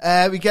 son.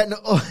 We get an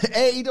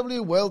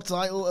AEW World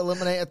Title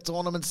Eliminator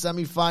Tournament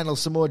semi-final.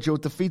 Samoa Joe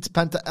defeats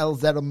Penta El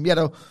Zero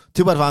Miedo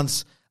to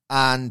advance.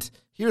 And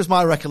here's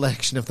my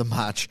recollection of the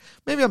match.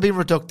 Maybe I'm being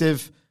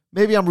reductive.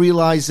 Maybe I'm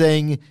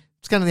realising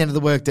it's kind of the end of the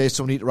workday,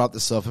 so we need to wrap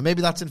this up. And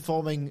maybe that's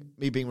informing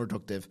me being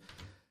reductive.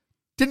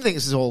 Didn't think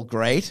this is all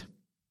great.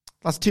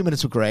 Last 2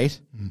 minutes were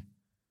great. Mm.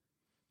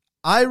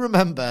 I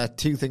remember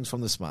 2 things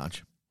from this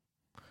match.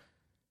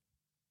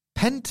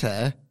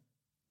 Penta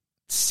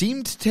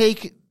seemed to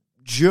take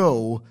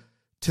Joe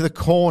to the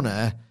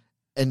corner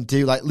and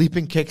do like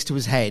leaping kicks to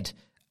his head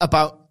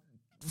about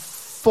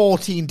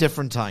 14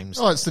 different times.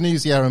 Oh, it's the new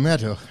Sierra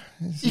Meadow.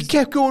 He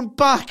kept going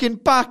back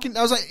and back, and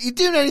I was like, you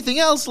doing anything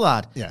else,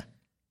 lad? Yeah.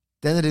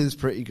 Then it is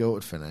pretty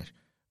goated finish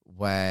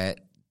where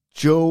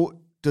Joe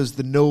does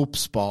the nope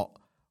spot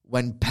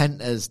when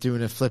Penta's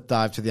doing a flip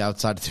dive to the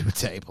outside through a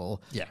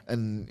table. Yeah.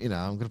 And,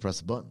 I'm going to press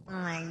the button. Oh,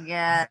 my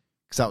God.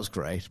 Because that was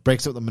great.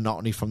 Breaks up the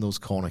monotony from those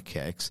corner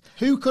kicks.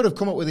 Who could have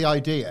come up with the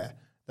idea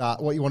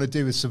that what you want to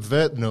do is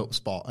subvert the nope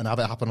spot and have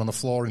it happen on the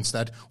floor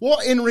instead?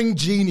 What in-ring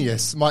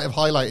genius might have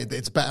highlighted that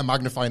it's better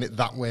magnifying it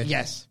that way?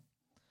 Yes.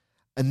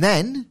 And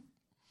then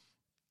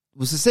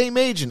was the same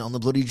agent on the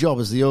bloody job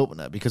as the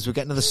opener because we're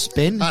getting to the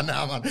spin. I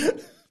know, man.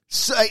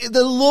 So, they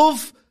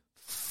love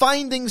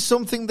finding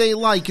something they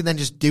like and then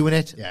just doing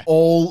it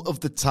all of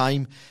the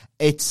time.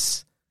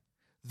 It's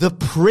the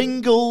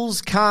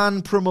Pringles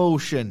can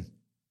promotion.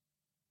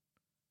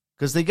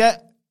 Because they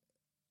get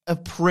a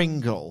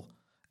Pringle,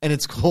 and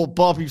it's called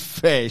Bobby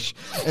Fish,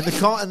 and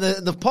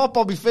they pop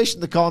Bobby Fish,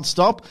 and they can't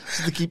stop,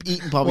 so they keep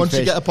eating Bobby Fish. Once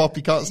you get a pop,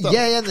 you can't stop.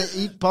 Yeah, they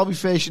eat Bobby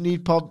Fish and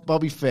eat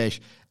Bobby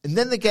Fish, and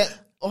then they get,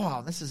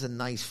 this is a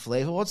nice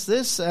flavour. What's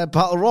this?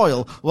 Battle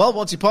Royal. Well,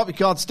 once you pop, you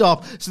can't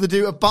stop, so they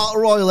do a Battle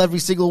Royal every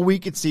single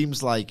week, it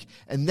seems like,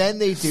 and then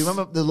they do.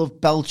 Remember, they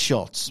love belt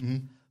shots.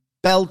 Mm-hmm.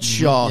 Belt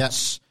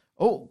shots.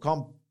 Yeah. Oh,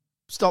 can't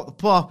stop the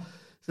pop.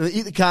 So they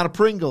eat the can of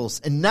Pringles.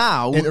 And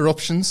now...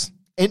 Interruptions.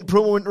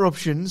 Promo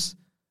interruptions.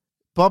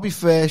 Bobby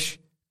Fish.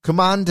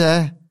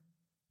 Commander.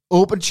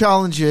 Open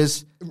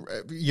challenges.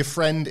 Your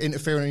friend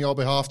interfering on your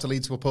behalf to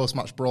lead to a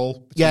post-match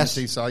brawl between the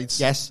 2 sides.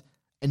 Yes.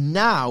 And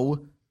now,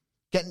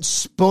 getting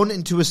spun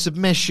into a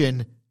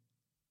submission.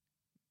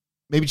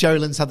 Maybe Jerry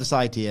Lynn's had this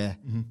idea.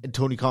 Mm-hmm. And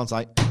Tony Khan's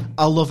like,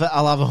 I'll love it.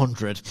 I'll have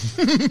 100.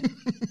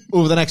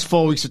 Over the next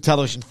 4 weeks of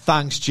television.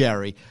 Thanks,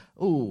 Jerry.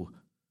 Ooh.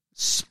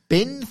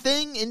 Spin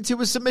thing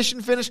into a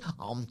submission finish.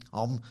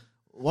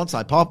 Once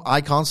I pop, I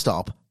can't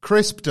stop.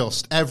 Crisp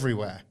dust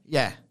everywhere.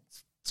 Yeah.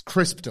 It's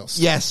crisp dust.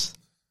 Yes.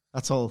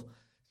 That's all.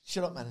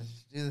 Shut up, man.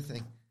 Do the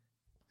thing.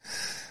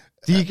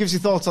 Do you give us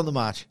your thoughts on the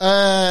match?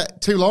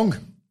 Too long.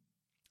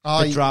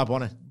 Bit drab,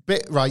 wasn't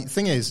it? Right.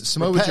 Thing is,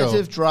 Samoa Joe.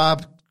 Repetitive,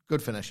 drab,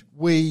 good finish.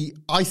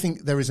 I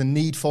think there is a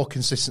need for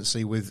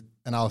consistency with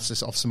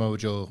analysis of Samoa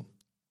Joe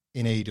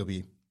in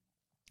AEW.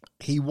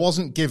 He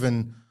wasn't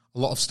given a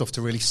lot of stuff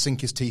to really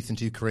sink his teeth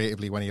into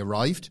creatively when he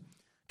arrived.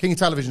 King of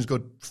Television's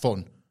good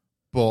fun,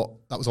 but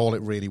that was all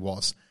it really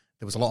was.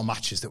 There was a lot of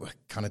matches that were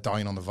kind of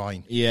dying on the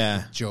vine.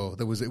 Yeah. Joe.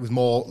 It was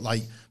more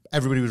like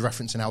everybody was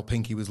referencing how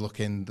pink he was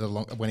looking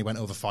when he went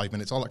over 5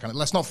 minutes, all that kind of...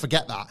 Let's not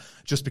forget that,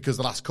 just because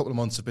the last couple of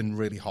months have been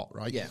really hot,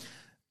 right? Yeah.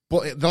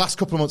 But the last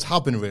couple of months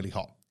have been really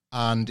hot,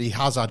 and he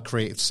has had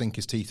creative to sink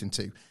his teeth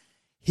into.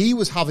 he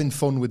was having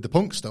fun with the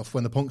Punk stuff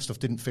when the Punk stuff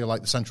didn't feel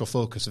like the central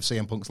focus of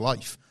CM Punk's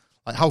life.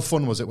 Like, how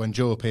fun was it when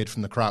Joe appeared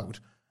from the crowd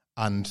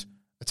and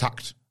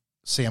attacked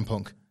CM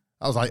Punk?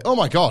 I was like, oh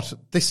my God,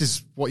 this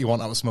is what you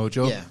want out of Samoa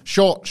Joe. Yeah.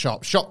 Short,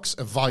 sharp shocks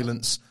of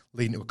violence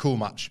leading to a cool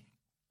match.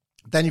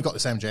 Then you've got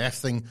this MJF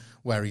thing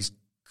where he's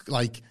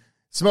like,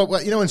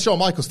 when Shawn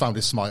Michaels found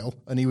his smile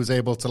and he was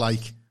able to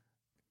like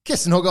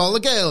kiss and hug all the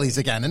girlies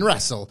again and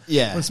wrestle.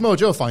 Yeah. When Samoa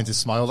Joe finds his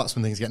smile, that's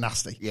when things get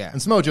nasty. Yeah.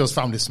 And Samoa Joe's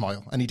found his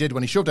smile, and he did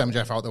when he shoved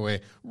MJF out the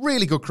way.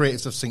 Really good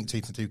creative stuff, sink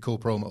teeth into cool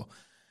promo.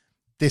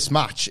 This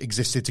match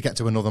existed to get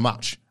to another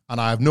match,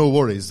 and I have no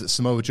worries that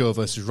Samoa Joe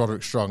versus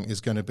Roderick Strong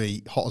is going to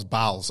be hot as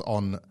balls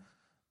on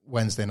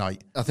Wednesday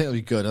night. I think it'll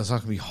be good. It's not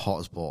going to be hot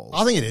as balls.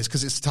 I think it is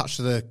because it's attached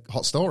to the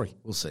hot story.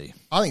 We'll see.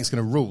 I think it's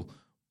going to rule.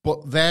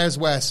 But there's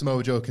where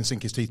Samoa Joe can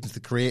sink his teeth into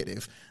the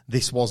creative.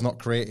 This was not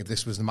creative.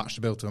 This was the match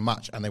to build to a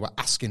match, and they were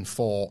asking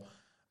for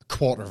a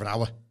quarter of an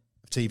hour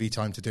of TV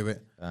time to do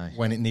it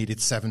when it needed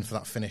 7 for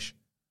that finish.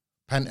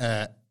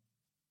 Penta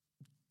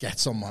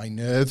gets on my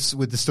nerves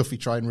with the stuff he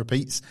tried and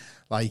repeats.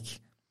 Like,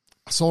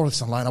 I saw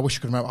this online. I wish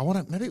I could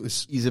remember. Maybe it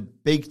was... He's a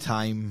big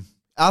time...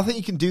 I think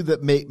he can do the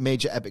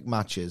major epic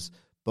matches,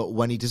 but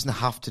when he doesn't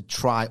have to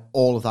try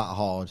all of that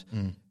hard,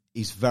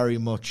 he's very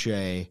much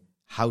a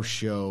house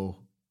show,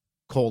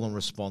 call and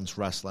response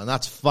wrestler, and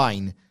that's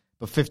fine.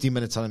 But 15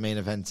 minutes on a main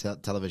event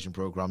television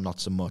program, not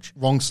so much.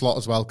 Wrong slot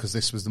as well, because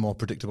this was the more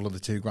predictable of the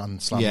 2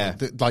 Grand Slam. Yeah.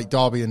 Like,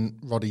 Darby and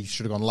Roddy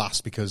should have gone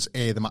last because,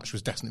 A, the match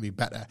was destined to be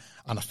better,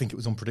 and I think it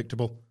was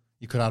unpredictable.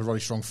 You could have had Roddy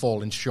Strong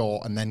falling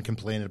short and then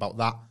complaining about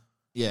that.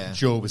 Yeah.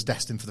 Joe was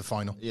destined for the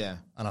final. Yeah.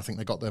 And I think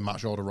they got their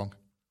match order wrong.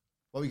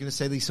 What were you going to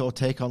say that you saw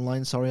take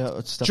online? Sorry, I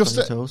stepped on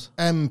your toes.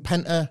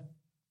 Penta,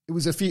 it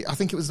was I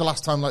think it was the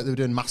last time like they were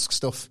doing mask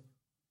stuff.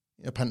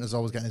 You know, Penta's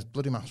always getting his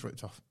bloody mask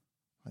ripped off.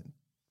 Like,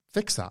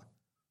 fix that.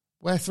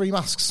 Wear 3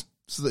 masks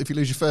so that if you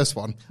lose your first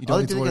one, you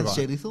don't need to worry about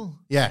it. Jay Lethal?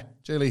 Yeah,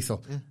 Jay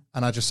Lethal. Yeah.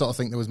 And I just sort of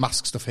think there was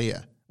mask stuff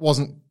here. It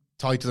wasn't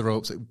tied to the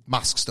ropes, it was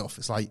mask stuff.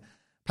 It's like,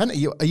 Penta,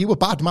 are you a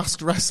bad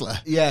masked wrestler?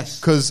 Yes.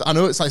 Because I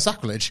know it's like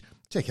sacrilege.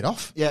 Take it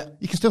off. Yeah.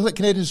 You can still hit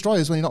Canadian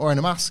Destroyers when you're not wearing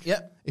a mask. Yeah.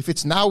 If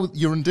it's now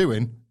you're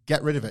undoing,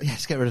 get rid of it.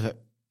 Yes, get rid of it.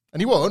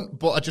 And he won't,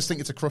 but I just think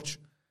it's a crutch.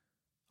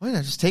 Why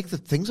not just take the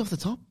things off the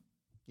top?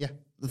 Yeah.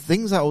 The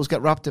things that always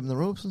get wrapped up in the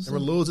ropes and stuff.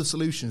 There are loads of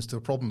solutions to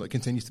a problem that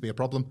continues to be a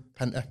problem.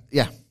 Penta.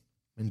 Yeah,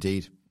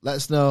 indeed. Let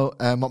us know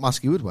what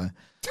mask you would wear.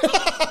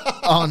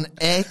 On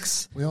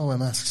X. We all wear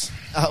masks.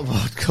 At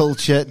What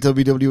Culture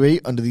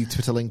WWE under the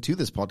Twitter link to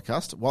this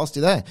podcast. Whilst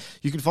you're there,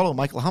 you can follow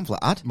Michael Hamflet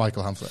at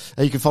Michael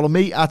Hamflet. You can follow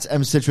me at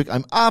Sidgwick.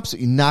 I'm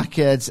absolutely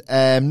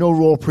knackered. No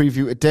Raw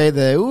preview today.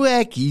 The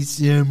wacky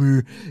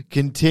summer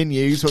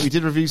continues. But we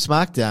did review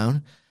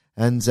SmackDown.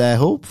 And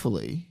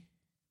hopefully,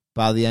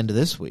 by the end of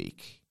this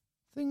week,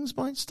 things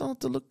might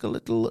start to look a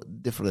little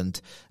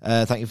different.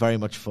 Thank you very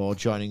much for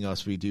joining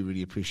us. We do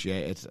really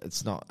appreciate it.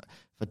 It's not...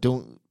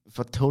 If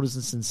I told us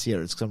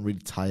insincere, it's because I'm really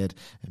tired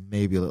and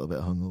maybe a little bit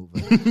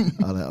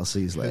hungover. I'll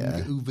see you later.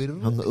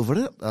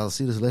 Hungover it. I'll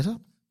see you later.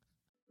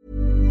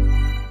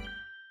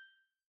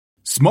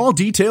 Small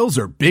details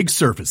are big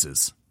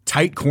surfaces.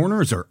 Tight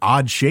corners are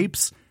odd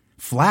shapes.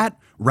 Flat,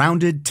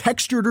 rounded,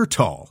 textured, or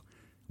tall.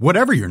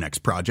 Whatever your next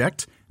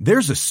project,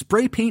 there's a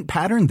spray paint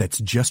pattern that's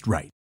just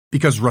right.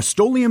 Because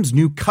Rust-Oleum's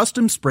new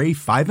Custom Spray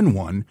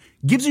 5-in-1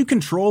 gives you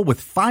control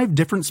with 5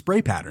 different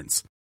spray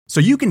patterns. So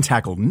you can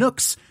tackle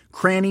nooks,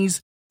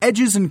 crannies,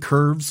 edges, and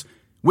curves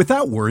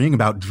without worrying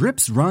about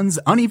drips, runs,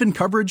 uneven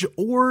coverage,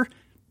 or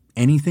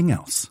anything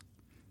else.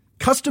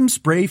 Custom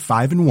Spray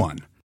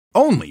 5-in-1.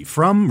 Only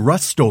from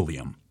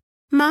Rust-Oleum.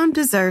 Mom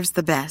deserves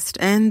the best,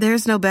 and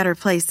there's no better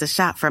place to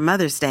shop for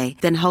Mother's Day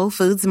than Whole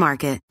Foods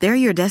Market. They're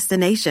your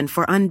destination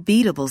for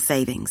unbeatable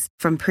savings,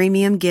 from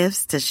premium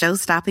gifts to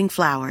show-stopping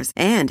flowers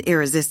and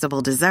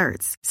irresistible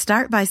desserts.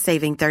 Start by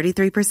saving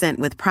 33%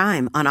 with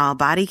Prime on all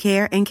body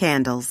care and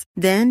candles.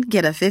 Then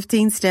get a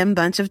 15-stem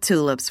bunch of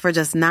tulips for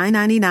just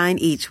 $9.99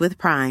 each with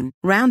Prime.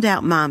 Round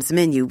out Mom's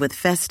menu with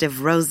festive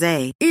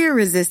rosé,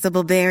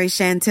 irresistible berry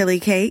chantilly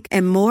cake,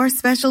 and more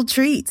special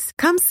treats.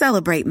 Come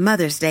celebrate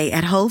Mother's Day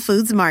at Whole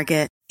Foods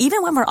Market.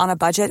 Even when we're on a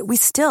budget, we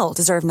still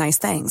deserve nice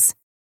things.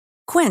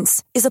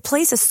 Quince is a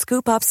place to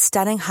scoop up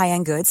stunning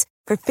high-end goods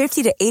for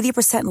 50 to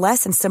 80%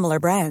 less than similar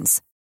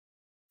brands.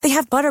 They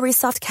have buttery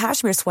soft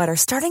cashmere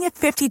sweaters starting at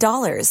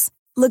 $50,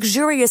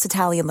 luxurious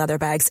Italian leather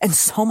bags, and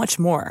so much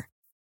more.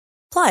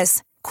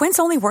 Plus, Quince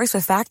only works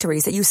with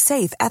factories that use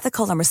safe,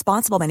 ethical, and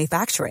responsible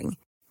manufacturing.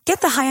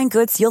 Get the high-end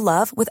goods you'll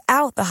love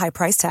without the high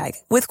price tag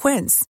with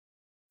Quince.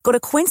 Go to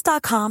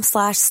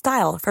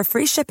quince.com/style for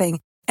free shipping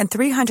and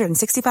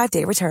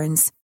 365-day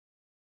returns.